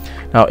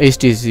နောက်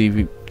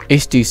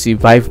HTC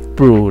Vive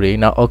Pro တွေ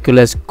နောက်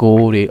Oculus Go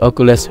တွေ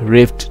Oculus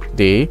Rift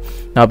တွေ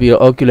နောက်ပြီး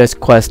တော့ Oculus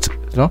Quest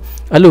เนาะ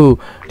အဲ့လို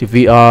ဒီ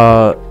VR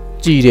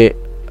ကြည့်တဲ့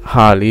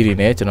ဟာလေးတွေ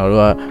ਨੇ ကျွန်တော်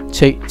တို့က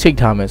ချိတ်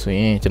ထားမယ်ဆို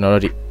ရင်ကျွန်တော်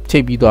တို့ဒီချိ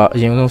တ်ပြီးသွားအ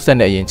ရင်ဆုံးဆက်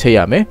နေအရင်ချိတ်ရ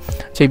မယ်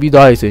ချိတ်ပြီး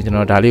သွားပြီဆိုရင်ကျွန်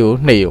တော်ဒါလေးကို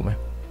နှိပ်ရုံပဲ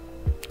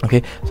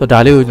okay ဆို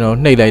တော့ဒါလေးကိုကျွန်တော်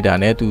နှိပ်လိုက်တာ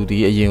ਨੇ သူဒီ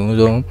အရင်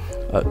ဆုံး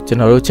ကျွန်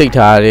တော်တို့ချိတ်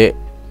ထားတဲ့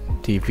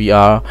ဒီ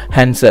VR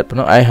handset ပေါ့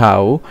နော်အဲ့ဟာ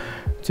ကို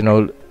ကျွန်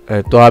တော်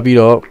တွားပြီး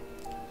တော့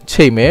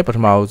ချိတ်မယ်ပထ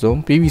မဆုံး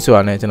ပြီးပြီဆို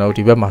တာ ਨੇ ကျွန်တော်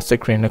ဒီဘက်မှာ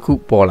screen နှစ်ခု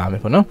ပေါ်လာမ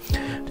ယ်ပေါ့နော်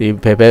ဒီ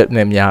ဘက်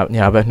နဲ့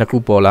ညာဘက်နှစ်ခု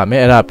ပေါ်လာမ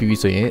ယ်အဲ့ဒါပြီးပြီ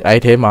ဆိုရင်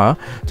အဲ့ထဲမှာ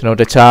ကျွန်တော်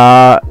တခြား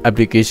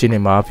application တွေ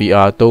မှာ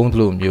VR သုံးသ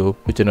လိုမျိုး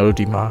ကျွန်တော်တို့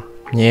ဒီမှာ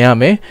မြင်ရ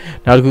မယ်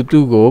နောက်တစ်ခု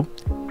သူ့ကို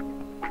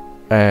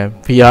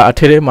VR အထ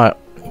က်ထဲမှာ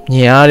မြ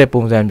င်ရတဲ့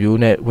ပုံစံမျိုး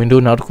နဲ့ window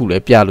နောက်တစ်ခုလ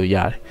ည်းပြလို့ရ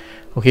တယ်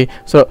okay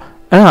ဆိုတော့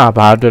အဲ့ဟာ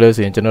ဘာအတွက်လဲ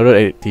ဆိုရင်ကျွန်တော်တို့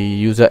ဒီ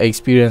user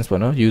experience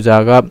ပေါ့နော် user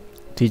က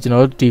ဒီကျွန်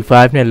တော်တို့ D5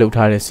 နဲ့လုပ်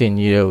ထားတဲ့စင်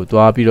ကြီးတွေကို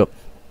တွားပြီးတော့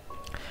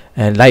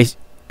light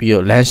ပြီး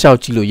တော့လမ်းလျှောက်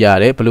ကြည့်လို့ရ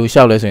တယ်ဘယ်လို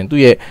လျှောက်လဲဆိုရင်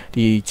သူ့ရဲ့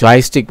ဒီ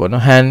joystick ပေါ့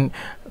နော် hand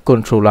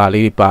controller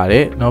လေးတွေပါတ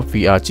ယ်เนาะ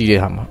VR ကြည့်တဲ့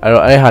ဟာမှာအဲ့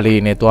တော့အဲ့ဟာလေး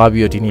တွေနဲ့တွား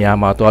ပြီးတော့ဒီနေရာ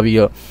မှာတွားပြီး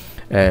တော့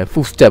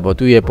full step ပေါ့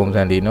သူ့ရဲ့ပုံ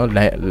စံလေးเนาะ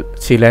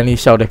ခြေလမ်းလေး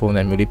လျှောက်တဲ့ပုံ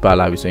စံမျိုးလေးပါ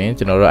လာပြီဆိုရင်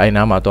ကျွန်တော်တို့အဲ့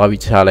နားမှာတွား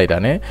ပြီးချလိုက်တာ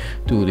ਨੇ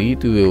သူ့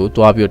ကို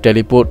တွားပြီးတော့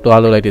teleport တွား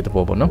လုပ်လိုက်တဲ့သ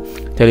ဘောပေါ့နော်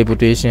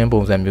teleportation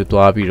ပုံစံမျိုး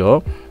တွားပြီးတော့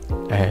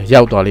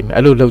ရောက်သွားလိမ့်မယ်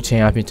အဲ့လိုလုပ်ချ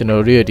င်းအပြင်ကျွန်တော်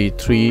တို့ရဲ့ဒီ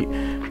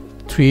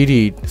 3D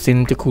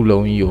scene တစ်ခု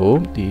လုံးကြီးကို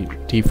ဒီ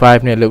D5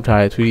 နဲ့လုပ်ထား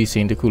တဲ့ 3D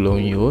scene တစ်ခုလုံး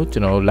ကြီးကိုကျွ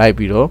န်တော်လိုက်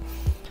ပြီးတော့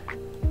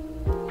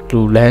သူ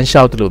လမ်း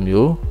လျှောက်တယ်လို့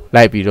မျိုး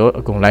လိုက်ပြီးတော့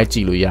အကုန်လိုက်ကြ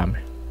ည့်လို့ရမ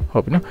ယ်ဟု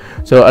တ်ပြီနော်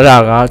ဆိုတော့အဲ့ဒါ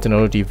ကကျွန်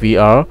တော်တို့ဒီ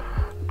VR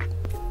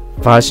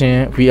version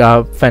VR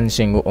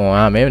function ကို on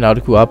ရမယ်နောက်တ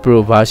စ်ခုက Pro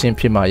version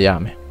ဖြစ်မှရ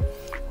မယ်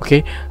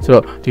okay ဆို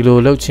တော့ဒီလို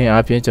လုပ်ခြင်း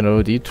အပြင်ကျွန်တော်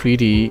တို့ဒီ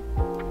 3D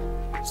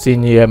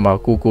scene ရဲ့မှာ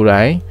ကိုယ်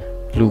တိုင်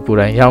လူကိုယ်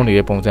တိုင်ရောက်နေ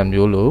တဲ့ပုံစံ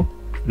မျိုးလို့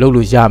လုပ်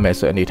လို့ရမယ်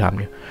ဆိုတဲ့အနေအထား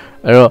မျိုး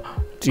အဲ့တော့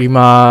ဒီ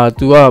မှာ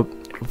तू က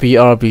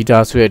VR beta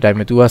ဆိုတဲ့အတိုင်း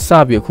ပဲ तू ကစ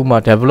ပြီးအခုမှ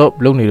develop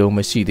လုပ်နေတော့မ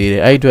ရှိသေးတ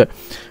ယ်အဲ့အတွက်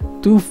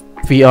तू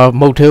VR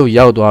mode ထဲကို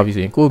ရောက်သွားပြီ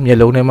ဆိုရင်ကိုယ်မျက်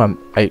လုံးထဲမှာ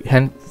အဲ့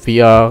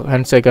VR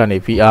handset ကနေ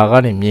VR က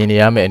နေမြင်နေ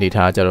ရမယ့်အနေအ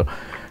ထားကြတော့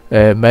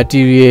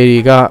material တွေ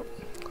က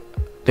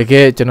တက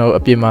ယ်ကျွန်တော်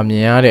အပြင်မှာမြ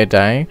င်ရတဲ့အ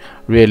တိုင်း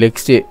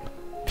realistic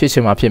ဖြစ်ချ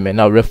င်မှဖြစ်မယ်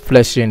နောက်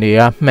reflection တွေက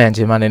မှန်ချ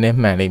င်မှနည်းနည်း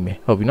မှန်လိမ့်မယ်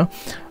ဟုတ်ပြီနော်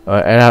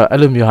အဲ့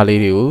လိုမျိုးဟာ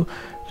လေးတွေကို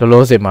လော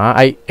လောဆယ်မှာ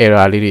အဲ့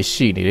error လေးတွေ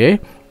ရှိနေတယ်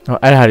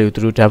အဲ့ဒါတွေကိုသူ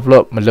တို့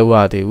develop မလုပ်ရ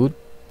သေးဘူး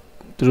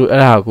သူတို့အဲ့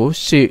ဒါကို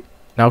ရှေ့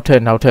နောက်ထ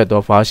ပ်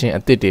သော version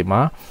အသစ်တွေ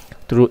မှာ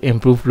သူတို့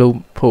improve လုပ်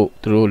ဖို့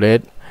သူတို့လ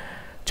ည်း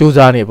စူးစ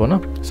မ်းနေပေါ့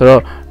နော်ဆို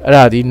တော့အဲ့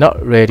ဒါဒီ not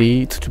ready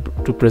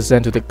to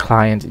present to the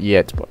client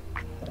yet ပေါ့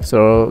ဆို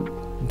တော့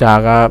ဒါ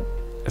က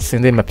အစ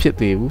င်းသေးမဖြစ်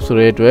သေးဘူးဆို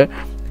တဲ့အတွက်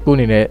ကိုအ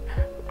နေနဲ့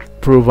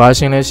pro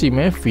version လည်းရှိမ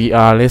ယ်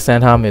VR လည်းစ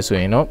မ်းထားမယ်ဆို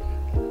ရင်တော့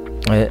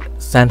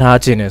စမ်းထား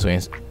ခြင်းနဲ့ဆိုရ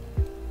င်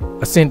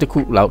အဆင့်တစ်ခု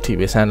လောက်ထိ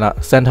ပဲစ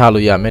မ်းထား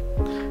လို့ရမယ်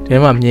ဒီ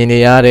မှာမြင်နေ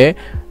ရတဲ့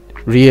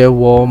real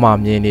world မှာ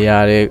မြင်နေရ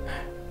တဲ့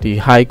ဒီ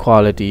high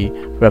quality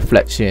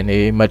reflection တွေ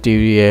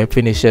material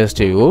finishes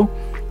တွေကို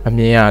မ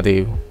မြင်ရ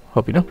သေးဘူးဟု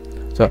တ်ပြီနော်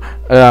ဆိုတော့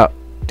အဲ့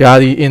ဒါ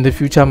ဒီ in the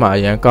future မှာအ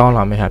ရင်ကောင်း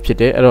လာမယ့်ဟာဖြစ်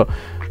တယ်အဲ့တော့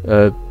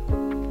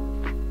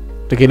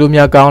တကယ်လို့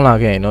များကောင်းလာ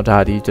ခဲ့ရင်တော့ဒါ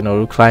ဒီကျွန်တော်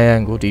တို့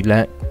client ကို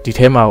ဒီ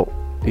ထဲမှာ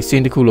ဒီ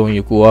scene တစ်ခုလုံး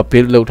ကြီးကိုက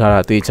build လုပ်ထားတာ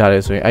သိချတ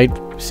ယ်ဆိုရင်အဲ့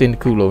scene တ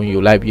စ်ခုလုံးကြီး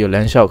ကိုလိုက်ပြီးတော့လ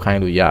မ်းလျှောက်ခိုင်း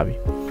လို့ရပြီ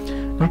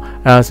နော်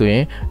အဲ့ဒါဆိုရ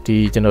င်ဒီ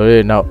ကျွန်တော်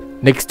တို့နောက်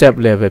next step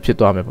level ဖြစ်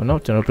သွားမယ်ပေါ့နော်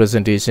ကျွန်တော်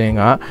presentation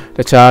ကတ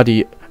ခြားဒီ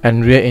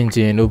Unreal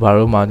Engine တို့ဘာ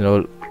လို့မှကျွန်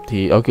တော်ဒီ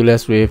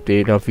Oculus Rift တွေ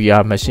တော့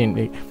VR machine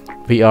တွေ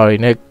VR တွေ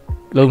နဲ့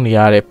လုပ်နေရ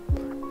တဲ့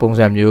ပုံ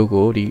စံမျိုး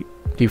ကို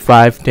ဒီ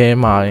5ထဲ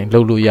မှာလု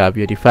ပ်လို့ရ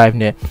ပြီးဒီ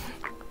5နဲ့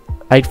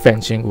height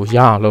function ကိုရ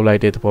အောင်လုပ်လို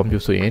က်တဲ့သဘော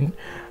မျိုးဆိုရင်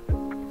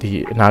ဒီ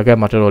အနာဂတ်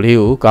မှာတော်တော်လေး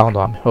ကိုကောင်း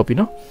သွားမယ်ဟုတ်ပြီ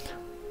နော်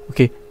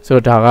okay ဆို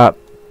တော့ဒါက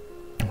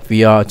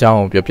VR အကြောင်း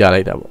ကိုပြောပြ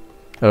လိုက်တာပေါ့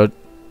အဲ့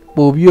တော့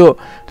ပို့ပြီးတော့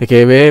တက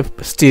ယ်ပဲ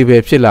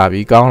stable ဖြစ်လာ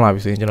ပြီးကောင်းလာပြီ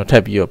ဆိုရင်ကျွန်တော်ထ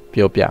ပ်ပြီးတော့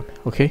ပြောပြမယ်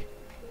okay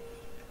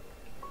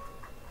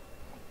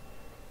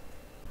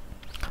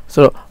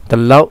ဆိုတော့ဒီ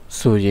လောက်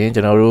ဆိုရင်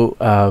ကျွန်တော်တို့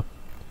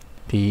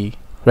ဒီ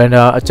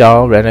render အကြော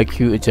င်း render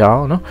queue အကြော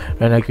င်းเนาะ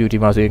render queue ဒီ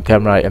မှာဆိုရင်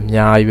camera တွေအ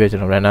များကြီးပဲကျွ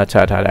န်တော် render ချ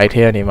ထားတယ်အဲ့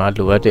ထဲကနေမှ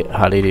လိုအပ်တဲ့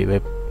ဟာလေးတွေပဲ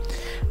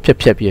ဖြ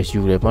တ်ပြီး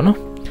ယူတယ်ပေါ့နော်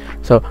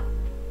so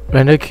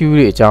render queue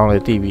တွေအကြောင်းလ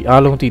ည်းသိပြီး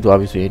အားလုံးသိသွား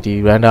ပြီဆိုရင်ဒီ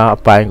render အ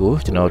ပိုင်းကို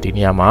ကျွန်တော်ဒီ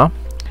နေရာမှာ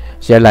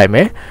ရက်လိုက်မ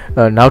ယ်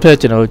နောက်ထပ်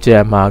ကျွန်တော်ကြံ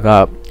မှာက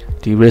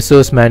ဒီ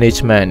resource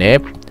management နဲ့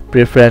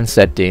preference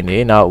setting တွေ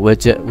နောက်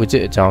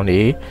widget အကြောင်း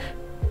တွေ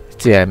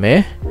ကြံမယ်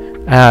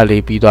အဲ့ဒါ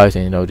လေးပြီးသွားပြီ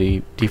ဆိုရင်ကျွန်တော်ဒီ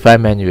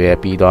define menu ရ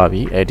ပြီးသွား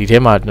ပြီဒီထဲ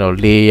မှာကျွန်တော်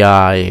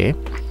layer ရယ်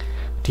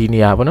ဒီနေ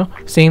ရာပေါ့နော်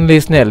scene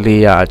list နဲ့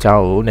layer အကြော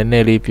င်းကိုနည်းန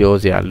ည်းလေးပြော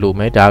စရာလို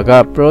မယ်ဒါက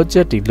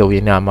project ဒီလုပ်ရ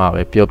င်းနာမှာ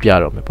ပဲပြောပြ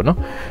တော့မယ်ပေါ့နော်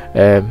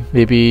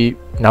maybe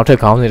နောက်ထပ်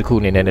ခေါင်းစဉ်တစ်ခု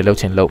အနေနဲ့လည်းလုပ်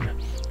ချင်လုပ်မယ်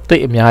တိ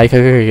တ်အများ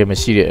ကြီးခက်မ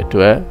ရှိတဲ့အ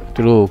တွက်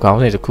သူတို့ခေါင်း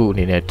စဉ်တစ်ခုအ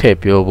နေနဲ့ထည့်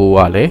ပြောဖို့က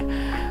လည်း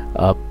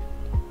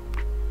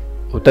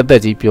ဟိုတ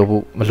က်ကြီးပြော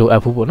ဖို့မလိုအ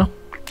ပ်ဘူးပေါ့နော်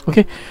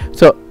okay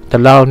so ဒီ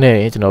လောက်နဲ့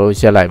ကျွန်တော်တို့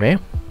ရက်လိုက်မယ်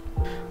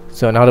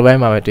so နောက်တစ်ပိုင်း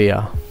မှာပဲတွေ့ရ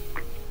အောင်